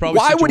does. There's probably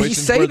why situations would he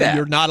say where that?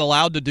 You're not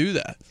allowed to do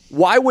that.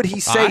 Why would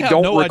he say,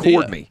 don't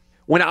record me?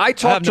 When I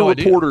talk to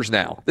reporters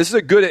now, this is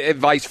a good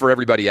advice for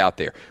everybody out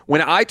there.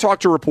 When I talk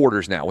to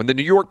reporters now, when the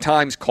New York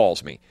Times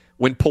calls me,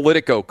 when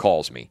Politico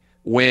calls me,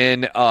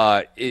 when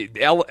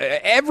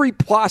every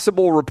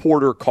possible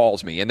reporter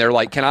calls me and they're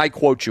like, can I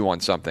quote you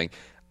on something?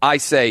 I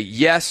say,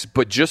 yes,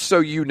 but just so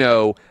you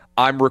know,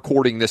 I'm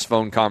recording this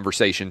phone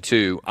conversation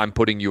too. I'm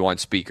putting you on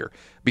speaker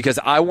because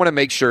I want to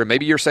make sure,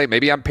 maybe you're saying,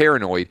 maybe I'm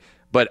paranoid,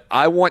 but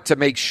I want to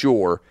make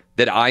sure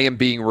that I am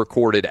being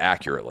recorded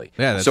accurately.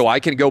 So I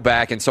can go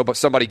back and so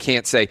somebody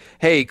can't say,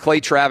 hey,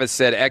 Clay Travis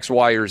said X,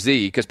 Y, or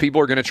Z, because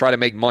people are going to try to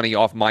make money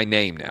off my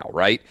name now,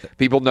 right?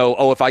 People know,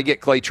 oh, if I get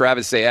Clay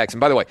Travis say X,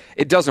 and by the way,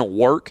 it doesn't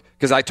work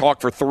because I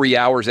talk for 3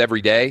 hours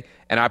every day,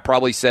 and I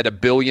probably said a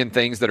billion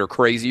things that are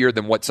crazier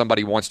than what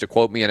somebody wants to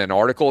quote me in an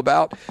article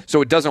about.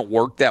 So it doesn't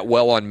work that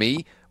well on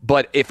me.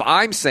 But if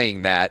I'm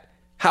saying that,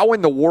 how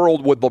in the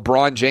world would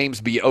LeBron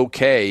James be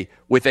okay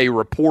with a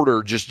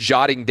reporter just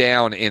jotting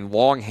down in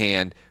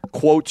longhand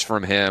quotes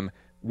from him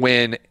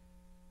when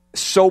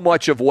so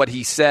much of what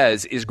he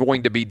says is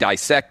going to be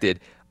dissected?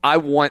 I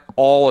want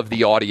all of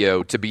the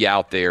audio to be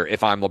out there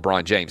if I'm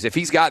LeBron James. If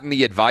he's gotten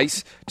the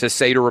advice to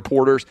say to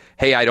reporters,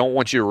 hey, I don't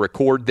want you to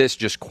record this,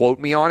 just quote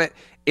me on it,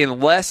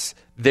 unless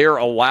they're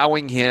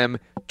allowing him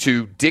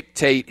to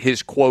dictate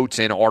his quotes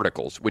in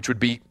articles, which would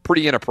be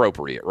pretty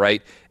inappropriate,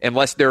 right?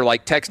 Unless they're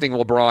like texting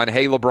LeBron,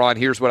 hey, LeBron,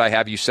 here's what I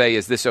have you say.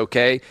 Is this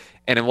okay?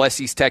 And unless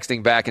he's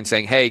texting back and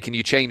saying, hey, can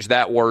you change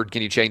that word?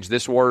 Can you change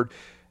this word?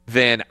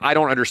 Then I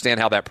don't understand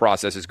how that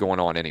process is going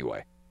on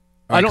anyway.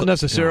 I don't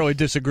necessarily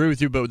disagree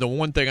with you, but the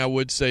one thing I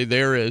would say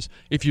there is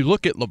if you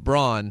look at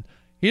LeBron,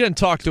 he doesn't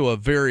talk to a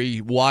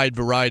very wide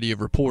variety of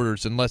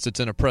reporters unless it's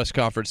in a press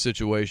conference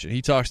situation.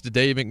 He talks to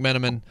Dave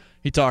McMenamin.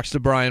 He talks to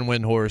Brian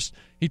Windhorst.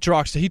 He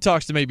talks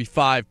to maybe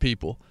 5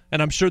 people.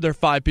 And I'm sure there are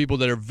 5 people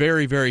that are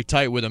very, very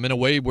tight with him in a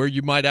way where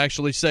you might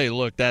actually say,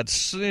 look,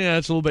 that's a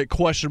little bit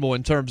questionable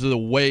in terms of the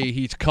way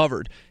he's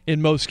covered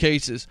in most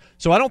cases.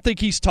 So I don't think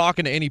he's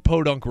talking to any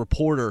podunk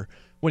reporter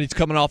when he's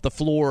coming off the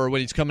floor or when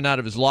he's coming out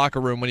of his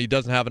locker room when he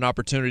doesn't have an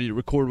opportunity to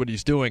record what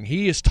he's doing.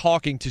 He is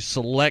talking to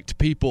select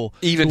people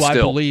who I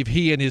believe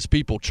he and his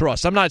people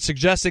trust. I'm not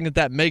suggesting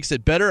that makes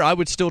it better. I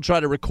would still try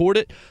to record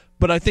it,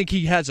 but I think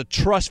he has a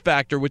trust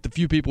factor with the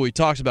few people he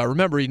talks about.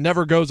 Remember, he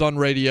never goes on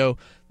radio,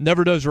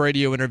 never does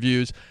radio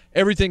interviews.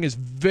 Everything is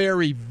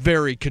very,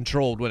 very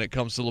controlled when it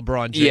comes to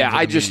LeBron James. Yeah,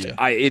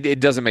 it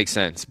doesn't make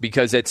sense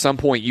because at some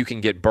point you can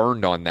get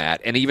burned on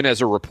that. And even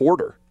as a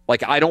reporter,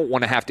 like, I don't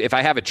want to have to – if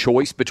I have a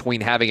choice between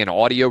having an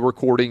audio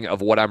recording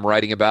of what I'm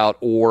writing about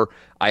or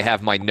I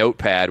have my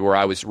notepad where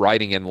I was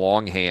writing in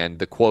longhand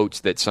the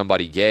quotes that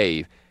somebody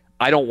gave,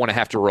 I don't want to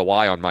have to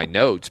rely on my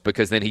notes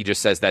because then he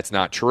just says that's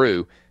not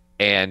true.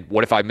 And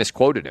what if I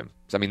misquoted him?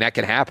 So, I mean, that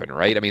can happen,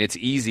 right? I mean, it's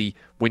easy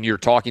when you're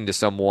talking to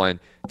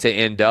someone to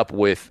end up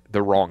with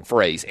the wrong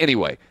phrase.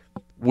 Anyway,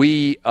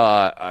 we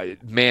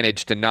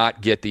managed to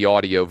not get the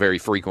audio very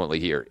frequently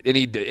here.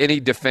 Any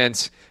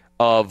defense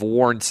of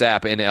Warren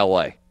Sapp in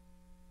L.A.?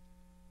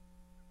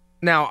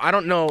 Now, I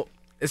don't know,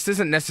 this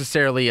isn't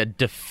necessarily a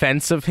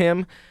defense of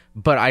him,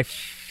 but I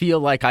feel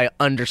like I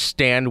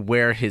understand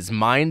where his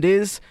mind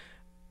is,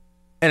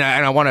 and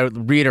I want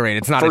to reiterate,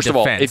 it's not a defense. First of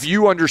all, if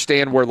you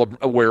understand where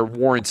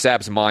Warren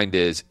Sapp's mind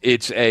is,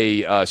 it's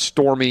a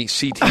stormy,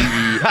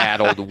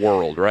 CTE-addled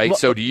world, right?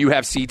 So do you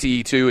have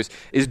CTE too?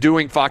 Is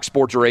doing Fox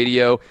Sports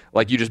Radio,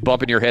 like you just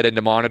bumping your head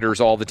into monitors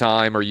all the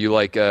time? Are you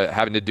like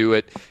having to do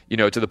it,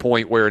 to the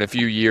point where in a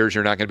few years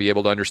you're not going to be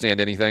able to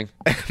understand anything?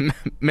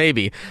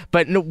 Maybe.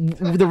 But no,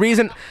 the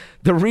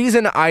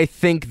reason I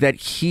think that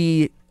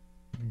he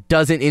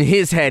doesn't, in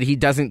his head, he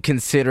doesn't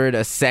consider it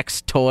a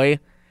sex toy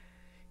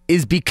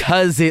is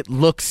because it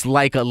looks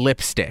like a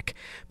lipstick.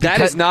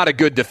 That is not a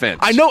good defense.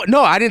 I know.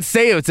 No, I didn't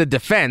say it's a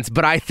defense,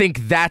 but I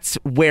think that's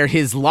where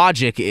his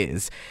logic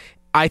is.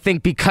 I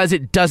think because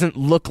it doesn't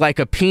look like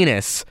a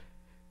penis,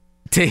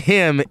 to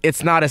him,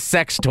 it's not a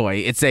sex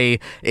toy. It's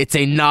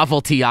a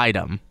novelty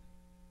item,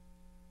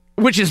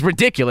 which is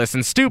ridiculous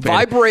and stupid.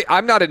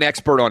 I'm not an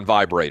expert on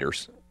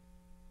vibrators,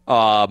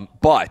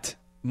 but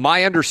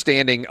my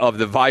understanding of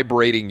the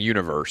vibrating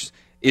universe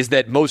is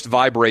that most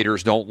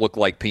vibrators don't look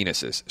like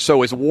penises.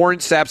 So is Warren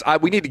Sapp's...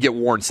 we need to get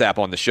Warren Sapp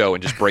on the show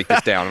and just break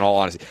this down, in all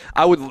honesty.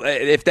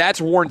 If that's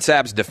Warren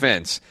Sapp's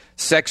defense,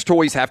 sex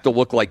toys have to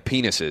look like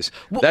penises.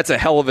 Well, that's a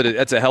hell of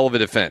a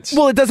defense.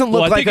 Well, it doesn't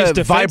look like a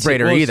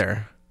vibrator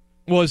either.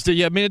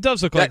 It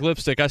does look like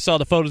lipstick. I saw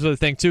the photos of the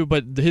thing too,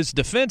 but his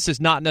defense is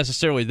not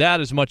necessarily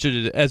that as much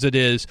as it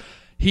is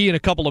he and a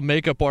couple of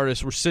makeup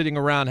artists were sitting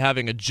around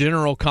having a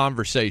general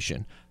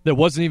conversation that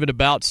wasn't even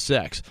about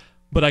sex.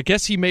 But I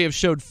guess he may have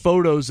showed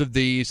photos of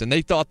these, and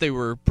they thought they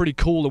were pretty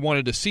cool and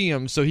wanted to see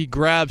them, so he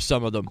grabbed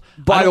some of them.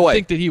 By the way,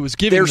 think that he was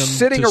giving them they're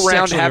sitting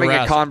around having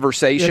a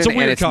conversation,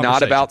 and it's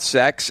not about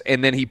sex,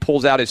 and then he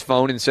pulls out his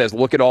phone and says,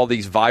 look at all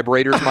these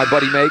vibrators my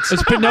buddy makes.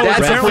 That's a pretty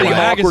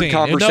awkward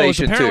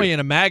conversation, it's apparently in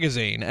a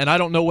magazine, and I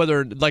don't know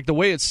whether, like the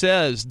way it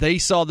says, they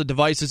saw the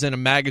devices in a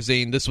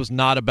magazine, this was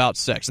not about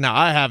sex. Now,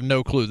 I have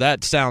no clue.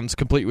 That sounds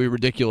completely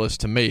ridiculous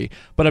to me,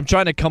 but I'm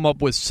trying to come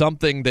up with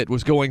something that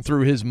was going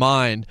through his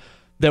mind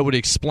that would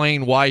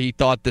explain why he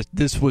thought that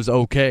this was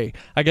okay.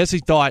 I guess he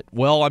thought,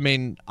 well, I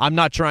mean, I'm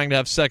not trying to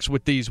have sex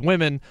with these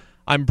women.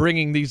 I'm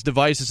bringing these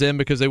devices in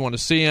because they want to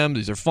see them.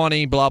 These are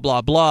funny, blah,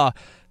 blah, blah.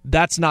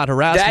 That's not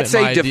harassment. That's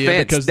a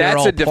defense.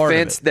 That's a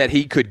defense that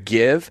he could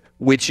give,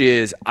 which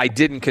is, I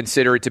didn't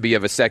consider it to be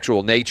of a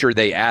sexual nature.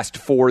 They asked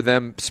for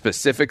them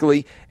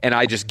specifically, and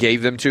I just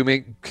gave them to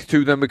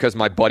them because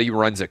my buddy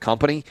runs a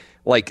company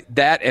like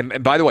that.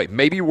 And by the way,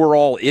 maybe we're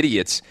all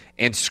idiots,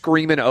 and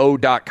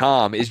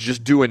Screamin'O.com is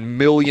just doing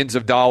millions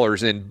of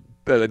dollars in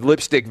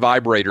lipstick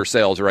vibrator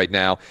sales right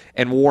now.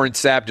 And Warren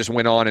Sapp just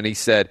went on and he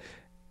said,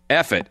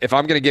 F it. If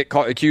I'm going to get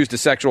accused of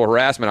sexual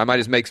harassment, I might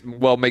just make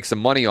some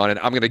money on it.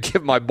 I'm going to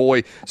give my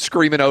boy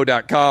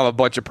Screamin'O.com a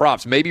bunch of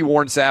props. Maybe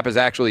Warren Sapp is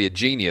actually a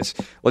genius.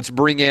 Let's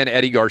bring in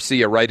Eddie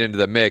Garcia right into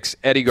the mix.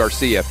 Eddie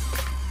Garcia,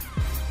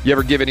 you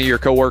ever give any of your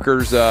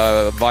coworkers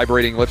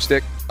vibrating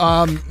lipstick?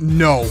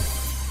 No,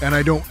 and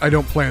I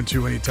don't plan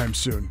to anytime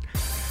soon.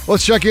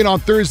 Let's check in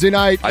on Thursday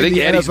night. I think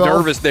Eddie's NFL.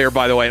 nervous there,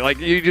 by the way. Like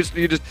you just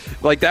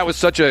like that was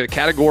such a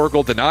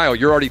categorical denial.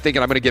 You're already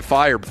thinking I'm going to get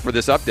fired for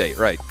this update,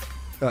 right?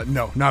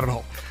 No, not at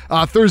all.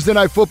 Thursday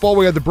Night Football,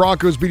 we had the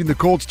Broncos beating the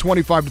Colts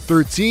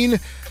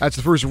 25-13. That's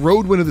the first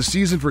road win of the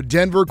season for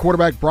Denver.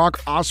 Quarterback Brock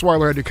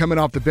Osweiler had to come in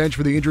off the bench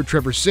for the injured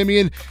Trevor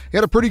Siemian. He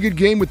had a pretty good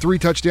game with 3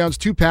 touchdowns,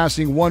 2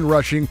 passing, 1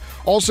 rushing.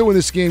 Also in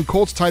this game,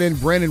 Colts tight end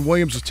Brandon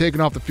Williams was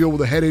taken off the field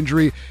with a head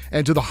injury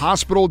and to the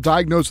hospital,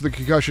 diagnosed with a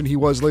concussion. He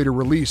was later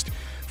released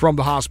from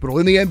the hospital.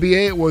 In the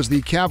NBA, it was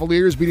the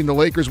Cavaliers beating the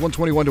Lakers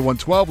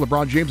 121-112.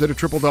 LeBron James had a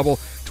triple-double,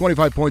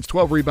 25 points,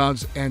 12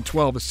 rebounds, and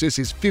 12 assists,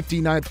 his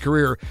 59th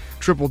career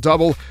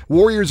triple-double.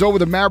 Warriors over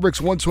the Mavericks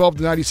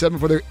 112-97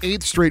 for their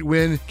 8th straight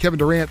win. Kevin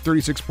Durant,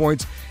 36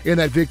 points in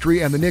that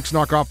victory, and the Knicks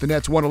knock off the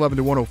Nets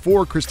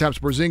 111-104. Kristaps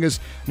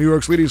Porzingis, New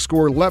York's leading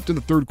scorer, left in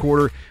the third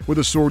quarter with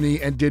a sore knee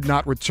and did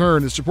not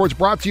return. This report's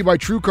brought to you by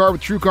TrueCar.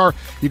 With TrueCar,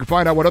 you can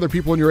find out what other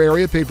people in your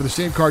area paid for the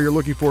same car you're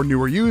looking for, new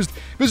or used.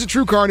 Visit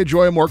TrueCar and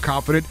enjoy a more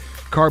confident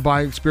car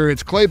buying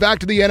experience. Clay, back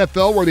to the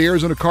NFL, where the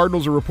Arizona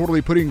Cardinals are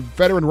reportedly putting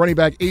veteran running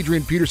back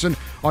Adrian Peterson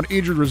on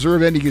injured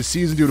reserve, ending his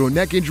season due to a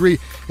neck injury.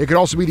 It could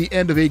also be the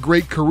end of a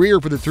great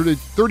career for the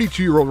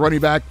 32-year-old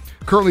running back,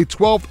 currently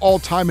 12th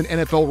all-time in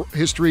NFL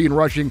history in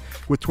rushing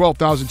with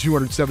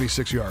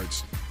 12,276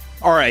 yards.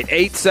 All right,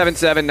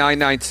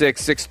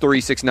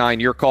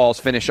 877-996-6369. Your calls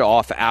finish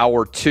off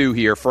hour 2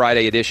 here,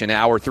 Friday edition.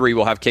 Hour 3,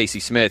 we'll have Casey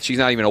Smith. She's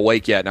not even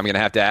awake yet, and I'm going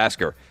to have to ask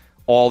her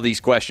all these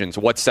questions.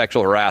 What's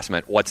sexual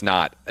harassment? What's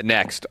not?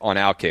 Next on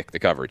Outkick, the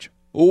coverage.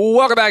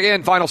 Welcome back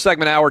in. Final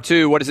segment, hour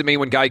 2. What does it mean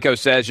when Geico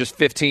says just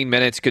 15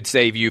 minutes could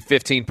save you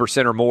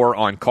 15% or more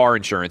on car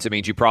insurance? It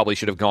means you probably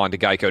should have gone to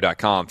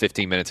geico.com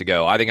 15 minutes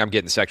ago. I think I'm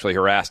getting sexually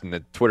harassed in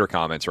the Twitter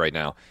comments right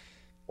now.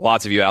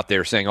 Lots of you out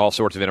there saying all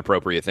sorts of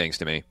inappropriate things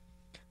to me,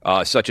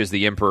 such as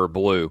the Emperor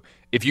Blue.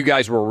 If you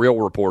guys were real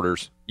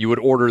reporters, you would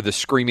order the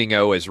Screaming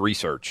O as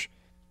research.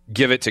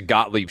 Give it to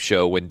Gottlieb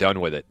show when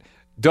done with it.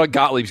 Doug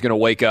Gottlieb's going to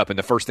wake up, and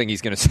the first thing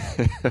he's going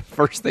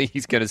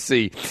to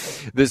see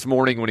this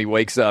morning when he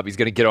wakes up, he's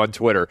going to get on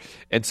Twitter,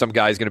 and some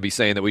guy's going to be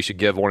saying that we should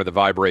give one of the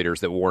vibrators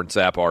that Warren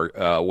Sapp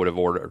would have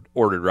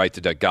ordered right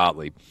to Doug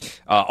Gottlieb.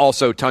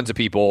 Also, tons of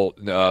people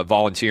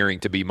volunteering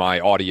to be my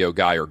audio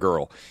guy or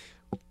girl.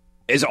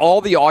 Is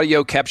all the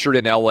audio captured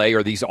in L.A.?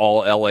 Are these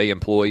all L.A.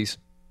 employees?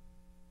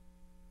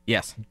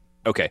 Yes.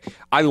 Okay.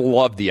 I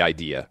love the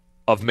idea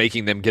of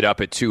making them get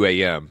up at 2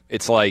 a.m.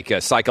 It's like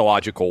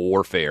psychological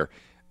warfare.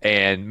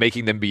 And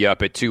making them be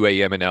up at 2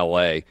 a.m. in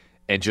L.A.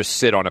 and just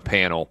sit on a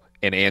panel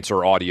and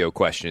answer audio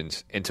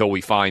questions until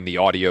we find the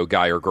audio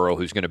guy or girl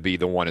who's going to be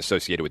the one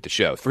associated with the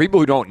show. For people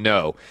who don't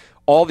know,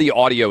 all the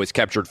audio is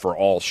captured for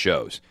all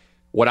shows.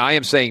 What I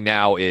am saying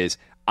now is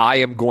I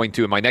am going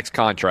to, in my next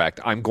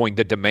contract, I'm going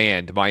to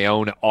demand my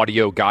own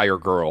audio guy or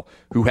girl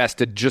who has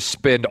to just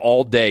spend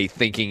all day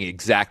thinking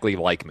exactly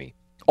like me.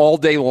 All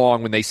day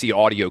long when they see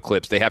audio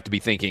clips, they have to be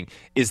thinking,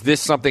 is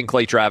this something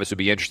Clay Travis would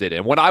be interested in?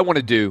 And what I want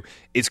to do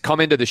is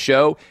come into the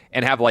show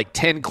and have like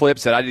 10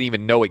 clips that I didn't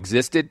even know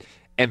existed,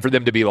 and for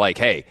them to be like,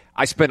 hey,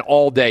 I spent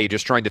all day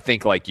just trying to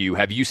think like you.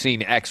 Have you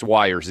seen X,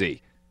 Y, or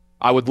Z?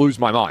 I would lose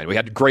my mind. We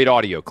had great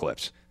audio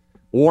clips.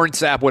 Warren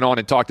Sapp went on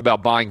and talked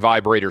about buying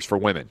vibrators for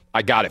women.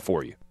 I got it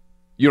for you.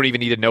 You don't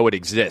even need to know it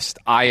exists.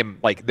 They're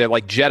like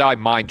Jedi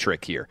mind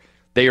trick here.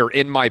 They are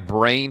in my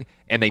brain,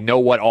 and they know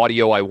what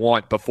audio I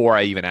want before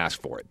I even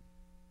ask for it.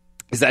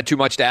 Is that too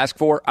much to ask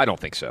for? I don't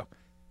think so.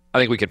 I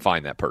think we can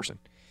find that person.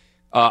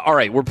 All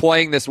right, we're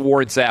playing this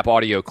Warren Sapp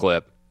audio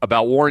clip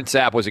about Warren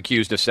Sapp was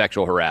accused of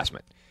sexual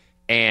harassment.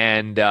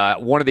 And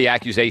one of the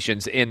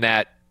accusations in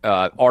that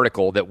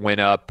article that went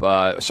up,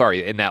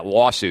 in that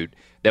lawsuit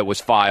that was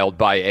filed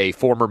by a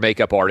former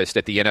makeup artist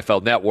at the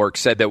NFL Network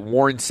said that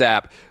Warren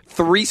Sapp,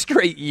 3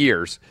 straight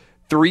years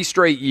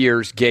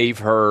gave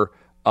her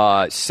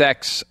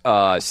sex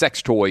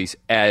toys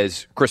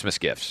as Christmas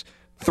gifts.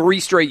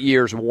 3 straight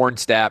years, Warren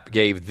Sapp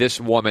gave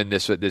this woman,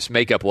 this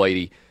makeup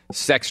lady,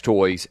 sex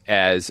toys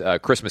as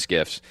Christmas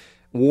gifts.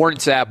 Warren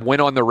Sapp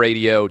went on the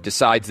radio,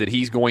 decides that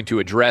he's going to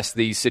address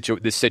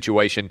this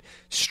situation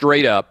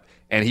straight up,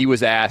 and he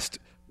was asked,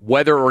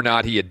 whether or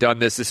not he had done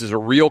this. This is a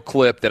real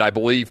clip that I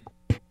believe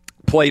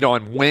played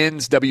on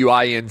WINZ,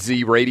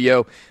 W-I-N-Z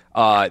radio.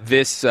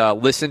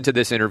 Listen to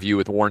this interview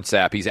with Warren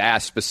Sapp. He's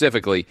asked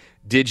specifically,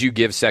 did you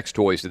give sex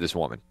toys to this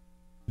woman?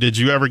 Did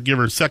you ever give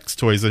her sex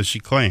toys as she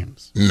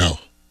claims? No.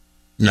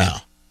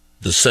 Now,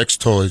 the sex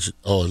toys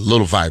are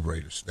little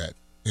vibrators that,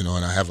 and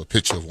I have a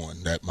picture of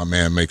one that my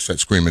man makes at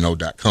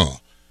screamino.com.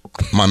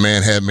 My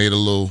man had made a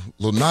little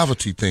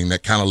novelty thing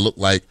that kind of looked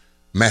like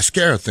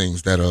mascara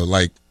things that are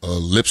like a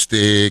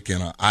lipstick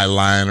and an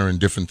eyeliner and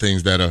different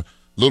things that are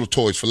little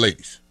toys for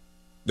ladies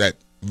that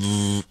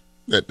move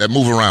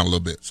around a little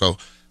bit. So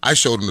I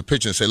showed him the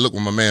picture and said, look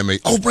what my man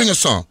made. Oh, bring us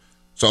some.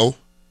 So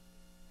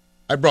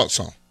I brought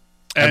some.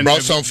 I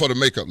brought some for the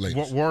makeup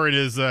ladies. Warren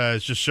is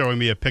just showing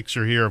me a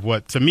picture here of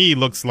what to me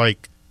looks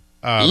like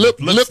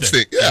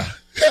lipstick.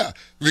 Yeah,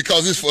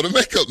 because it's for the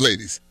makeup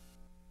ladies.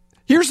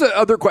 Here's the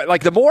other question.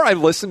 Like, the more I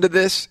listen to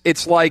this,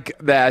 it's like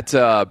that.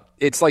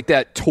 It's like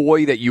that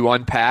toy that you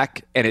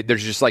unpack, and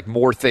there's just like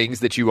more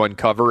things that you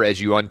uncover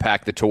as you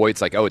unpack the toy.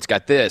 It's like, oh, it's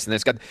got this, and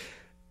it's got.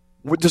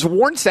 Does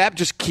Warren Sapp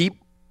just keep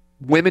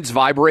women's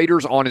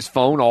vibrators on his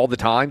phone all the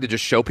time to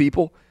just show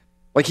people?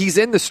 Like, he's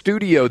in the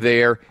studio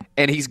there,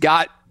 and he's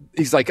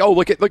like, oh,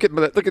 look at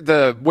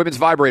the women's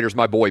vibrators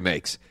my boy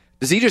makes.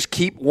 Does he just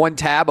keep one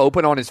tab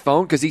open on his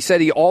phone? Because he said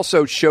he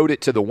also showed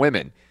it to the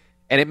women.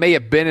 And it may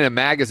have been in a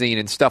magazine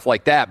and stuff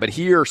like that. But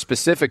here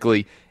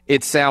specifically,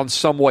 it sounds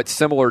somewhat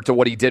similar to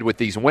what he did with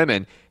these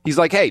women. He's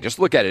like, hey, just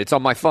look at it. It's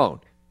on my phone.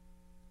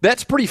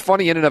 That's pretty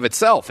funny in and of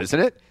itself, isn't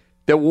it?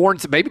 That Warren,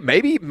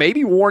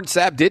 maybe Warren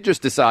Sapp did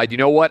just decide, you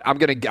know what, I'm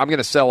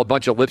gonna sell a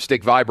bunch of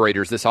lipstick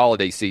vibrators this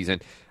holiday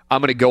season. I'm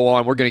going to go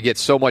on. We're going to get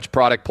so much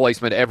product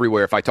placement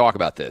everywhere if I talk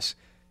about this.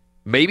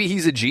 Maybe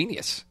he's a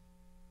genius.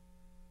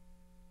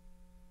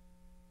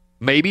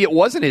 Maybe it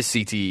wasn't his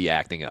CTE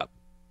acting up.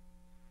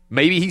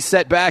 Maybe he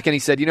sat back and he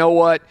said, you know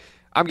what?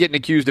 I'm getting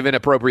accused of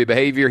inappropriate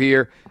behavior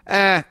here.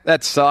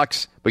 That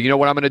sucks. But you know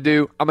what I'm going to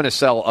do? I'm going to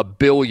sell 1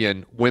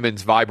 billion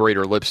women's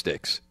vibrator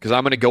lipsticks because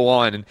I'm going to go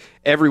on and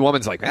every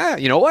woman's like,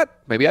 you know what?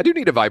 Maybe I do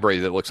need a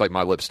vibrator that looks like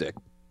my lipstick.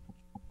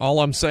 All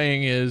I'm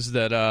saying is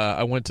that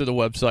I went to the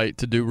website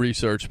to do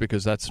research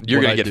because that's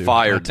you're going to get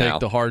fired now. I take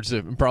the hard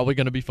zip. I'm probably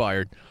going to be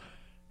fired.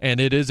 And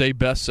it is a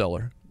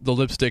bestseller. The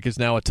lipstick is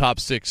now a top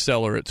 6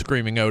 seller at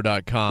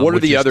ScreamingO.com. What are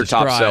the other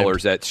top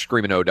sellers at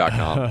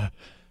ScreamingO.com?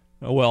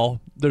 Well,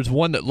 there's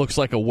one that looks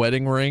like a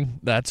wedding ring.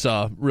 That's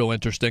real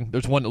interesting.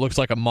 There's one that looks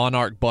like a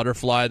monarch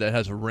butterfly that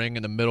has a ring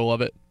in the middle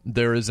of it.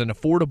 There is an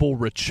affordable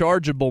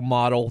rechargeable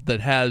model that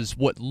has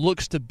what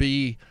looks to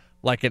be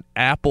like an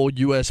Apple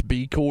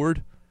USB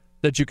cord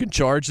that you can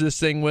charge this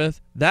thing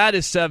with. That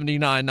is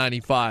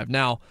 $79.95.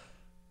 Now,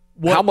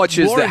 how much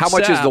is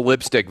the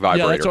lipstick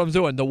vibrator? Yeah, that's what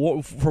I'm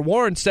doing. For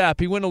Warren Sapp,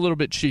 he went a little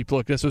bit cheap.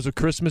 Look, this was a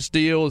Christmas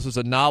deal. This was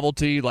a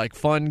novelty, like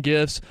fun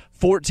gifts.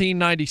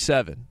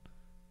 $14.97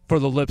 for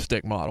the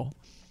lipstick model.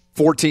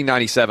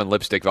 $14.97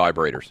 lipstick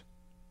vibrators.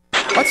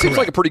 That seems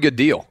like a pretty good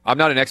deal. I'm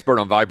not an expert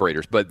on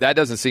vibrators, but that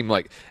doesn't seem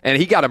like. And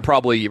he got him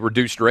probably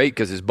reduced rate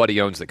because his buddy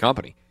owns the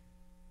company.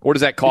 What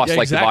does that cost? Yeah,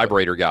 exactly. Like the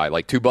vibrator guy,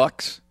 like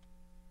 $2?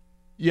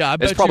 Yeah, I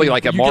bet it's probably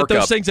like a markup. You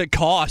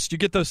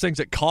get those things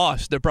at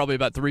cost. They're probably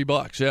about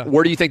 $3. Yeah.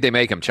 Where do you think they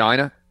make them?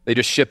 China? They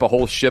just ship a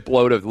whole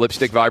shipload of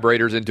lipstick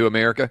vibrators into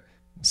America.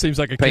 Seems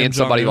like paying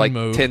somebody like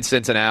move. 10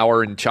 cents an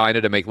hour in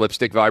China to make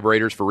lipstick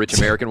vibrators for rich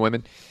American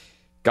women.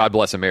 God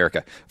bless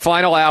America.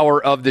 Final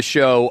hour of the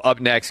show. Up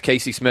next,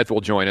 Casey Smith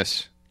will join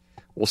us.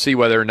 We'll see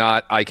whether or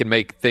not I can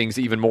make things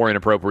even more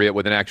inappropriate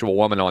with an actual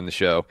woman on the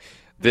show.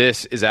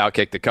 This is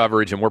Outkick the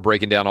Coverage, and we're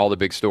breaking down all the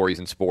big stories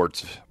in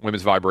sports,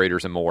 women's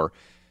vibrators, and more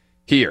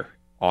here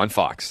on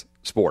Fox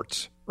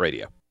Sports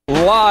Radio.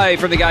 Live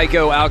from the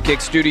Geico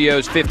Outkick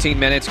Studios, 15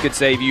 minutes could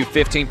save you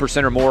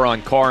 15% or more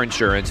on car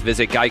insurance.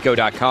 Visit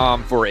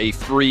geico.com for a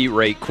free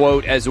rate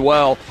quote as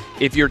well.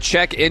 If your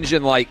check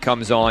engine light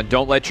comes on,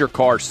 don't let your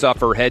car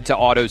suffer. Head to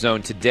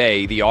AutoZone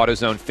today. The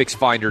AutoZone Fix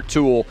Finder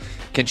tool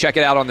can check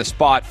it out on the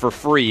spot for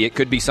free. It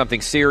could be something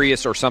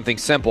serious or something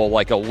simple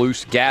like a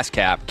loose gas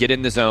cap. Get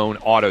in the zone,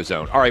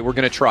 AutoZone. All right, we're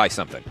going to try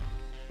something.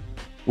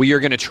 We are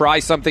going to try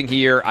something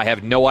here. I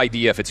have no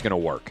idea if it's going to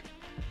work.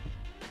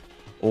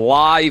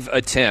 Live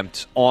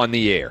attempt on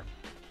the air.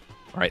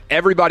 All right,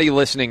 everybody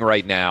listening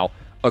right now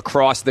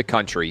across the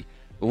country,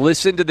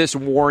 listen to this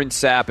Warren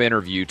Sapp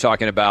interview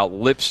talking about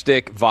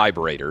lipstick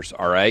vibrators,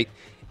 all right?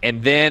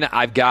 And then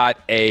I've got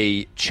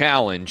a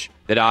challenge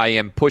that I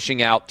am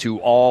pushing out to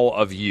all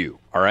of you,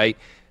 all right?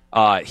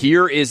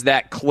 Here is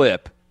that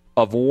clip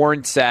of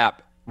Warren Sapp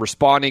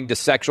responding to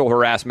sexual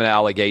harassment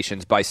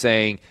allegations by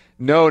saying,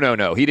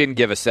 no, he didn't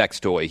give a sex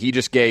toy. He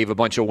just gave a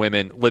bunch of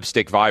women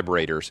lipstick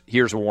vibrators.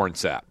 Here's Warren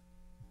Sapp.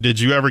 Did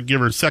you ever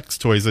give her sex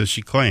toys as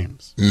she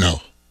claims?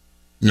 No.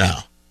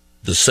 Now,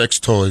 the sex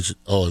toys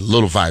are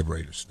little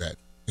vibrators that,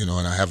 and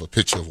I have a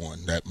picture of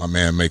one that my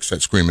man makes at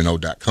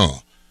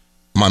screamino.com.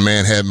 My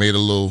man had made a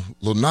little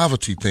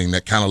novelty thing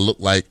that kind of looked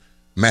like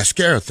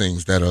mascara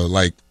things that are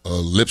like a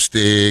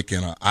lipstick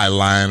and an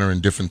eyeliner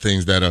and different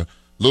things that are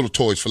little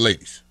toys for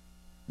ladies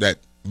that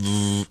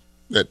move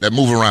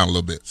around a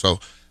little bit. So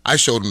I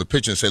showed him the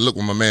picture and said, look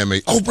what my man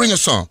made. Oh, bring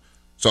us some.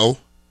 So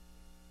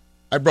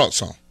I brought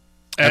some.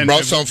 I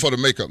brought some for the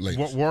makeup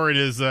ladies. Warren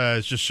is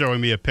just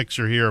showing me a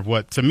picture here of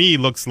what, to me,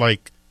 looks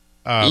like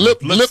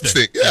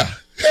lipstick.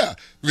 Yeah,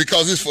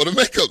 because it's for the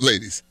makeup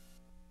ladies.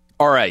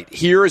 All right,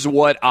 here's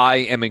what I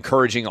am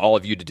encouraging all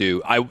of you to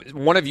do.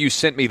 One of you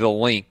sent me the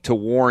link to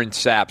Warren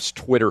Sapp's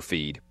Twitter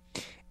feed,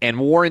 and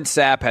Warren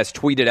Sapp has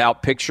tweeted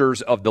out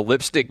pictures of the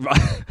lipstick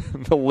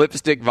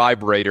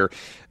vibrator.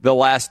 The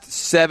last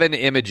 7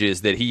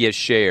 images that he has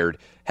shared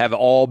have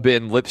all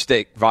been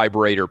lipstick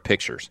vibrator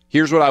pictures.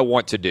 Here's what I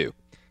want to do.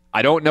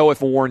 I don't know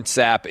if Warren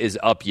Sapp is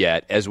up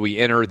yet as we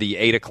enter the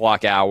 8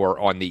 o'clock hour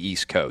on the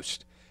East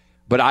Coast,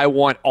 but I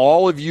want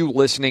all of you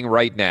listening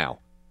right now,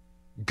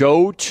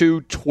 go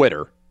to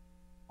Twitter,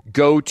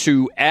 go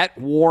to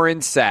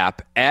 @WarrenSapp,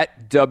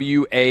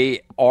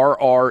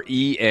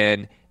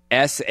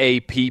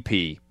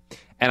 WarrenSapp,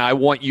 and I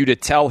want you to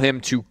tell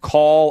him to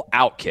call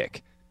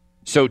Outkick.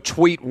 So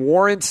tweet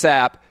Warren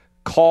Sapp,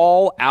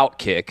 call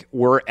Outkick.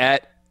 We're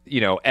at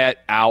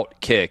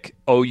Outkick,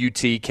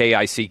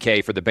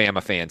 OUTKICK for the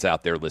Bama fans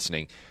out there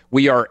listening.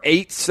 We are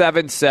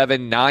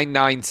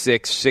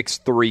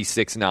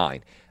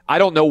 877-996-6369. I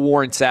don't know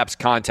Warren Sapp's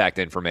contact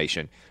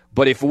information,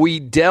 but if we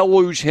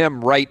deluge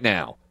him right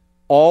now,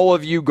 all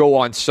of you go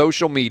on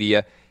social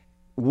media,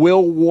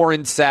 will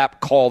Warren Sapp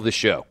call the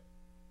show?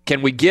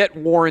 Can we get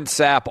Warren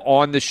Sapp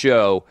on the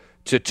show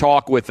to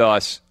talk with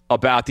us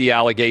about the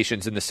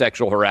allegations in the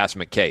sexual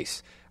harassment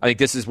case? I think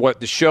this is what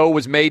the show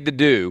was made to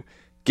do,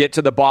 get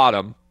to the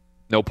bottom,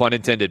 no pun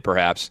intended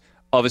perhaps,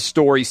 of a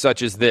story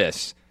such as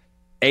this.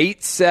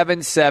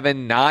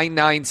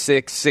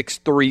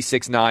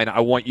 877-996-6369. I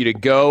want you to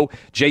go.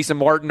 Jason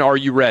Martin, are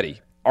you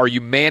ready? Are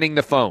you manning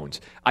the phones?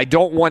 I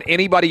don't want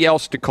anybody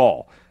else to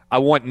call. I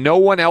want no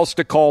one else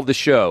to call the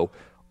show.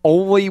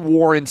 Only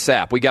Warren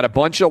Sapp. We got a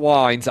bunch of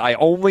lines. I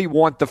only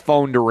want the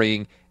phone to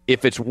ring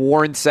if it's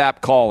Warren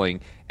Sapp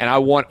calling, and I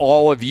want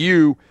all of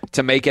you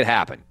to make it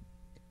happen.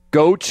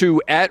 Go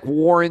to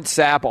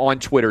 @WarrenSapp on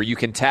Twitter. You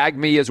can tag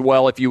me as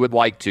well if you would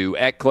like to,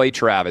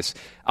 @ClayTravis.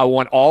 I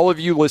want all of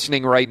you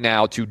listening right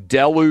now to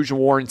deluge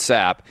Warren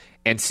Sapp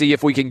and see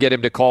if we can get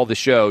him to call the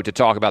show to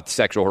talk about the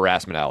sexual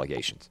harassment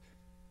allegations.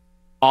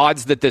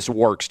 Odds that this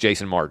works,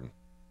 Jason Martin.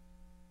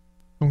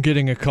 I'm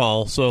getting a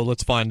call, so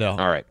let's find out.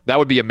 All right. That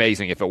would be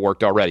amazing if it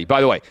worked already.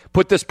 By the way,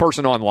 put this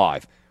person on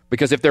live,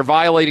 because if they're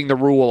violating the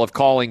rule of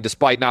calling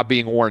despite not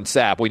being Warren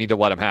Sapp, we need to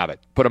let them have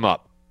it. Put them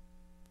up.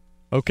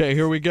 Okay,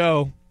 here we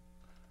go.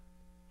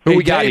 Who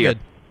we got David.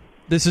 here?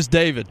 This is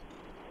David.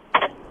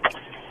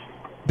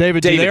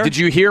 David, you there? Did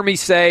you hear me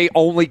say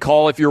only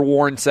call if you're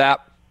Warren Sapp?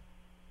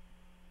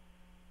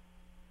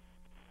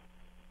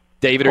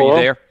 David, Hello? Are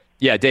you there?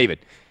 Yeah, David.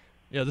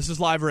 Yeah, this is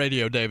live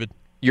radio, David.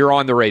 You're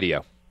on the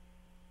radio.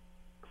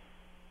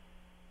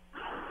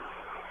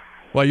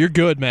 Well, you're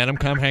good, man. I'm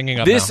hanging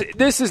up This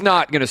now. is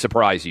not going to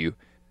surprise you.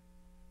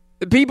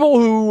 The people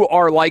who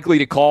are likely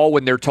to call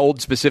when they're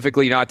told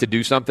specifically not to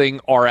do something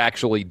are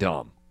actually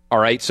dumb. All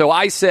right? So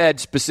I said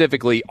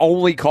specifically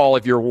only call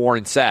if you're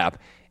Warren Sapp,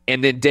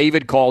 and then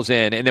David calls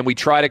in, and then we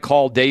try to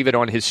call David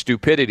on his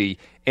stupidity,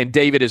 and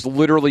David is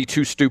literally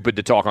too stupid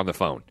to talk on the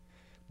phone.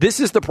 This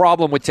is the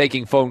problem with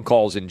taking phone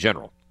calls in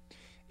general.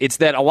 It's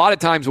that a lot of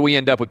times we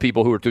end up with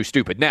people who are too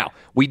stupid. Now,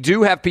 we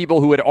do have people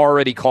who had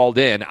already called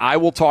in. I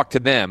will talk to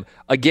them.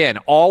 Again,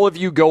 all of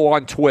you go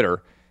on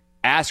Twitter,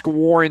 ask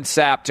Warren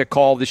Sapp to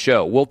call the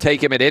show. We'll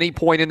take him at any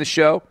point in the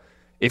show.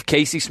 If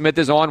Casey Smith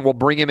is on, we'll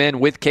bring him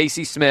in with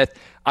Casey Smith.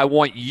 I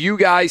want you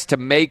guys to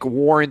make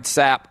Warren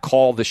Sapp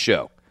call the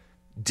show.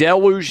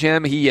 Deluge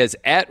him. He is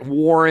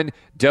 @Warren,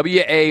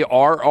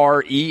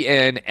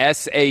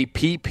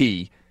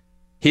 WarrenSapp,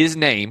 his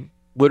name.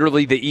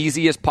 Literally the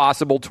easiest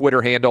possible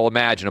Twitter handle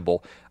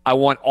imaginable. I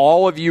want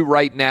all of you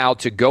right now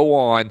to go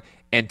on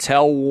and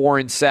tell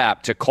Warren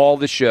Sapp to call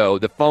the show.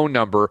 The phone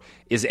number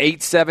is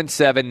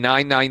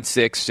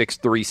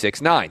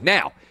 877-996-6369.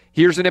 Now,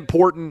 here's an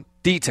important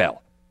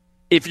detail.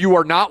 If you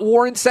are not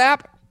Warren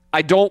Sapp,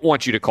 I don't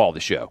want you to call the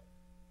show.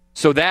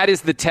 So that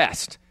is the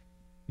test.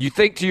 You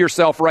think to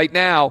yourself right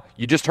now,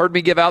 you just heard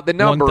me give out the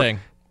number.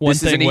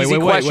 This is an easy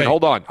question.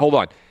 Hold on.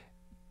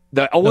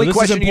 The only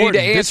question you need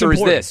to answer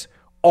is this.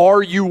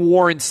 Are you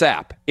Warren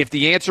Sapp? If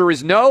the answer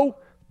is no,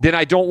 then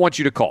I don't want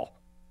you to call.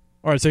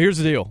 All right, so here's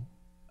the deal.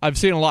 I've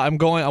seen a lot. I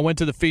went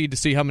to the feed to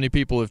see how many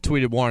people have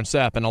tweeted Warren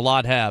Sapp, and a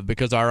lot have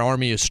because our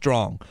army is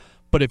strong.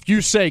 But if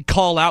you say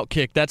call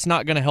Outkick, that's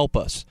not going to help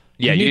us.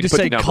 Yeah, you need to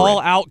say call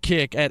in.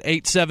 Outkick at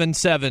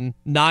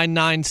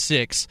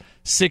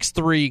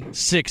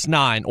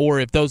 877-996-6369, or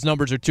if those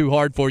numbers are too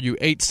hard for you,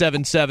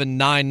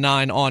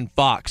 877-99 on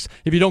Fox.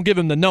 If you don't give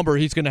him the number,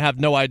 he's going to have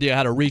no idea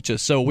how to reach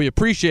us. So we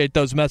appreciate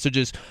those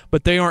messages,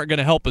 but they aren't going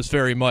to help us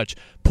very much.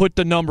 Put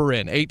the number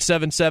in,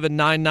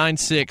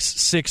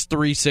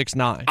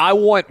 877-996-6369. I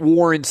want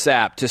Warren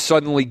Sapp to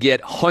suddenly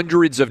get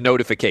hundreds of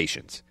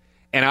notifications,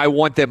 and I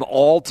want them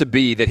all to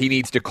be that he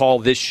needs to call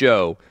this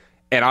show.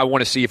 And I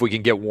want to see if we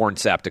can get Warren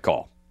Sapp to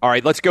call. All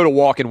right, let's go to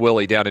Walk and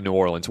Willie down in New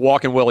Orleans.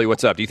 Walk and Willie,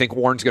 what's up? Do you think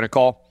Warren's going to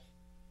call?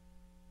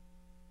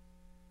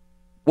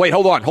 Wait,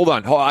 hold on.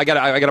 I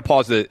gotta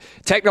pause the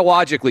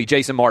technologically,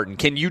 Jason Martin.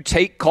 Can you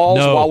take calls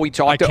while we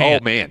talk to?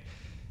 Can't. Oh man,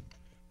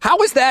 how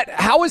is that?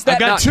 How is that? I've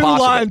got not two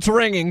possible? lines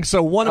ringing,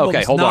 so one of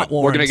them is not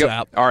Warren We're gonna go.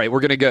 Sapp. All right,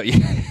 we're gonna go.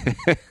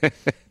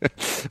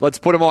 Let's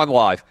put him on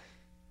live.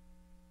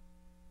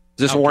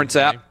 Is this Warren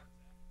Sapp?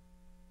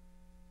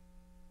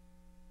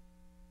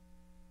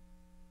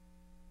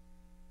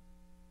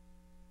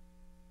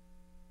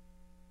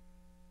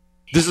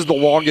 This is the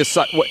longest.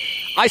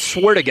 I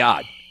swear to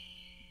God,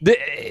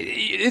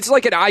 it's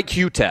like an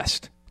IQ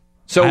test.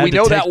 So we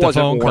know that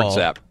wasn't Warren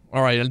Sapp.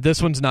 All right, and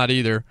this one's not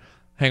either.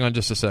 Hang on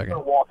just a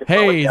second.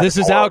 Hey, this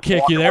is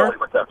Outkick. You there?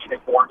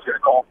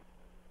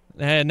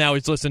 And now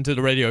he's listening to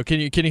the radio.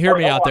 Can you hear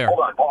me out there? Hold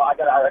on.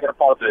 I gotta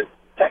pause it.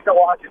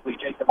 Technologically,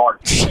 Jason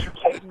Martin.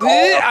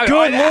 Good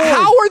Lord.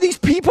 How are these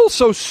people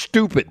so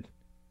stupid?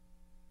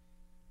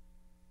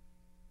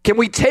 Can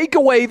we take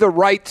away the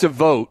right to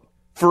vote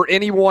for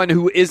anyone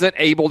who isn't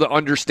able to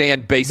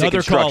understand basic Another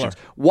instructions?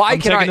 Caller. Why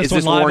I'm can I? This is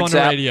this live Warren on the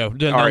Sapp? radio?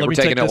 All right, we're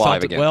taking it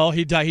live again. Well,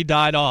 he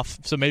died off,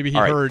 so maybe he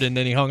heard and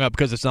then he hung up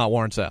because it's not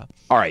Warren Sapp.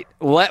 All right,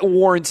 let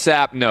Warren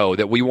Sapp know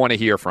that we want to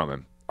hear from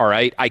him. All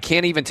right, I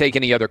can't even take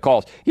any other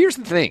calls. Here's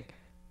the thing: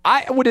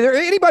 would there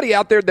anybody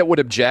out there that would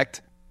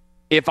object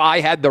if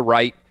I had the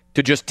right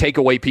to just take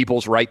away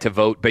people's right to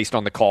vote based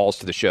on the calls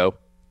to the show?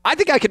 I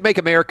think I could make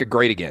America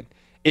great again.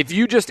 If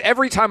you just,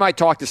 every time I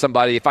talk to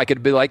somebody, if I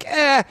could be like,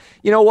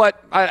 you know what?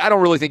 I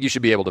don't really think you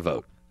should be able to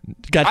vote.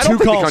 Got I two don't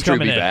think calls the country would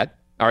coming be in. bad.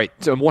 All right,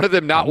 so one of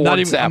them not Warren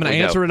Sapp. I'm going to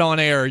answer it on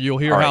air. You'll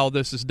hear how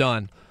this is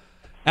done.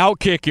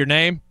 Outkick, your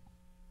name.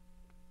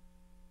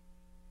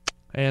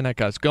 And that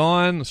guy's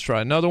gone. Let's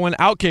try another one.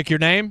 Outkick, your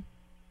name.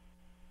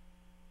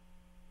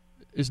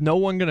 Is no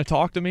one going to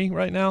talk to me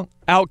right now?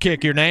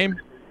 Outkick, your name.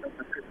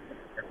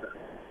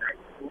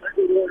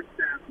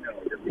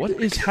 What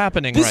is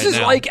happening right now? This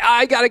is like,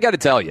 I gotta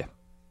tell you.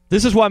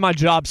 This is why my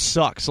job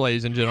sucks,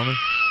 ladies and gentlemen.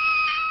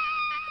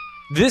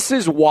 This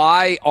is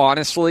why,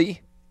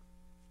 honestly,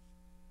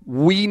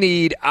 we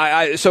need.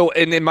 So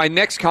in my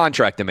next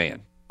contract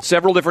demand,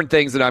 several different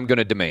things that I'm going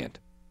to demand.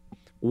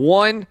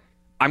 One,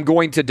 I'm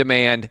going to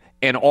demand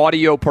an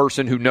audio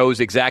person who knows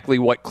exactly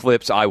what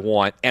clips I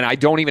want, and I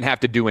don't even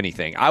have to do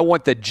anything. I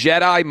want the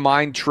Jedi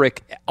mind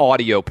trick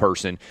audio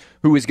person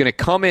who is going to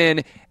come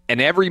in,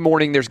 and every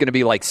morning there's going to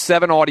be like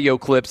 7 audio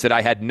clips that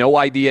I had no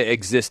idea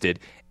existed,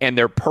 and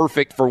they're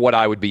perfect for what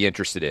I would be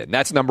interested in.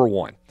 That's number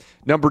one.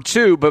 Number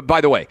two, but by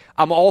the way,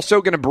 I'm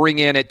also going to bring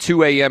in at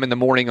 2 a.m. in the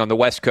morning on the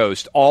West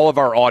Coast all of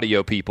our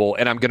audio people,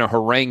 and I'm going to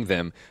harangue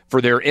them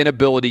for their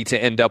inability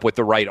to end up with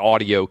the right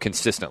audio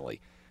consistently.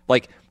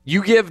 Like,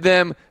 you give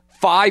them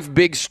 5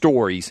 big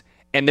stories,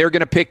 and they're going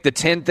to pick the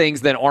 10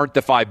 things that aren't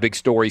the 5 big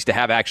stories to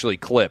have actually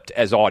clipped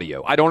as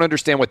audio. I don't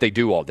understand what they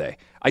do all day.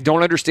 I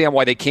don't understand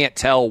why they can't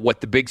tell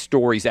what the big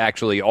stories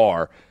actually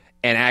are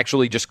and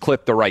actually just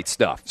clip the right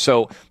stuff.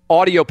 So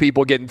audio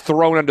people getting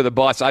thrown under the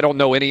bus, I don't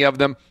know any of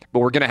them, but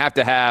we're going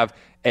to have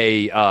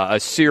a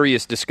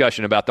serious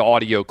discussion about the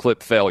audio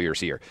clip failures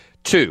here.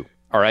 2,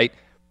 all right,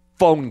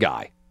 phone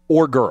guy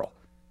or girl.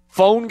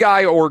 Phone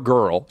guy or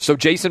girl, so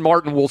Jason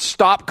Martin will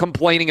stop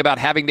complaining about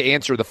having to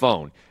answer the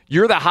phone.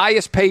 You're the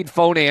highest paid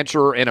phone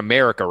answerer in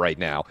America right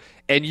now,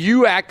 and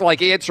you act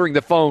like answering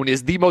the phone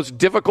is the most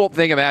difficult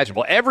thing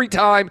imaginable. Every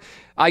time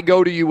I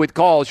go to you with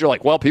calls, you're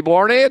like, well, people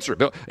aren't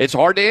answering. It's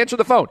hard to answer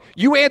the phone.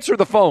 You answer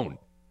the phone.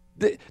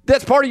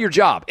 That's part of your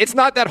job. It's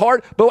not that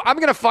hard, but I'm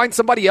going to find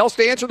somebody else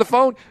to answer the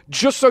phone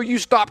just so you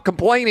stop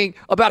complaining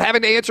about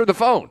having to answer the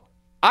phone.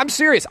 I'm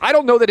serious. I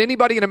don't know that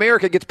anybody in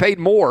America gets paid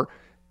more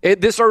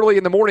this early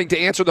in the morning to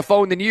answer the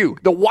phone than you.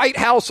 The White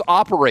House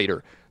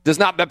operator does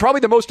not,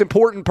 probably the most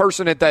important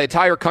person at the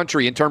entire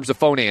country in terms of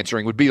phone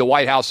answering would be the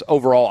White House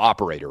overall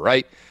operator,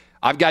 right?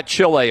 I've got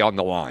Chile on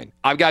the line.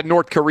 I've got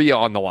North Korea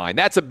on the line.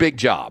 That's a big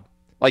job.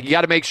 Like, you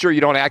got to make sure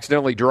you don't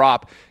accidentally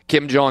drop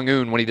Kim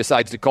Jong-un when he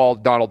decides to call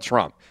Donald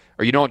Trump.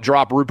 Or you don't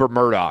drop Rupert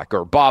Murdoch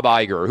or Bob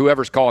Iger or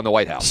whoever's calling the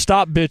White House.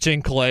 Stop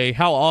bitching, Clay.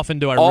 How often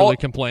do I really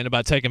complain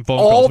about taking phone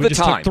calls? All the we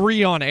just time. Took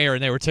 3 on air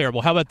and they were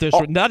terrible. How about this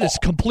one? That is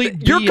complete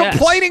BS. You're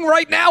complaining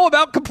right now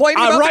about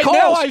complaining about right the calls.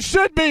 Now I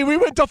should be. We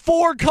went to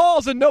 4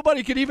 calls and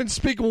nobody could even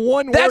speak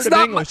one word of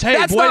English. Hey,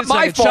 that's wait not a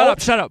my second.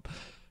 fault. Shut up.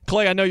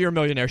 Clay, I know you're a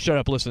millionaire. Shut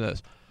up. Listen to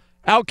this.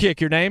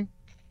 Outkick, your name?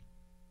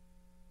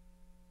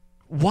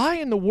 Why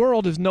in the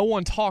world is no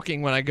one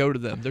talking when I go to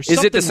them?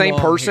 Is it the same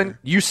person? Here.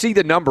 You see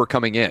the number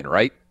coming in,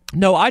 right?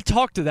 No, I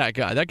talked to that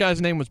guy. That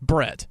guy's name was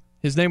Brett.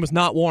 His name was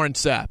not Warren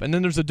Sapp. And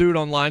then there's a dude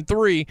on line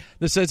 3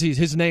 that says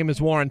his name is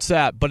Warren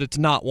Sapp, but it's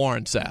not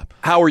Warren Sapp.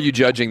 How are you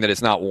judging that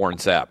it's not Warren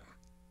Sapp?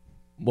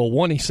 Well,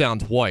 one, he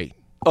sounds white.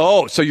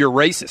 Oh, so you're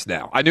racist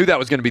now. I knew that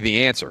was going to be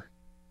the answer.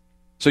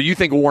 So you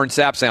think Warren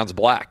Sapp sounds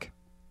black?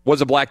 What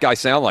does a black guy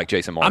sound like,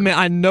 Jason Martin? I mean,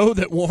 I know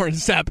that Warren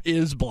Sapp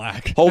is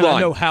black. Hold on. I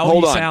know how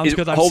he sounds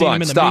because I've seen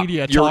him in the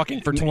media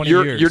talking for 20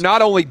 years. You're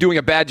not only doing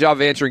a bad job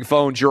of answering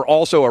phones, you're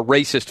also a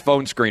racist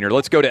phone screener.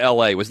 Let's go to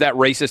L.A. Was that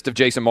racist of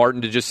Jason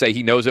Martin to just say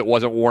he knows it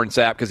wasn't Warren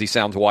Sapp because he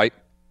sounds white?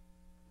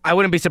 I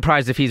wouldn't be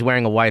surprised if he's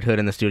wearing a white hood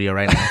in the studio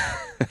right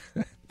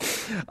now.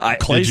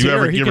 Did you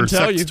ever give her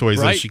sex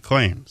toys as she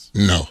claims?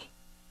 No.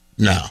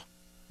 Now,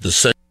 the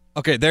sex.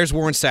 Okay, there's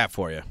Warren Sapp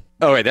for you.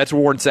 Oh, wait, that's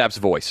Warren Sapp's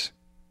voice.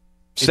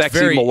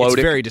 Sexy, melodic.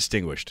 It's very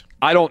distinguished.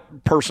 I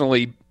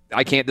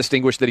can't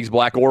distinguish that he's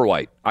black or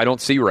white. I don't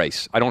see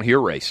race. I don't hear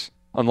race,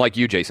 unlike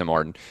you, Jason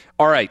Martin.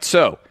 All right,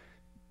 so,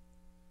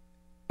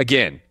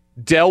 again,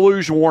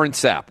 deluge Warren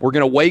Sapp. We're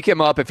going to wake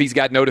him up if he's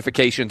got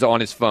notifications on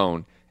his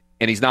phone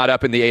and he's not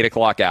up in the 8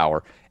 o'clock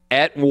hour.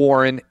 At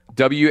Warren,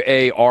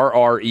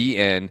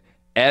 WarrenSapp,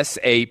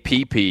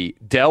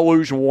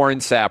 deluge Warren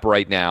Sapp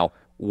right now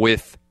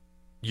with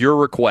your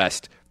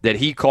request that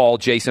he call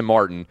Jason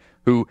Martin,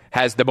 who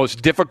has the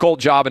most difficult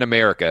job in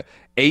America,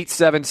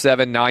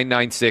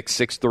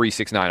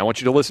 877-996-6369. I want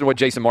you to listen to what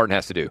Jason Martin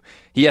has to do.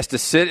 He has to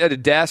sit at a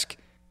desk,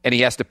 and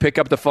he has to pick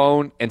up the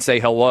phone and say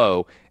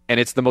hello, and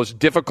it's the most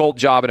difficult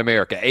job in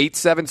America.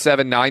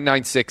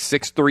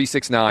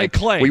 877-996-6369. Hey,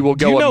 Clay, we will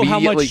go do you know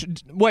immediately.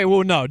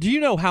 Do you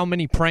know how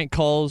many prank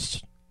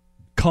calls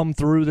come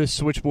through this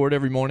switchboard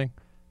every morning?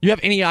 You have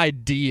any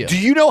idea? Do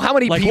you know how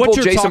many people,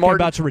 Jason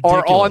Martin,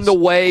 are on the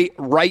way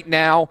right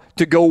now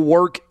to go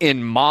work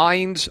in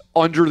mines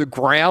under the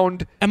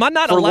ground? Am I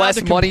not for allowed less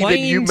to money complain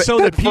than you so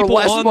that people for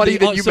less on money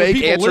the, than you so make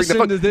people answering the listen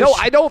phone? to this? No,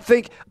 I don't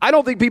think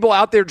people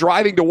out there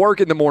driving to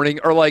work in the morning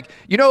are like,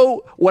 you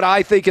know what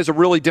I think is a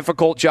really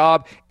difficult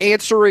job?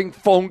 Answering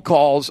phone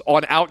calls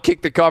on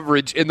Outkick the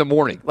Coverage in the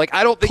morning. Like,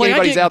 I don't think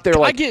anybody's out there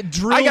like, I get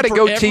drilled I got to for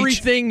go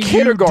everything teach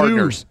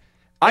kindergartners. You do.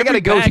 I got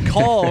to go. Bad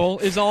call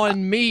is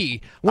on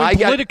me. When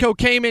Politico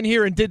came in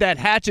here and did that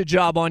hatchet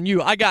job on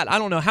you, I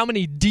don't know how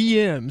many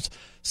DMs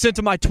sent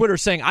to my Twitter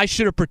saying I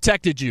should have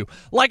protected you.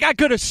 Like I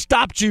could have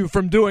stopped you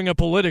from doing a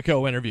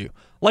Politico interview.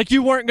 Like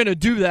you weren't going to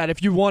do that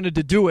if you wanted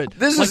to do it.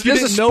 This like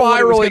is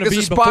spiraling. This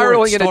is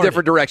spiraling in a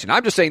different direction.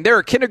 I'm just saying there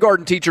are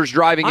kindergarten teachers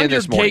driving in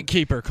this morning.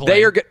 Gatekeeper, Clay.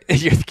 You're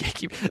the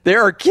gatekeeper.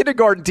 There are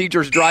kindergarten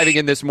teachers driving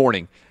in this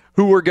morning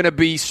who are going to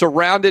be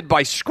surrounded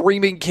by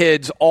screaming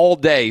kids all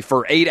day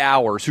for 8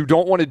 hours who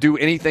don't want to do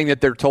anything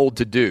that they're told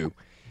to do.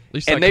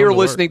 And they are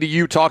listening to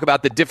you talk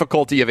about the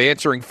difficulty of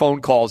answering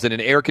phone calls in an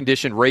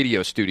air-conditioned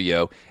radio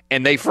studio,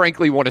 and they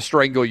frankly want to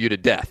strangle you to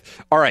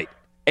death. All right,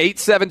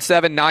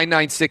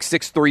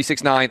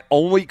 877-996-6369.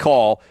 Only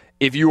call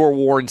if you are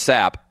Warren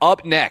Sapp.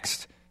 Up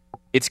next,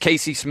 it's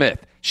Casey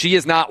Smith. She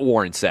is not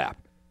Warren Sapp,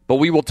 but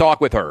we will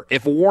talk with her.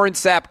 If Warren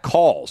Sapp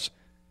calls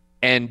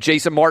and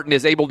Jason Martin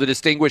is able to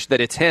distinguish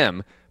that it's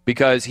him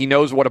because he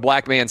knows what a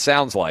black man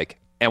sounds like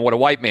and what a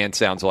white man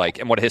sounds like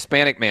and what a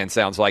Hispanic man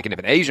sounds like and if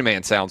an Asian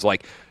man sounds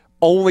like,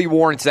 only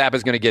Warren Sapp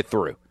is going to get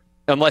through.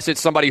 Unless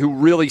it's somebody who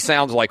really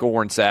sounds like a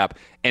Warren Sapp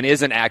and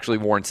isn't actually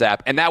Warren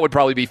Sapp. And that would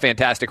probably be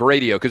fantastic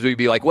radio because we'd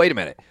be like, wait a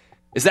minute,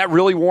 is that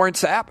really Warren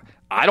Sapp?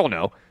 I don't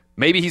know.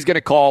 Maybe he's going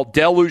to call.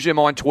 Deluge him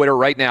on Twitter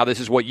right now.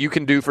 This is what you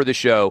can do for the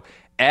show.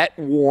 At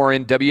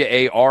Warren,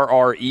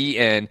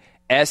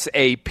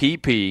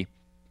 WarrenSapp.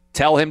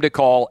 Tell him to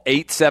call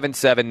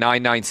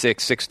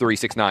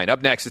 877-996-6369.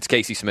 Up next, it's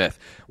Casey Smith.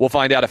 We'll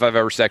find out if I've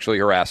ever sexually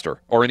harassed her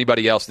or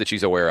anybody else that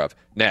she's aware of.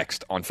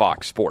 Next on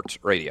Fox Sports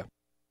Radio.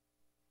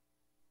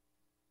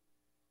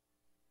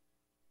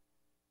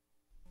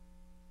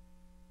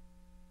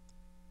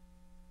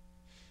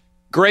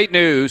 Great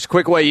news.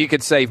 Quick way you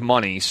could save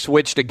money.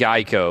 Switch to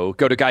Geico.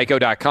 Go to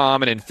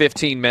geico.com, and in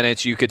 15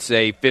 minutes, you could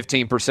save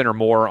 15% or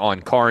more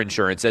on car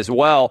insurance. As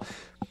well,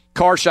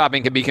 car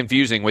shopping can be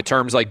confusing with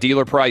terms like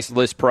dealer price,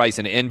 list price,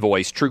 and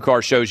invoice.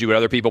 TrueCar shows you what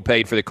other people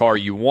paid for the car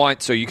you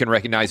want, so you can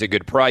recognize a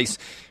good price.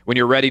 When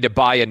you're ready to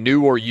buy a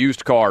new or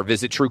used car,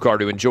 visit TrueCar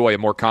to enjoy a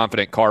more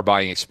confident car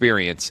buying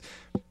experience.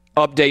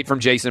 Update from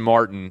Jason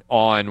Martin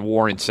on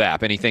Warren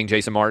Sapp. Anything,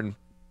 Jason Martin?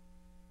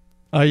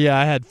 Yeah,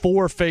 I had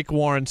 4 fake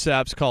Warren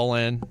Sapps call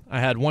in. I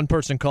had one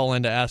person call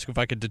in to ask if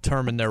I could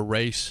determine their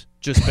race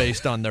just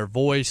based on their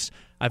voice.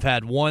 I've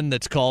had one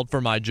that's called for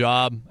my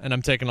job, and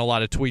I'm taking a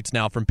lot of tweets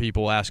now from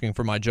people asking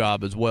for my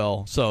job as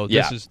well. So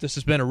this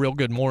has been a real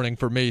good morning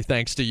for me,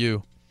 thanks to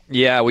you.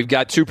 Yeah, we've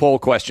got 2 poll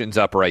questions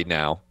up right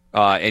now,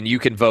 and you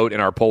can vote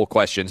in our poll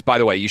questions. By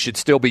the way, you should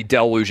still be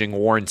deluging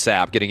Warren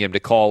Sapp, getting him to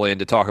call in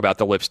to talk about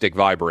the lipstick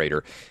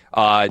vibrator.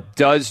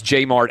 Does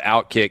J-Mart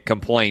Outkick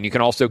complain? You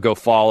can also go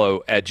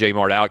follow at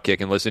J-Mart Outkick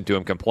and listen to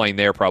him complain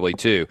there probably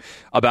too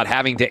about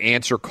having to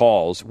answer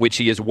calls, which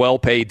he is well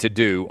paid to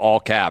do, all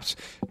caps,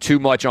 too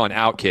much on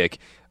Outkick.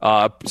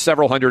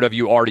 Several hundred of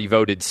you already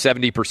voted.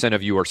 70%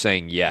 of you are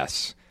saying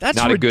yes. That's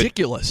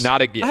ridiculous.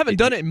 I haven't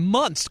done it in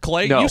months,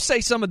 Clay. No. You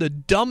say some of the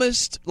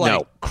dumbest,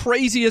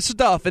 craziest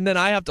stuff, and then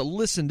I have to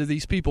listen to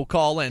these people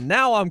call in.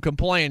 Now I'm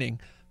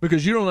complaining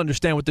because you don't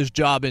understand what this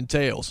job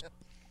entails.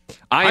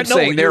 I know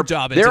saying what your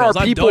job entails. There are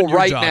people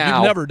right now.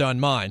 You've never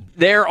done mine.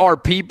 There are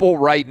people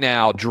right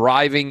now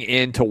driving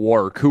into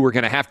work who are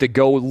going to have to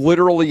go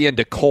literally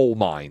into coal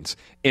mines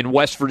in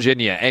West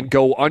Virginia and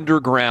go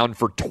underground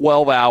for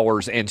 12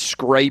 hours and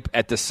scrape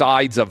at the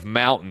sides of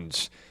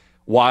mountains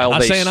while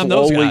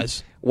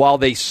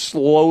they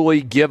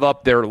slowly give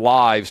up their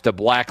lives to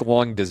black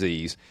lung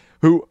disease.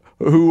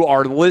 Who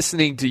are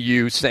listening to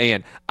you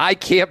saying, I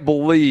can't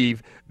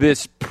believe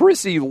this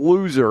prissy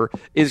loser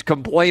is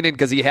complaining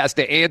because he has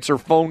to answer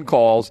phone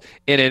calls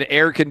in an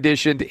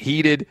air-conditioned,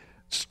 heated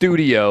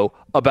studio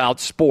about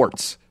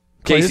sports.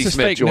 Casey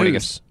Smith joining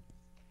us.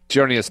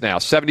 Joining us now.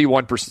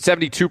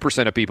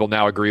 72% of people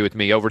now agree with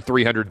me. Over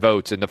 300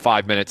 votes in the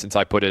 5 minutes since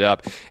I put it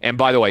up. And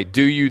by the way,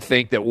 do you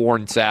think that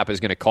Warren Sapp is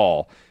going to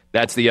call?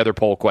 That's the other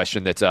poll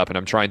question that's up, and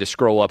I'm trying to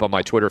scroll up on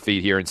my Twitter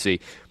feed here and see.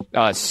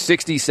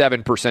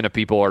 67% of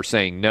people are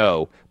saying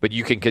no, but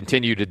you can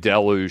continue to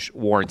deluge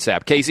Warren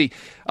Sapp. Casey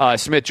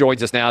Smith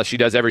joins us now. She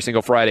does every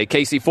single Friday.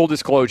 Casey, full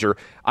disclosure,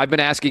 I've been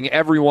asking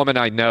every woman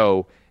I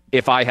know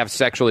if I have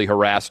sexually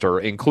harassed her,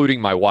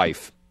 including my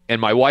wife. And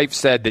my wife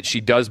said that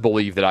she does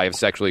believe that I have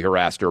sexually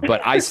harassed her.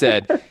 But I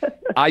said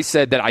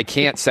that I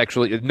can't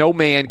sexually – no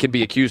man can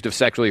be accused of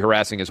sexually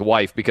harassing his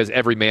wife because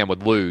every man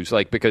would lose.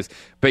 Because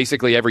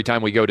basically every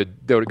time we go to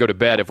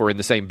bed, if we're in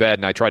the same bed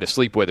and I try to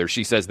sleep with her,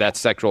 she says that's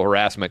sexual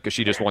harassment because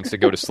she just wants to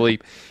go to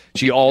sleep.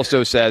 She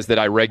also says that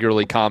I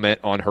regularly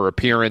comment on her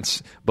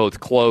appearance,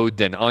 both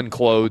clothed and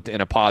unclothed, in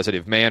a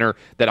positive manner,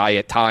 that I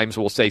at times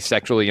will say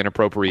sexually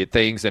inappropriate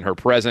things in her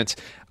presence.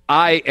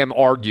 I am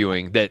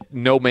arguing that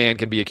no man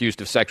can be accused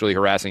of sexually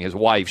harassing his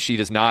wife. She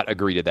does not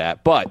agree to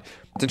that. But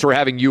since we're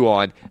having you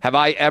on, have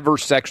I ever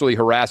sexually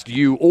harassed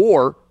you?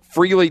 Or,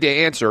 freely to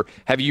answer,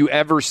 have you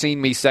ever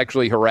seen me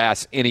sexually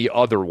harass any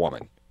other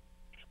woman?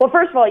 Well,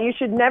 first of all, you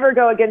should never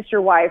go against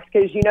your wife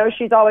because you know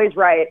she's always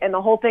right. And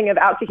the whole thing of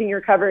outkicking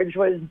your coverage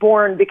was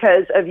born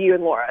because of you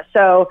and Laura.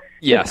 So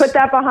yes. Just put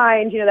that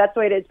behind. That's the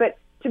way it is. But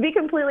to be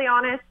completely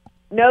honest,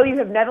 no, you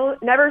have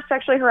never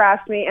sexually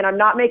harassed me, and I'm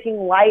not making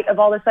light of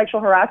all the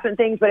sexual harassment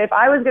things. But if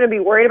I was going to be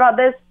worried about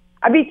this,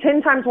 I'd be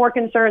 10 times more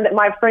concerned that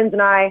my friends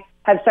and I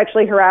have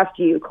sexually harassed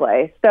you,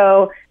 Clay.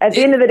 So at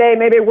the end of the day,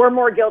 maybe we're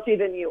more guilty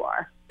than you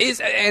are.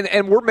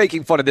 And we're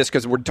making fun of this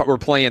because we're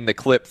playing the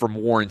clip from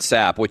Warren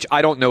Sapp, which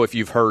I don't know if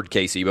you've heard,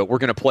 Casey, but we're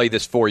going to play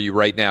this for you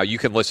right now. You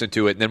can listen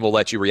to it, and then we'll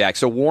let you react.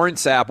 So Warren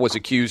Sapp was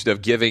accused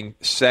of giving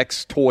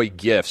sex toy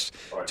gifts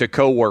to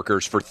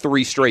coworkers for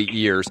 3 straight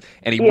years,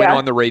 and he went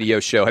on the radio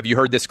show. Have you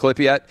heard this clip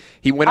yet?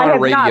 He went on a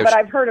radio show. I have not, but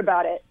I've heard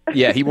about it.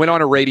 Yeah, he went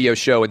on a radio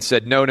show and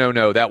said, no,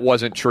 that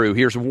wasn't true.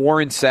 Here's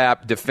Warren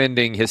Sapp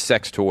defending his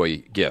sex toy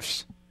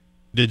gifts.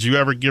 Did you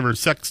ever give her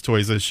sex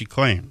toys as she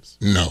claims?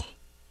 No.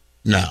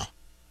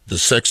 The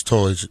sex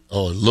toys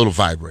are little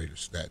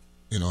vibrators that,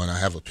 and I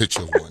have a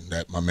picture of one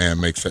that my man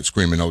makes at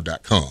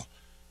screamino.com.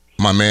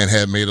 My man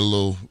had made a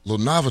little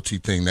novelty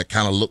thing that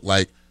kind of looked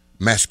like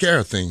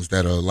mascara things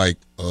that are like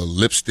a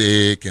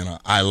lipstick and an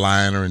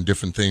eyeliner and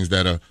different things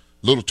that are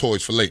little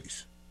toys for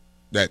ladies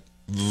that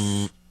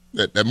move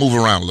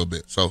around a little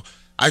bit. So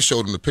I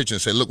showed him the picture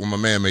and said, look what my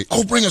man made.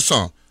 Oh, bring us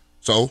some.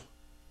 So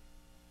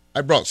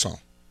I brought some.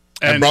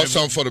 And brought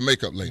some for the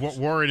makeup ladies.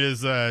 Warren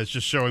is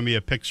just showing me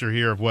a picture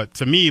here of what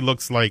to me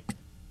looks like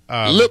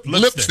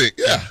lipstick.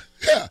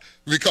 Yeah,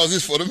 because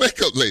it's for the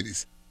makeup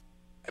ladies.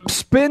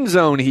 Spin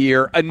zone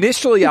here.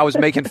 Initially, I was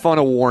making fun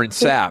of Warren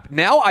Sapp.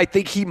 Now I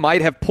think he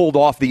might have pulled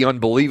off the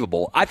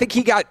unbelievable. I think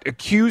he got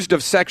accused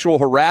of sexual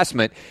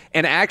harassment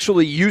and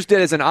actually used it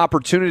as an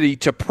opportunity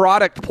to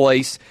product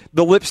place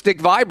the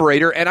lipstick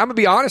vibrator. And I'm going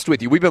to be honest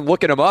with you. We've been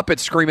looking them up at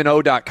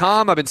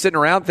screamino.com. I've been sitting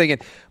around thinking,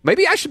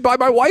 maybe I should buy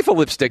my wife a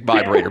lipstick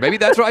vibrator. Maybe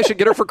that's what I should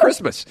get her for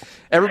Christmas.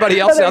 Everybody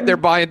else out there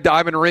buying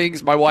diamond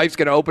rings, my wife's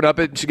going to open up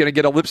it and she's going to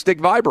get a lipstick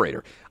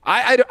vibrator.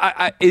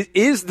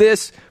 Is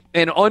this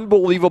an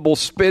unbelievable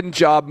spin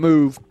job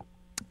move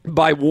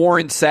by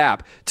Warren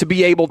Sapp to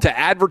be able to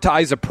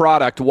advertise a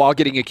product while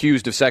getting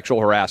accused of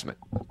sexual harassment?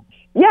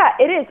 Yeah,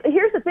 it is.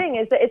 Here's the thing,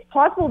 is that it's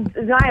plausible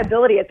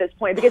deniability at this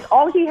point because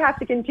all he has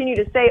to continue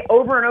to say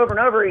over and over and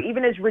over,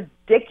 even as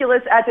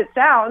ridiculous as it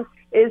sounds,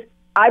 is,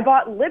 I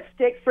bought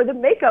lipstick for the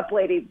makeup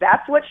lady.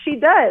 That's what she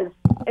does.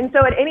 And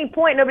so at any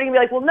point, nobody can be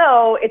like, well,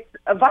 no, it's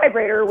a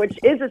vibrator, which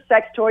is a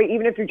sex toy,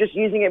 even if you're just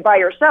using it by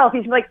yourself.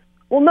 He's like,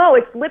 well, no,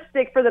 it's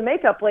lipstick for the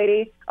makeup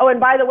lady. Oh, and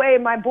by the way,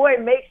 my boy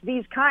makes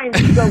these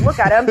kinds. You go look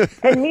at them.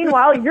 And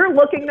meanwhile, you're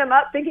looking them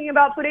up, thinking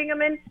about putting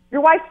them in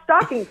your wife's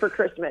stocking for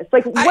Christmas.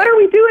 Like, what are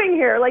we doing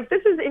here? Like,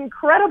 this is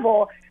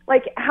incredible.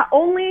 Like,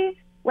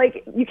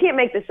 you can't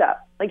make this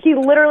up. Like, he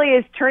literally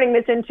is turning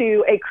this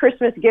into a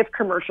Christmas gift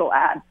commercial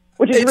ad,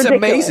 which is ridiculous.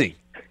 Amazing.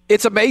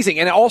 It's amazing.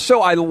 And also,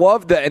 I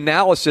love the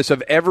analysis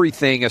of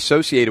everything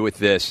associated with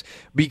this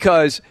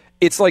because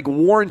it's like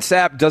Warren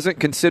Sapp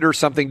doesn't consider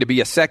something to be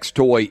a sex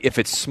toy if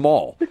it's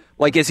small.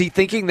 Like, is he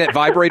thinking that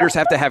vibrators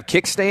have to have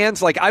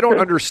kickstands? Like, I don't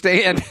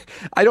understand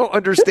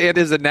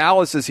his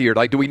analysis here.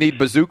 Like, do we need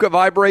bazooka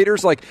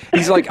vibrators? Like,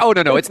 he's like, oh,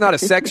 no, it's not a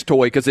sex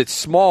toy because it's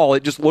small.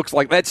 It just looks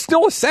like that's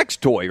still a sex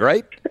toy,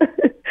 right?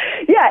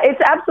 Yeah, it's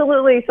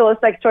absolutely still a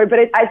sex toy. But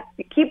I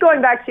keep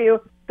going back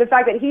to the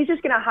fact that he's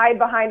just going to hide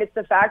behind it's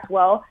the fact,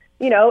 well,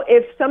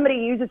 if somebody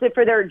uses it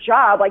for their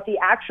job, like the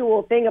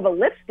actual thing of a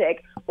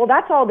lipstick, well,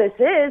 that's all this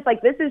is.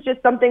 Like, this is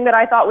just something that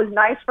I thought was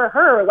nice for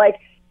her. Like,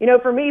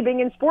 for me being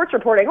in sports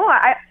reporting,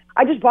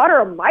 I just bought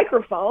her a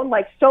microphone.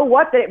 Like, so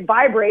what that it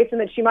vibrates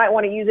and that she might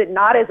want to use it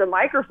not as a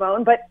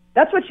microphone, but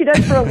that's what she does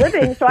for a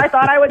living. So I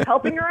thought I was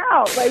helping her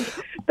out. Like,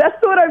 that's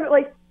what I'm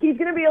like. He's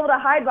going to be able to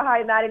hide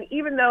behind that. And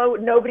even though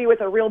nobody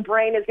with a real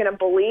brain is going to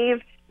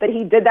believe that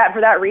he did that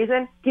for that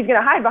reason, he's going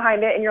to hide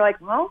behind it. And you're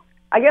like, well,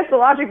 I guess the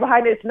logic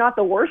behind it is not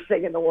the worst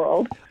thing in the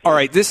world. All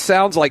right, this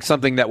sounds like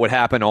something that would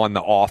happen on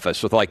The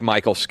Office with like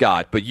Michael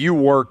Scott, but you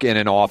work in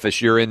an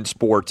office, you're in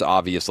sports,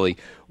 obviously.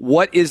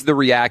 What is the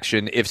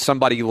reaction if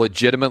somebody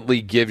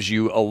legitimately gives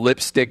you a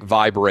lipstick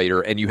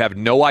vibrator and you have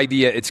no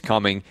idea it's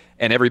coming,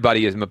 and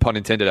everybody is, pun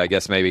intended, I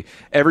guess maybe,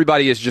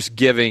 everybody is just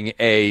giving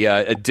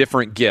a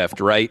different gift,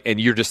 right?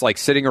 And you're just like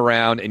sitting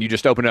around and you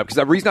just open it up. Because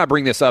the reason I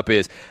bring this up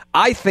is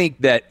I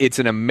think that it's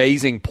an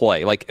amazing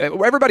play. Like,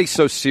 everybody's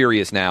so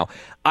serious now.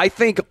 I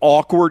think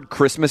awkward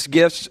Christmas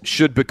gifts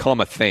should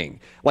become a thing.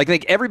 Like, I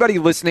think everybody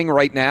listening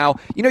right now,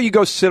 you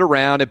go sit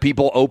around and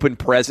people open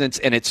presents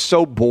and it's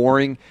so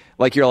boring.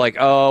 Like, you're like,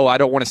 oh, I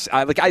don't want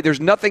to. There's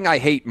nothing I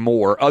hate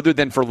more other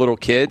than for little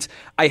kids.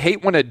 I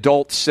hate when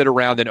adults sit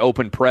around and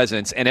open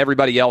presents and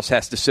everybody else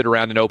has to sit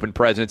around and open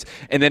presents.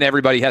 And then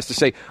everybody has to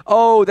say,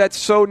 oh, that's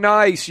so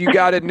nice. You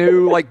got a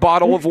new,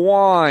 bottle of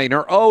wine.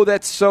 Or, oh,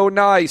 that's so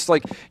nice.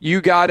 Like, you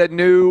got a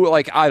new,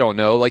 I don't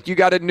know, you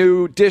got a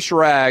new dish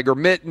rag or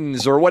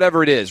mittens or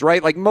whatever it is,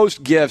 right? Like,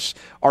 most gifts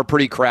are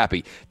pretty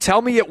crappy.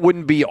 Tell me it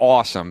wouldn't be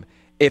awesome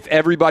if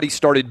everybody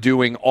started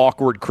doing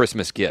awkward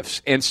Christmas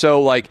gifts. And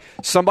so,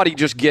 somebody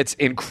just gets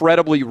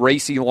incredibly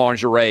racy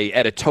lingerie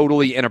at a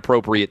totally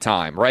inappropriate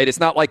time, right? It's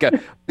not like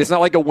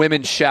a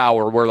women's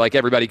shower where,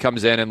 everybody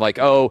comes in and,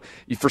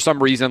 for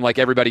some reason,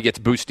 everybody gets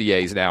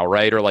bustiers now,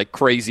 right? Or,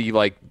 crazy,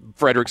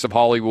 Fredericks of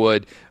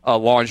Hollywood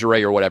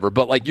lingerie or whatever.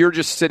 But, you're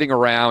just sitting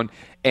around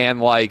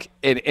and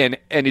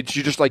it's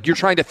just you're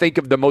trying to think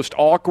of the most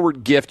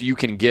awkward gift you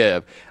can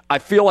give. I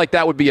feel like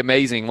that would be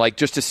amazing,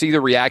 just to see the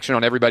reaction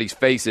on everybody's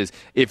faces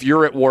if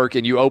you're at work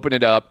and you open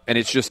it up and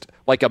it's just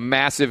a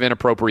massive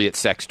inappropriate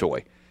sex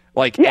toy.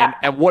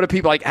 And what do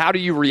people how do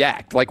you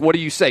react? What do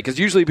you say? Because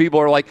usually people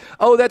are like,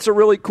 oh, that's a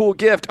really cool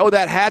gift. Oh,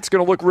 that hat's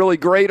going to look really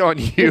great on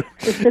you.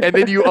 And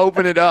then you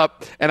open it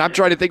up, and I'm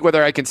trying to think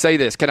whether I can say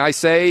this. Can I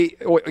say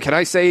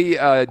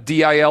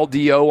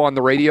DILDO on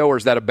the radio, or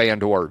is that a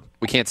banned word?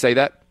 We can't say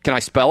that? Can I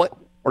spell it?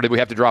 Or did we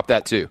have to drop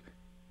that too?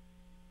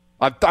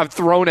 I've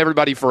thrown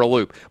everybody for a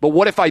loop. But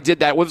what if I did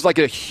that? What was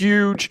a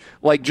huge,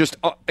 just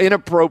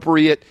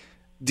inappropriate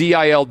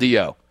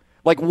DILDO?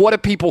 What do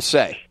people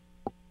say?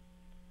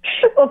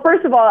 Well,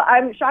 first of all,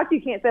 I'm shocked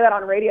you can't say that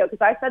on radio,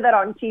 because I said that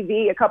on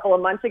TV a couple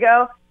of months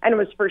ago and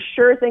was for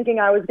sure thinking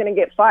I was going to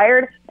get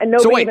fired, and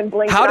nobody even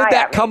blinked an eye at me. How did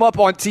that come up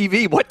on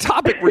TV? What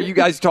topic were you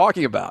guys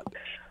talking about?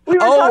 We were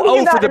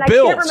talking about, for the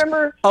Bills.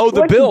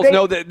 The Bills.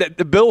 No,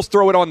 the Bills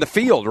throw it on the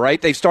field,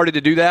 right? They've started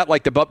to do that,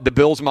 the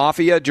Bills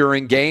Mafia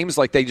during games.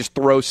 They just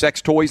throw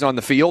sex toys on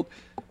the field.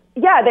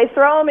 Yeah, they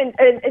throw them, and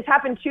it's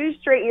happened 2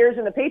 straight years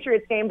in the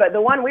Patriots game. But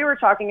the one we were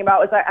talking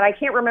about was, and I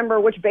can't remember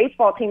which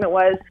baseball team it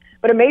was,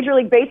 but a Major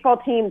League Baseball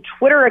team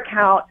Twitter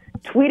account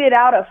tweeted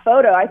out a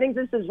photo. I think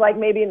this is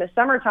maybe in the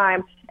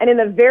summertime, and in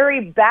the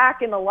very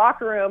back in the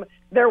locker room,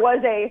 there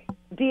was a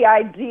DIL,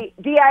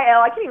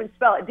 I can't even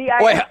spell it,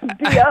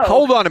 DILDO.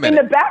 Hold on a minute.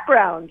 In the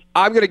background.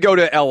 I'm going to go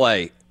to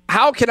L.A.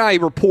 How can I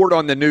report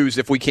on the news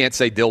if we can't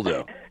say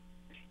dildo?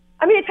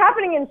 I mean, it's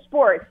happening in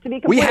sports, to be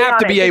completely honest. We have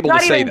to be able to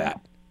say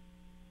that.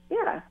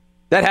 Yeah.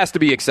 That has to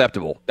be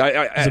acceptable.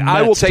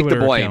 I will take the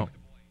blame. Account.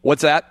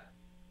 What's that?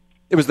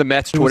 It was the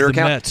Mets Twitter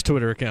account? The Mets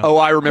Twitter account. Oh,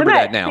 I remember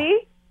that now.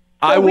 See?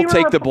 I will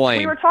take the blame.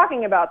 We were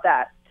talking about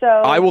that. So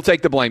I will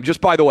take the blame. Just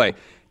by the way,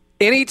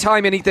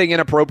 anytime anything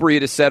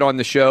inappropriate is said on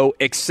the show,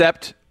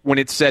 except when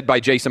it's said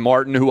by Jason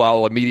Martin, who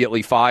I'll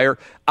immediately fire,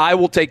 I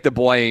will take the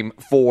blame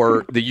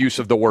for the use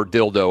of the word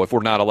dildo if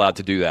we're not allowed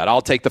to do that.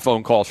 I'll take the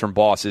phone calls from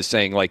bosses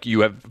saying,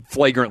 you have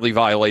flagrantly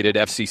violated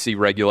FCC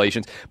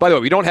regulations. By the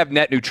way, we don't have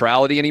net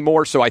neutrality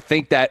anymore, so I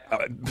think that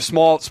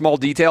small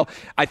detail,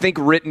 I think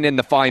written in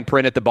the fine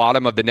print at the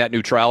bottom of the net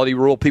neutrality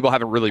rule, people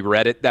haven't really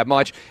read it that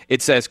much.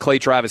 It says Clay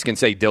Travis can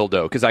say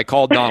dildo, because I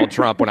called Donald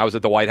Trump when I was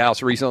at the White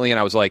House recently, and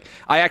I was like,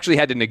 I actually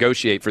had to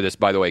negotiate for this,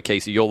 by the way,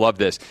 Casey. You'll love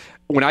this.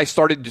 When I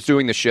started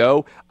doing the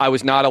show, I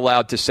was not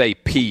allowed to say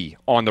pee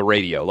on the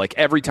radio.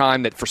 Every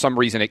time that for some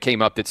reason it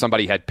came up that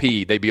somebody had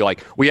pee, they'd be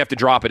like, we have to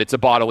drop it. It's a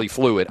bodily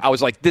fluid. I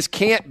was like, this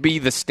can't be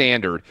the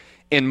standard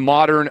in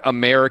modern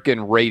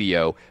American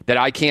radio that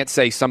I can't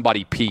say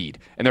somebody peed.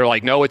 And they're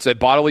like, no, it's a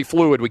bodily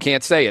fluid. We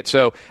can't say it.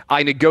 So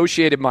I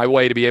negotiated my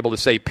way to be able to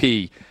say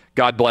pee,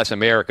 God bless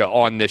America,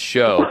 on this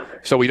show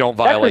so we don't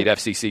violate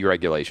FCC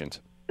regulations.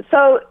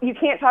 So you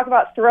can't talk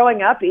about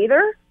throwing up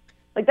either?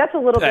 That's a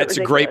little bit ridiculous, That's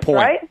a great point.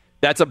 Right?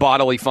 That's a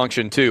bodily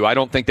function, too. I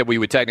don't think that we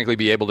would technically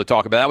be able to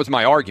talk about that. That was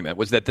my argument,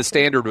 was that the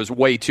standard was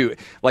way too...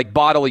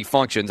 bodily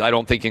functions, I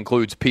don't think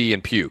includes pee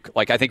and puke.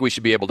 I think we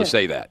should be able to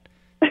say that.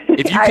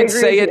 If you can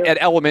say it at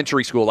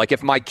elementary school,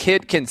 if my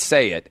kid can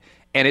say it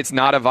and it's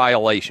not a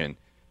violation,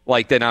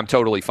 then I'm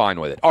totally fine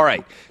with it. All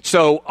right.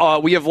 So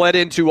we have led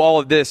into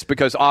all of this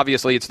because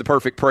obviously it's the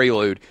perfect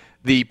prelude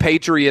The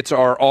Patriots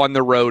are on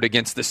the road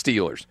against the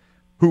Steelers.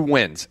 Who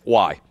wins?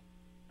 Why?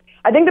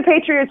 I think the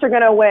Patriots are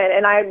going to win,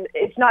 and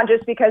it's not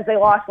just because they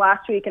lost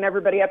last week and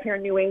everybody up here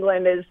in New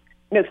England is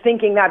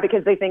thinking that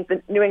because they think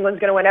that New England's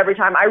going to win every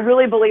time. I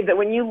really believe that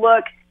when you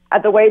look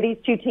at the way these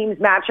two teams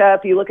match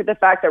up, you look at the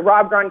fact that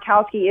Rob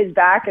Gronkowski is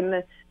back and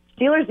the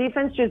Steelers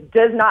defense just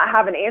does not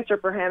have an answer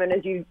for him. And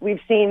as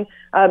we've seen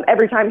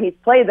every time he's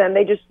played them,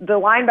 the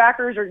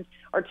linebackers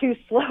are too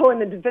slow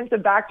and the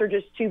defensive backs are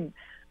just too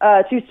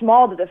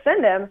small to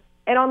defend him.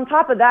 And on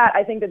top of that,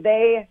 I think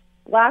that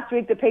last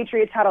week the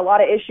Patriots had a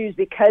lot of issues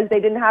because they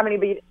didn't have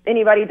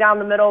anybody down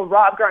the middle.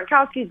 Rob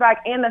Gronkowski's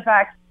back, and the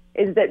fact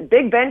is that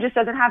Big Ben just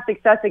doesn't have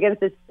success against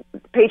this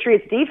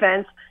Patriots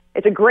defense.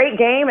 It's a great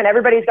game, and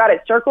everybody's got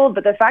it circled,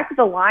 but the fact that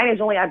the line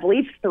is only, I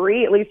believe,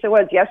 3, at least it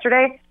was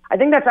yesterday, I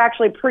think that's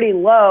actually pretty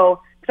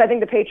low because I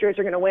think the Patriots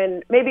are going to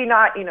win, maybe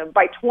not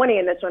by 20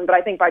 in this one, but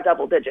I think by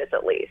double digits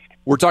at least.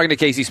 We're talking to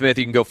Casey Smith.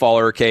 You can go follow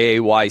her,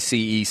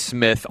 Kayce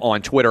Smith,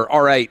 on Twitter.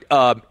 All right,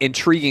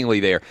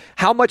 intriguingly there,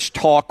 how much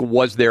talk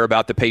was there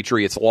about the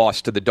Patriots'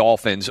 loss to the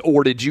Dolphins,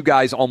 or did you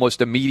guys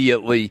almost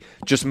immediately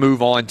just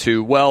move on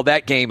to, well,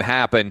 that game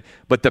happened,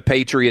 but the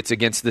Patriots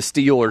against the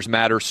Steelers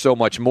matter so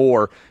much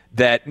more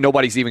that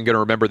nobody's even going to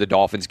remember the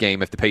Dolphins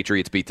game if the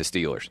Patriots beat the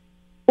Steelers?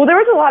 Well, there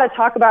was a lot of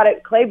talk about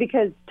it, Clay,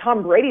 because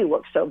Tom Brady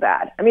looks so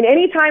bad. I mean,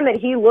 anytime that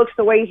he looks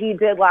the way he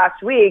did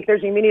last week,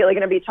 there's immediately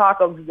going to be talk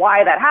of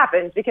why that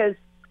happens, because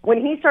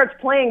when he starts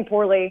playing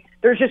poorly,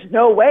 there's just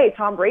no way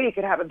Tom Brady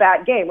could have a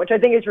bad game, which I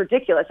think is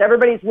ridiculous.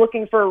 Everybody's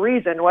looking for a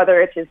reason, whether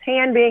it's his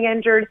hand being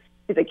injured,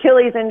 his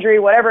Achilles injury,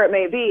 whatever it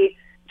may be.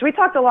 So we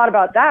talked a lot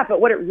about that,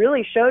 but what it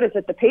really showed is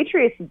that the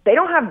Patriots, they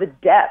don't have the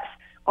depth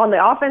on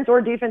the offense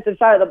or defensive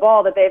side of the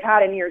ball that they've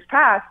had in years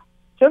past.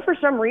 So if for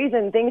some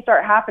reason things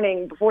start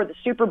happening before the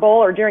Super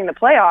Bowl or during the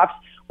playoffs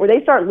where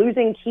they start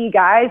losing key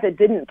guys that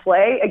didn't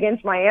play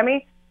against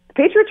Miami, the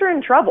Patriots are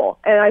in trouble.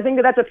 And I think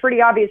that that's a pretty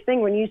obvious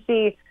thing when you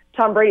see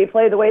Tom Brady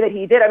play the way that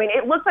he did. I mean,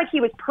 it looked like he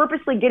was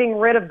purposely getting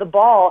rid of the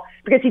ball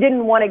because he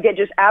didn't want to get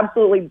just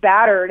absolutely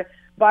battered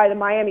by the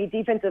Miami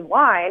defensive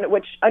line,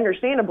 which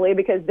understandably,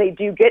 because they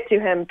do get to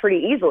him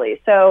pretty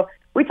easily. So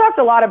we talked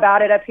a lot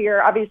about it up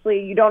here.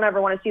 Obviously, you don't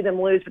ever want to see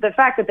them lose, but the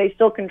fact that they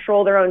still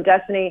control their own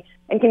destiny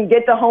and can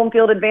get the home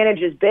field advantage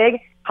is big.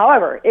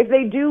 However, if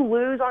they do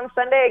lose on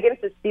Sunday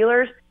against the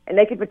Steelers and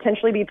they could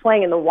potentially be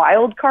playing in the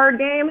wild card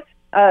game,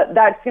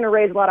 that's going to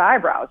raise a lot of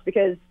eyebrows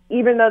because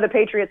even though the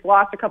Patriots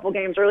lost a couple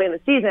games early in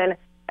the season,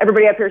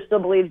 everybody up here still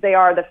believes they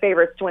are the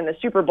favorites to win the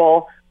Super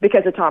Bowl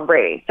because of Tom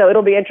Brady. So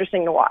it'll be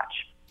interesting to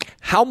watch.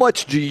 How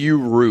much do you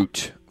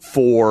root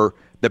for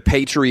the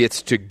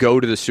Patriots to go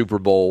to the Super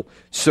Bowl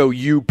so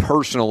you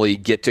personally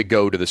get to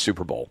go to the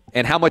Super Bowl?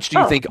 And how much do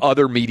you think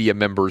other media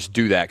members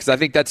do that? Because I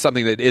think that's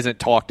something that isn't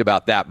talked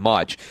about that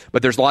much.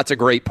 But there's lots of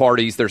great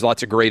parties. There's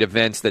lots of great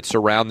events that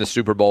surround the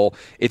Super Bowl.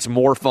 It's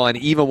more fun,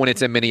 even when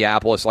it's in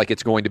Minneapolis like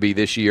it's going to be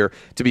this year,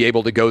 to be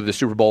able to go to the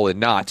Super Bowl and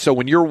not. So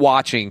when you're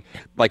watching,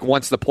 like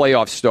once the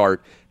playoffs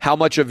start, how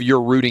much of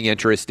your rooting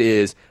interest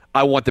is,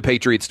 I want the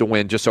Patriots to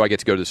win just so I get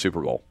to go to the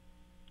Super Bowl?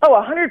 Oh,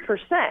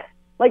 100%.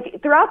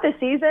 Like throughout the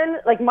season,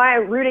 like my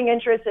rooting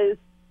interest is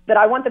that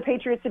I want the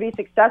Patriots to be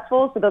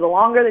successful so that the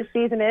longer the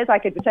season is, I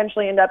could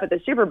potentially end up at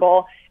the Super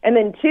Bowl. And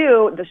then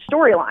 2, the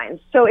storylines.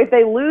 So if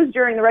they lose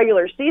during the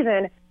regular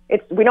season,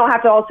 we don't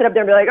have to all sit up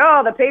there and be like,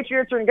 oh, the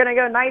Patriots are going to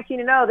go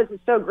 19-0. This is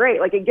so great.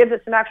 Like it gives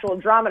us some actual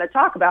drama to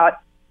talk about.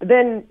 But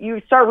then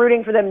you start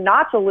rooting for them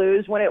not to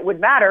lose when it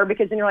would matter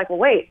because then you're like, well,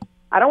 wait,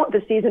 I don't want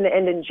the season to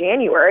end in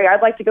January.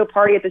 I'd like to go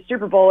party at the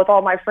Super Bowl with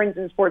all my friends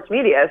in sports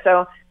media.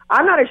 So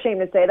I'm not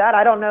ashamed to say that.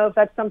 I don't know if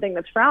that's something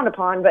that's frowned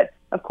upon, but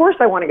of course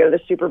I want to go to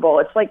the Super Bowl.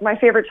 It's like my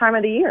favorite time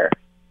of the year.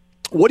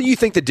 What do you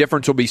think the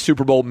difference will be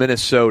Super Bowl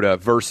Minnesota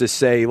versus,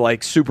 say,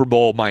 like Super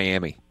Bowl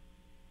Miami?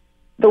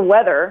 The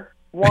weather,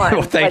 one.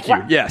 Well, thank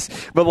you. Yes.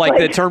 But like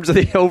in terms of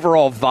the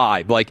overall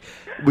vibe, like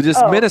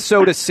does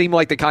Minnesota seem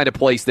like the kind of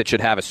place that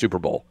should have a Super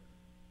Bowl?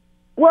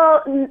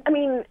 Well, I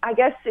mean, I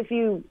guess if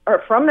you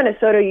are from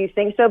Minnesota, you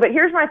think so. But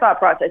here's my thought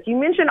process. You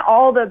mentioned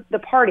all the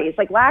parties.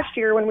 Like last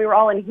year when we were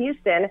all in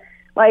Houston,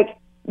 like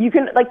you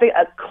can, like the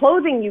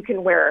clothing you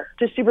can wear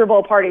to Super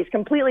Bowl parties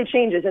completely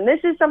changes. And this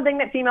is something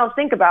that females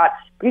think about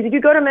because if you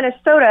go to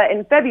Minnesota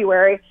in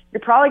February, you're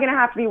probably going to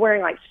have to be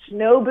wearing like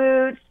snow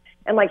boots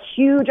and like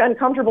huge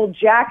uncomfortable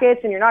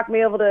jackets and you're not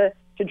going to be able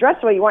to dress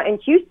the way you want. In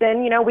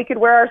Houston, we could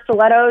wear our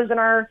stilettos and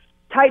our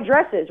tight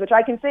dresses, which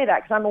I can say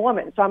that because I'm a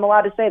woman. So I'm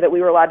allowed to say that we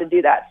were allowed to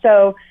do that.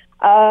 So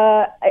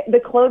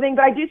the clothing,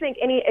 but I do think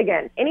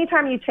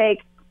anytime you take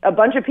a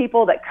bunch of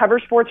people that cover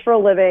sports for a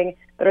living,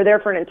 that are there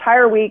for an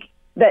entire week,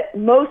 that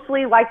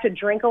mostly like to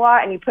drink a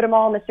lot, and you put them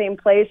all in the same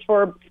place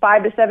for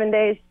 5 to 7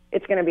 days,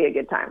 it's going to be a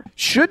good time.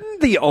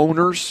 Shouldn't the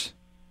owners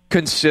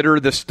consider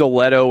the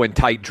stiletto and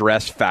tight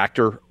dress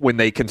factor when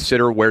they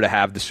consider where to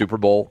have the Super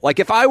Bowl? Like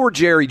if I were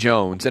Jerry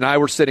Jones and I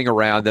were sitting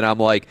around and I'm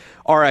like,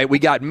 all right, we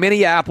got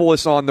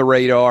Minneapolis on the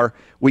radar.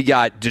 We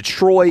got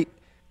Detroit.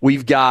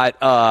 We've got,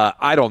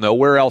 I don't know,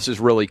 where else is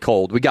really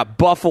cold? We got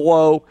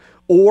Buffalo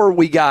or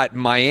we got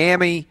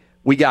Miami.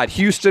 We got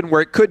Houston,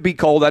 where it could be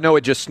cold. I know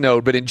it just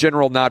snowed, but in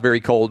general, not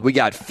very cold. We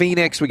got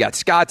Phoenix. We got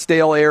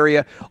Scottsdale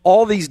area.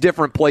 All these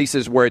different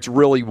places where it's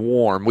really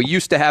warm. We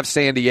used to have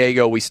San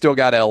Diego. We still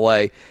got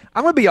L.A.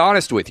 I'm going to be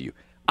honest with you.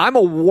 I'm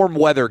a warm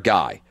weather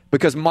guy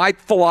because my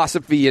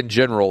philosophy in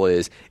general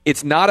is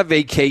it's not a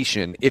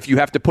vacation if you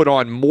have to put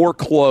on more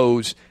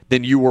clothes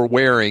than you were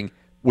wearing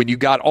when you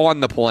got on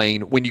the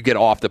plane, when you get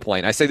off the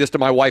plane. I say this to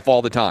my wife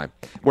all the time.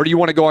 Where do you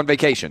want to go on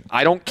vacation?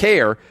 I don't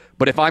care,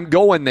 but if I'm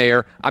going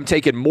there, I'm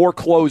taking more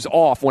clothes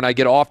off when I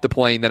get off the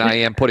plane than I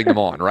am putting them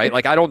on, right?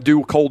 Like, I don't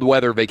do cold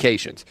weather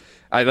vacations.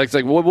 I like to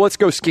say, well, let's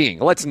go skiing.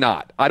 Let's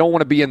not. I don't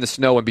want to be in the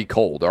snow and be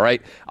cold, all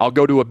right? I'll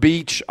go to a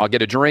beach. I'll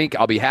get a drink.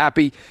 I'll be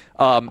happy.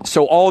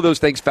 So all of those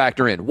things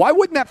factor in. Why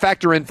wouldn't that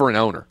factor in for an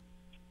owner?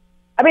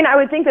 I mean, I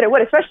would think that it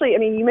would, especially, I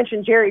mean, you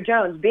mentioned Jerry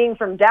Jones. Being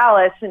from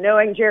Dallas and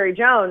knowing Jerry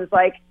Jones,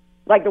 like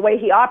the way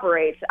he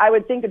operates, I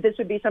would think that this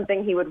would be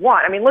something he would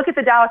want. I mean, look at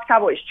the Dallas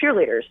Cowboys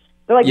cheerleaders.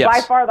 They're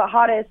by far the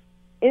hottest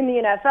in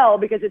the NFL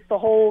because it's the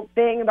whole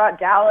thing about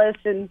Dallas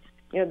and,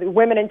 the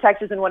women in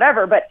Texas and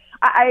whatever. But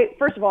I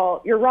first of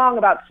all, you're wrong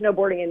about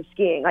snowboarding and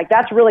skiing. Like,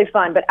 that's really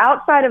fun. But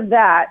outside of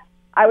that,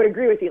 I would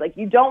agree with you. Like,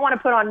 you don't want to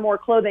put on more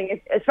clothing,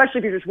 especially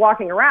if you're just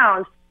walking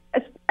around.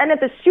 And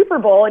at the Super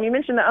Bowl, and you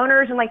mentioned the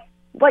owners, and like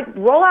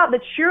roll out the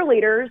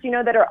cheerleaders,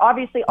 that are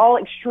obviously all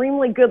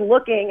extremely good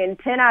looking and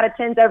 10 out of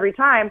 10s every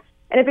time.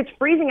 And if it's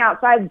freezing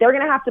outside, they're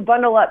going to have to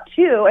bundle up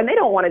too, and they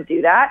don't want to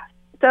do that.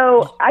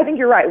 So I think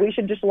you're right. We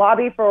should just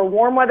lobby for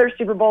warm weather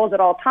Super Bowls at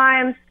all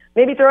times.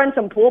 Maybe throw in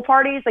some pool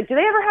parties. Like, do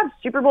they ever have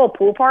Super Bowl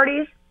pool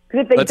parties?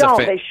 Because if they don't,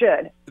 they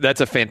should.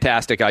 That's a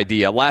fantastic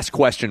idea. Last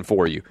question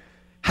for you.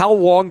 How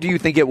long do you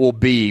think it will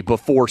be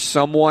before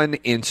someone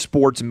in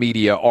sports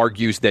media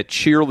argues that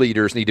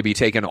cheerleaders need to be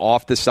taken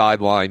off the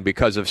sideline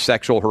because of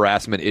sexual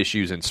harassment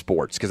issues in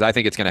sports? Because I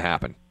think it's going to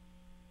happen.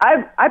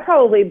 I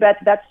probably bet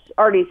that's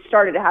already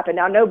started to happen.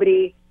 Now,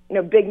 nobody,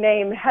 big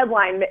name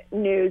headline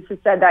news has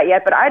said that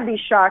yet, but I'd be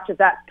shocked if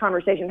that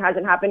conversation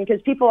hasn't happened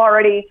because people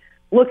already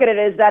look at it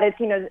as that it's,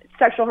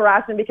 sexual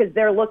harassment because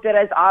they're looked at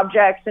as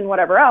objects and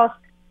whatever else.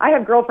 I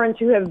have girlfriends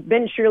who have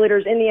been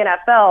cheerleaders in the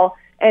NFL,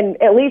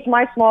 and at least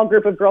my small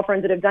group of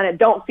girlfriends that have done it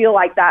don't feel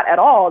like that at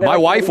all. My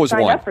wife was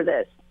signed one. Up for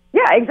this.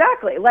 Yeah,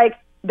 exactly. Like,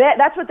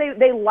 that's what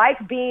they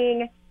like,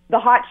 being the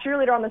hot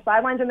cheerleader on the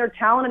sidelines, and they're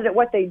talented at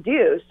what they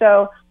do.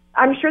 So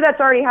I'm sure that's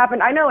already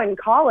happened. I know in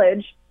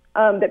college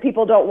that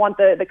people don't want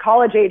the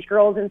college-age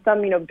girls in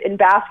some, in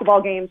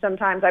basketball games.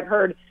 Sometimes I've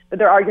heard that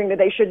they're arguing that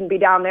they shouldn't be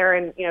down there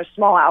in,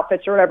 small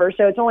outfits or whatever.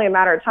 So it's only a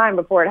matter of time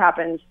before it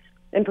happens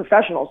in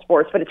professional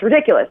sports. But it's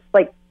ridiculous.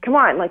 Like, come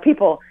on, like,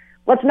 people,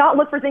 let's not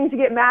look for things to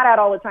get mad at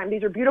all the time.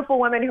 These are beautiful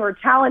women who are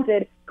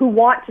talented, who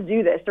want to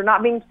do this. They're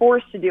not being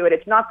forced to do it.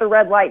 It's not the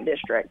red light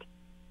district.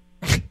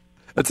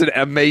 That's an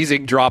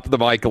amazing drop of the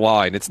mic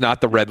line. It's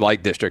not the red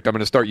light district. I'm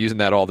going to start using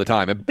that all the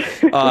time.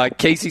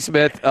 Casey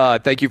Smith,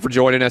 thank you for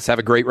joining us. Have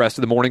a great rest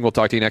of the morning. We'll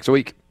talk to you next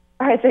week.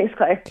 All right, thanks,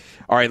 Clay.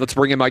 All right, let's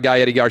bring in my guy,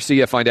 Eddie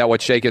Garcia, find out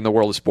what's shaking in the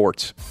world of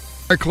sports.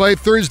 All right, Clay,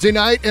 Thursday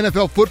night,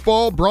 NFL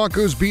football.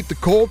 Broncos beat the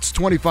Colts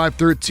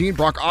 25-13.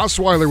 Brock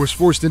Osweiler was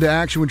forced into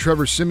action when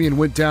Trevor Siemian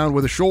went down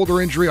with a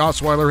shoulder injury.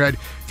 Osweiler had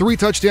 3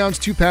 touchdowns,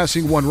 2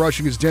 passing, 1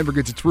 rushing as Denver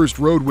gets its first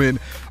road win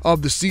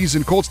of the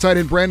season. Colts tight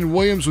end Brandon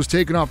Williams was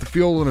taken off the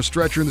field on a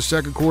stretcher in the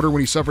second quarter when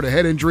he suffered a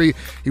head injury.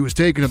 He was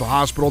taken to the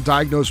hospital,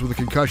 diagnosed with a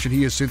concussion.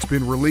 He has since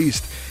been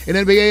released. In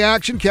NBA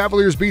action,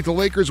 Cavaliers beat the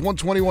Lakers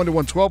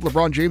 121-112.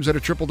 LeBron James had a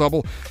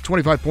triple-double,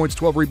 25 points,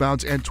 12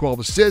 rebounds, and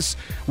 12 assists.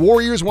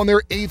 Warriors won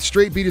their 8th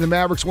straight, beating the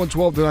Mavericks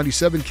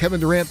 112-97.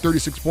 Kevin Durant,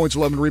 36 points,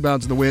 11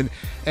 rebounds in the win.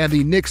 And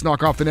the Knicks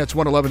knock off the Nets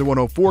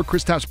 111-104.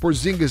 Kristaps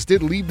Porzingis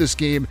did leave this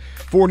game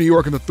for New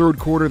York in the third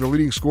quarter. The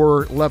leading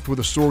scorer left with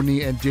a sore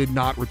knee and did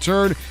not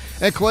return.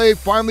 And Clay,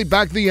 finally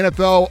back to the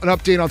NFL. An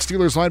update on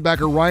Steelers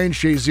linebacker Ryan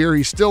Shazier.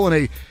 He's still in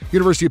a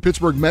University of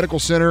Pittsburgh Medical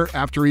Center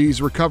after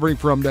he's recovering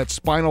from that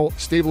spinal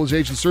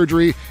stabilization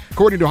surgery.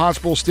 According to a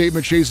hospital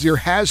statement, Shazier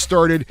has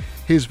started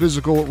his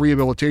physical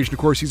rehabilitation. Of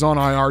course, he's on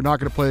IR, not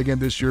going to play again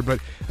this year, but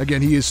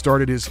again, he has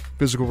started his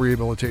physical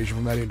rehabilitation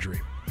from that injury.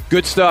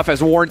 Good stuff.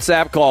 As Warren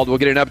Sapp called, we'll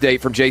get an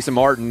update from Jason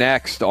Martin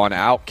next on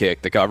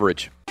Outkick, the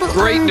coverage.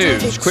 Great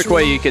news. Quick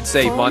way you could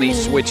save money.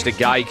 Switch to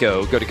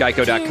Geico. Go to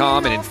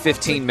geico.com, and in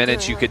 15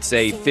 minutes, you could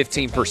save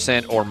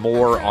 15% or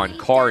more on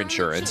car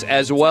insurance.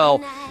 As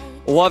well,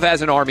 Love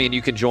has an army, and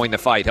you can join the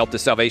fight. Help the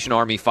Salvation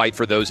Army fight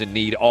for those in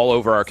need all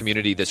over our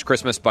community this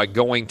Christmas by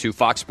going to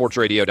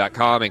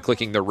foxsportsradio.com and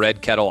clicking the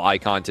red kettle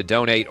icon to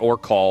donate, or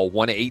call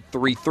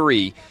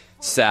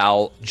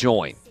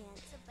 1-833-SAL-JOIN.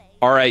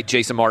 All right,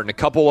 Jason Martin, a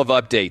couple of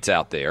updates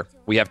out there.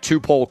 We have 2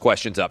 poll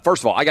questions up.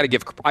 First of all, I got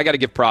to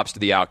give props to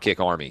the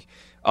Outkick Army.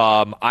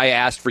 I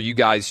asked for you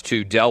guys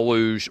to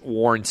deluge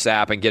Warren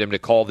Sapp and get him to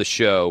call the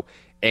show,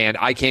 and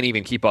I can't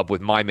even keep up with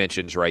my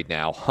mentions right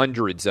now.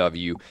 Hundreds of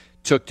you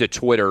took to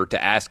Twitter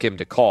to ask him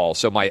to call,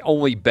 so my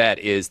only bet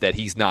is that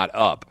he's not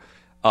up.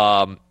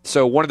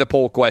 So one of the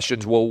poll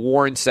questions, will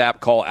Warren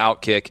Sapp call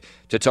Outkick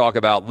to talk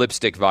about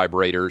lipstick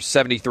vibrators?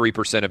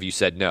 73% of you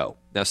said no.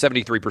 Now,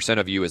 73%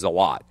 of you is a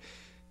lot.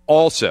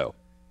 Also,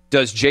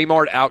 Does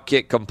J-Mart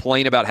Outkick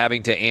complain about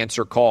having to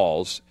answer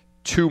calls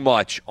too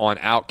much on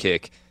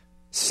Outkick?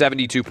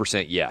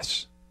 72%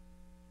 yes.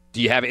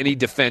 Do you have any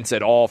defense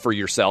at all for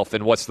yourself,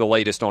 and what's the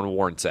latest on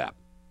Warren Sapp?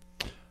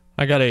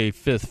 I got a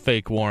fifth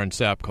fake Warren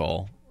Sapp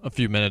call a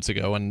few minutes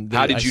ago. And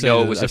how did you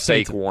know it was a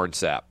fake Warren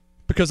Sapp?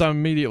 Because I'm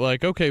immediately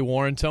like, okay,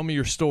 Warren, tell me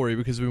your story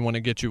because we want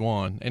to get you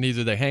on. And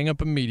either they hang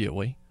up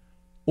immediately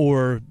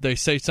or they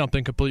say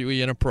something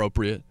completely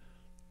inappropriate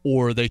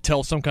or they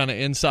tell some kind of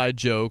inside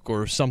joke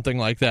or something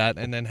like that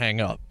and then hang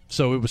up.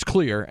 So it was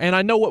clear. And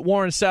I know what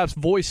Warren Sapp's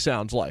voice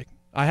sounds like.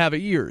 I have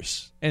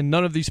ears, and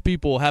none of these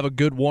people have a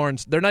good Warren.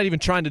 They're not even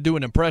trying to do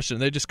an impression.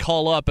 They just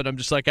call up, and I'm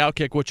just like,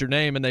 Outkick, what's your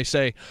name? And they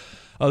say,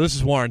 oh, this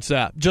is Warren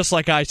Sapp, just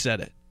like I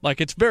said it.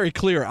 Like, it's very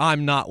clear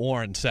I'm not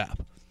Warren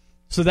Sapp.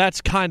 So that's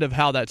kind of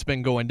how that's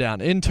been going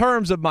down. In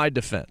terms of my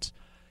defense,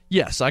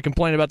 yes, I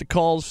complain about the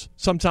calls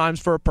sometimes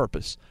for a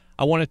purpose.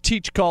 I want to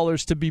teach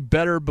callers to be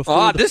better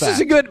before the this fact.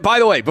 Is a good, by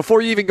the way,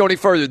 before you even go any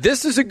further,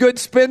 this is a good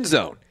spin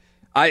zone.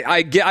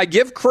 I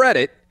give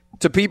credit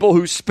to people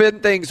who spin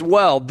things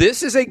well.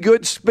 This is a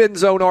good spin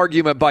zone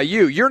argument by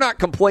you. You're not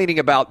complaining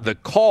about the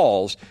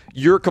calls.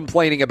 You're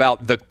complaining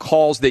about the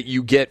calls that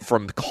you get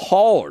from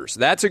callers.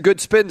 That's a good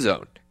spin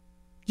zone.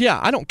 Yeah,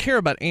 I don't care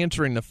about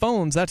answering the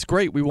phones. That's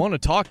great. We want to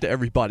talk to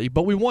everybody,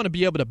 but we want to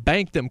be able to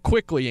bank them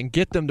quickly and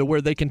get them to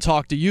where they can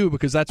talk to you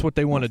because that's what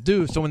they want to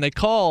do. So when they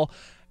call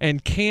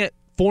and can't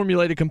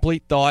formulate a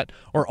complete thought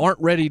or aren't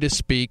ready to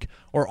speak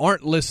or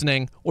aren't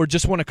listening or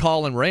just want to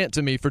call and rant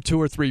to me for 2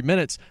 or 3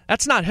 minutes,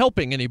 that's not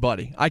helping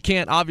anybody. I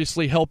can't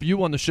obviously help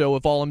you on the show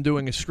if all I'm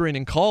doing is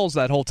screening calls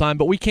that whole time,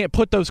 but we can't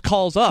put those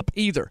calls up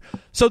either.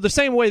 So the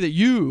same way that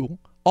you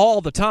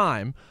all the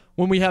time,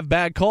 when we have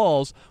bad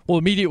calls, will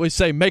immediately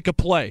say, make a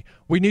play.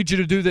 We need you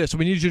to do this.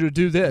 We need you to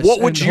do this.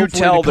 What would you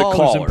tell the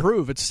caller?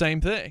 Improve. It's the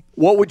same thing.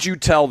 What would you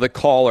tell the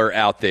caller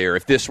out there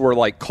if this were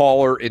like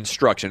caller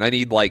instruction? I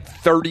need like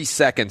 30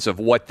 seconds of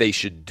what they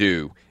should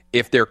do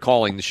if they're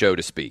calling the show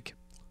to speak.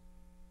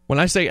 When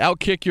I say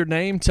Outkick your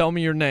name, tell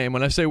me your name.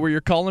 When I say where you're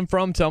calling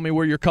from, tell me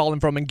where you're calling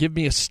from and give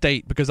me a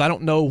state because I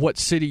don't know what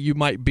city you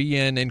might be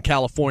in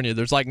California.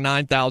 There's like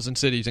 9,000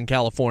 cities in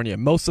California.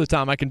 Most of the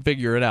time I can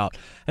figure it out.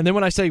 And then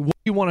when I say what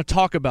you want to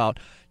talk about,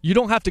 you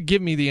don't have to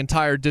give me the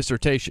entire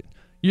dissertation.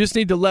 You just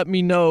need to let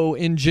me know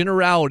in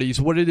generalities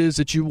what it is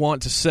that you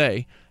want to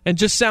say and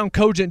just sound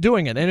cogent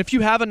doing it. And if you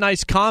have a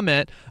nice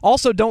comment,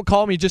 also don't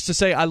call me just to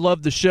say, I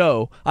love the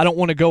show. I don't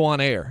want to go on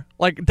air.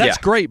 Like, that's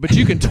great, but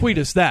you can tweet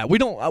us that. We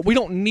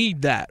don't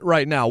need that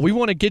right now. We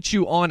want to get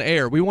you on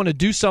air. We want to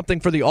do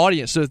something for the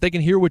audience so that they can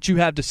hear what you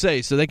have to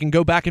say, so they can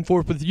go back and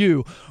forth with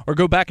you or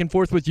go back and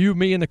forth with you,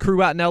 me, and the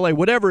crew out in L.A.,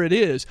 whatever it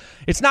is.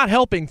 It's not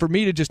helping for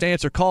me to just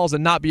answer calls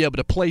and not be able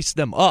to place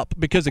them up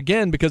because,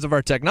 again, because of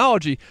our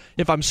technology,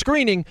 if I'm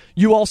screening,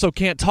 you also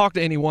can't talk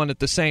to anyone at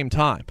the same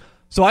time.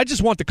 So I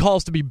just want the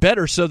calls to be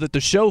better so that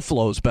the show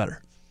flows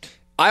better.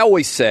 I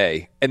always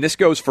say, and this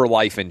goes for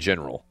life in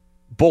general,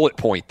 bullet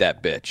point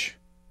that bitch.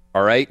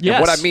 All right? Yes.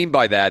 And what I mean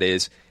by that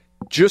is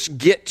just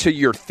get to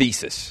your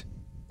thesis.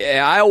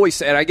 I always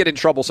say, and I get in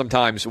trouble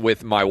sometimes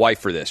with my wife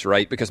for this,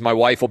 right? Because my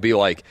wife will be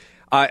like,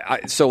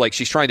 so like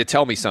she's trying to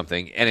tell me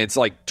something, and it's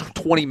like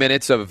 20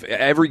 minutes of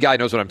every guy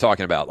knows what I'm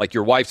talking about. Like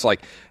your wife's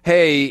like,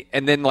 hey,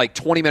 and then like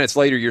 20 minutes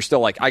later, you're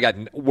still like,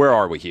 where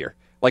are we here?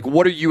 Like,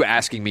 what are you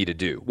asking me to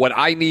do? What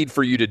I need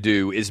for you to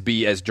do is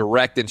be as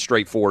direct and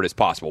straightforward as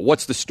possible.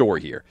 What's the story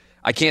here?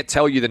 I can't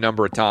tell you the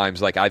number of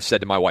times, like I've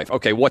said to my wife,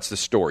 okay, what's the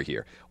story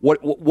here?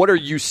 What are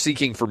you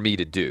seeking for me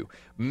to do?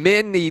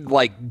 Men need,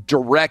 like,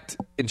 direct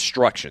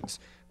instructions.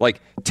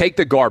 Like, take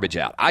the garbage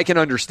out. I can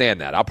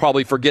understand that. I'll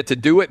probably forget to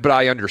do it, but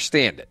I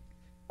understand it.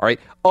 All right?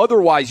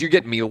 Otherwise, you're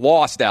getting me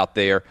lost out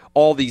there.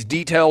 All these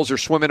details are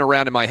swimming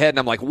around in my head, and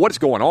I'm like, what is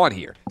going on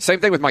here? Same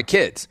thing with my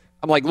kids.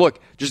 I'm like, look,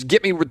 just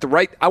get me with the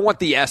right – I want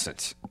the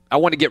essence. I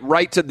want to get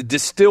right to the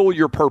distill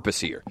your purpose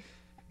here.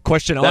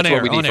 Question That's on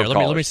air.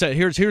 Let me say,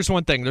 here's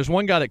one thing. There's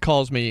one guy that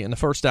calls me in the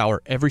first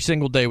hour every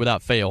single day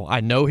without fail.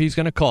 I know he's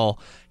going to call.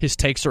 His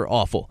takes are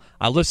awful.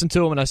 I listen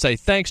to him and I say,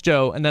 thanks,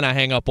 Joe, and then I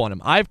hang up on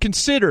him. I've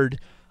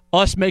considered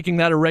us making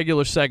that a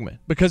regular segment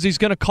because he's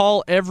going to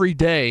call every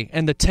day,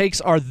 and the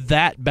takes are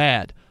that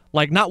bad.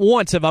 Like, not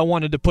once have I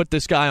wanted to put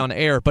this guy on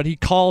air, but he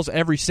calls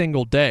every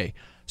single day.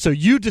 So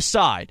you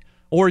decide.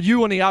 Or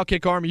you in the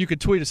Outkick Army, you could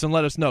tweet us and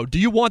let us know. Do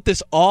you want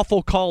this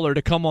awful caller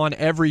to come on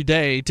every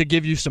day to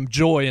give you some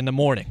joy in the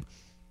morning?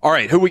 All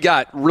right, who we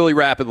got really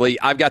rapidly?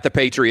 I've got the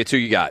Patriots. Who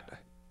you got?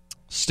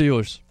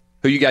 Steelers.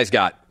 Who you guys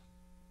got?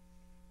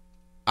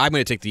 I'm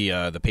going to take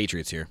the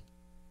Patriots here.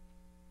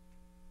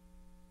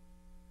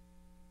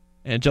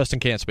 And Justin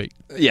can't speak.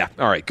 Yeah,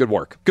 all right, good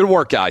work. Good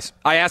work, guys.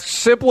 I asked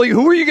simply,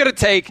 who are you going to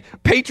take,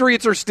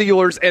 Patriots or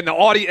Steelers, and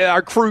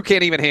our crew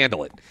can't even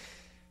handle it.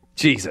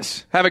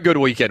 Jesus. Have a good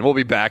weekend. We'll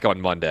be back on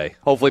Monday.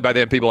 Hopefully by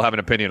then people have an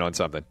opinion on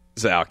something.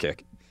 It's the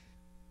Outkick.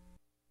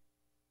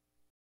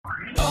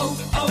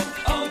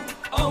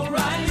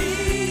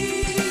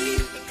 O'Reilly.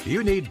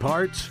 You need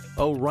parts?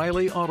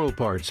 O'Reilly Auto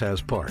Parts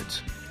has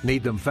parts.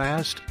 Need them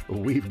fast?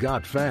 We've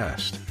got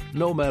fast.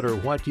 No matter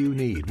what you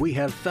need, we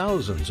have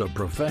thousands of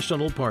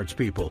professional parts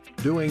people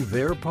doing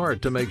their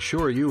part to make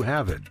sure you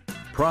have it.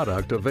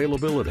 Product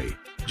availability.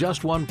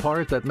 Just one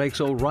part that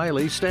makes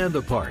O'Reilly stand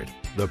apart.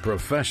 The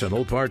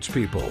professional parts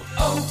people.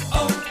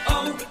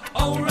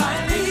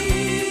 O'Reilly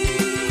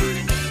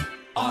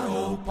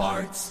Auto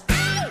Parts.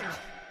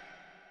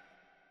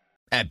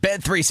 At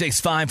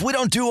Bet365, we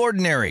don't do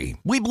ordinary.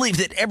 We believe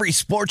that every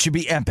sport should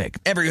be epic.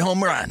 Every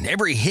home run,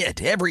 every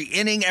hit, every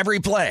inning, every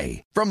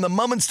play. From the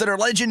moments that are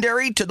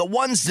legendary to the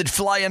ones that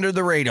fly under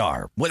the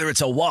radar. Whether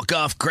it's a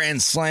walk-off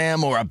grand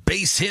slam or a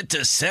base hit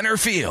to center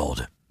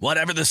field.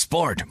 Whatever the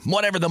sport,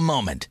 whatever the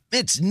moment,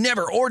 it's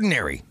never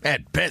ordinary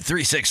at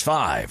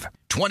Bet365.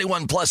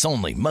 21 plus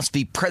only. Must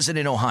be present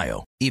in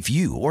Ohio. If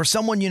you or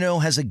someone you know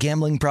has a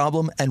gambling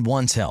problem and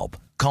wants help,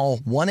 call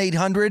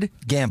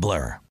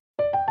 1-800-GAMBLER.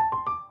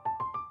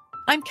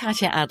 I'm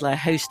Katya Adler,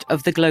 host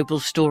of The Global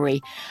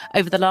Story.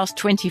 Over the last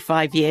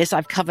 25 years,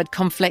 I've covered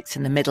conflicts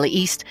in the Middle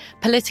East,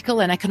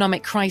 political and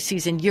economic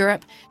crises in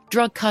Europe,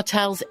 drug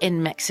cartels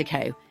in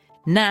Mexico.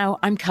 Now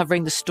I'm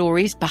covering the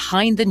stories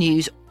behind the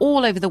news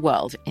all over the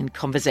world in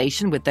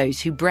conversation with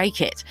those who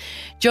break it.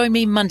 Join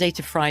me Monday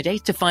to Friday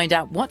to find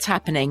out what's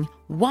happening,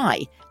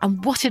 why,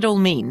 and what it all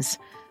means.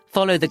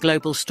 Follow The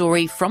Global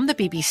Story from the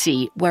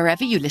BBC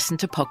wherever you listen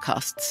to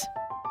podcasts.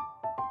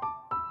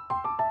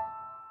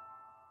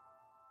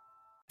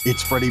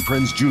 It's Freddie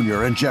Prinze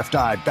Jr. and Jeff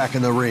Dye back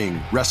in the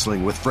ring.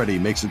 Wrestling with Freddie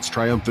makes its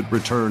triumphant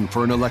return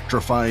for an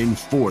electrifying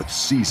 4th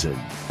season.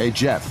 Hey,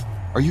 Jeff,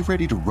 are you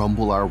ready to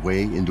rumble our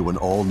way into an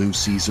all-new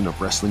season of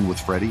Wrestling with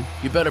Freddie?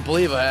 You better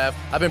believe I have.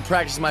 I've been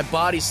practicing my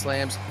body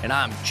slams, and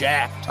I'm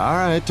jacked. All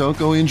right, don't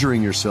go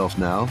injuring yourself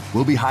now.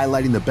 We'll be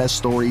highlighting the best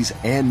stories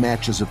and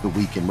matches of the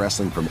week in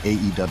wrestling from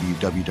AEW,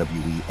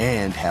 WWE,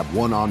 and have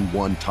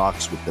one-on-one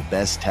talks with the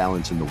best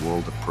talents in the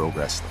world of pro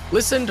wrestling.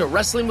 Listen to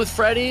Wrestling with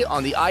Freddie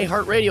on the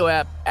iHeartRadio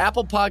app,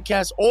 Apple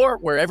Podcasts, or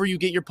wherever you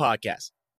get your podcasts.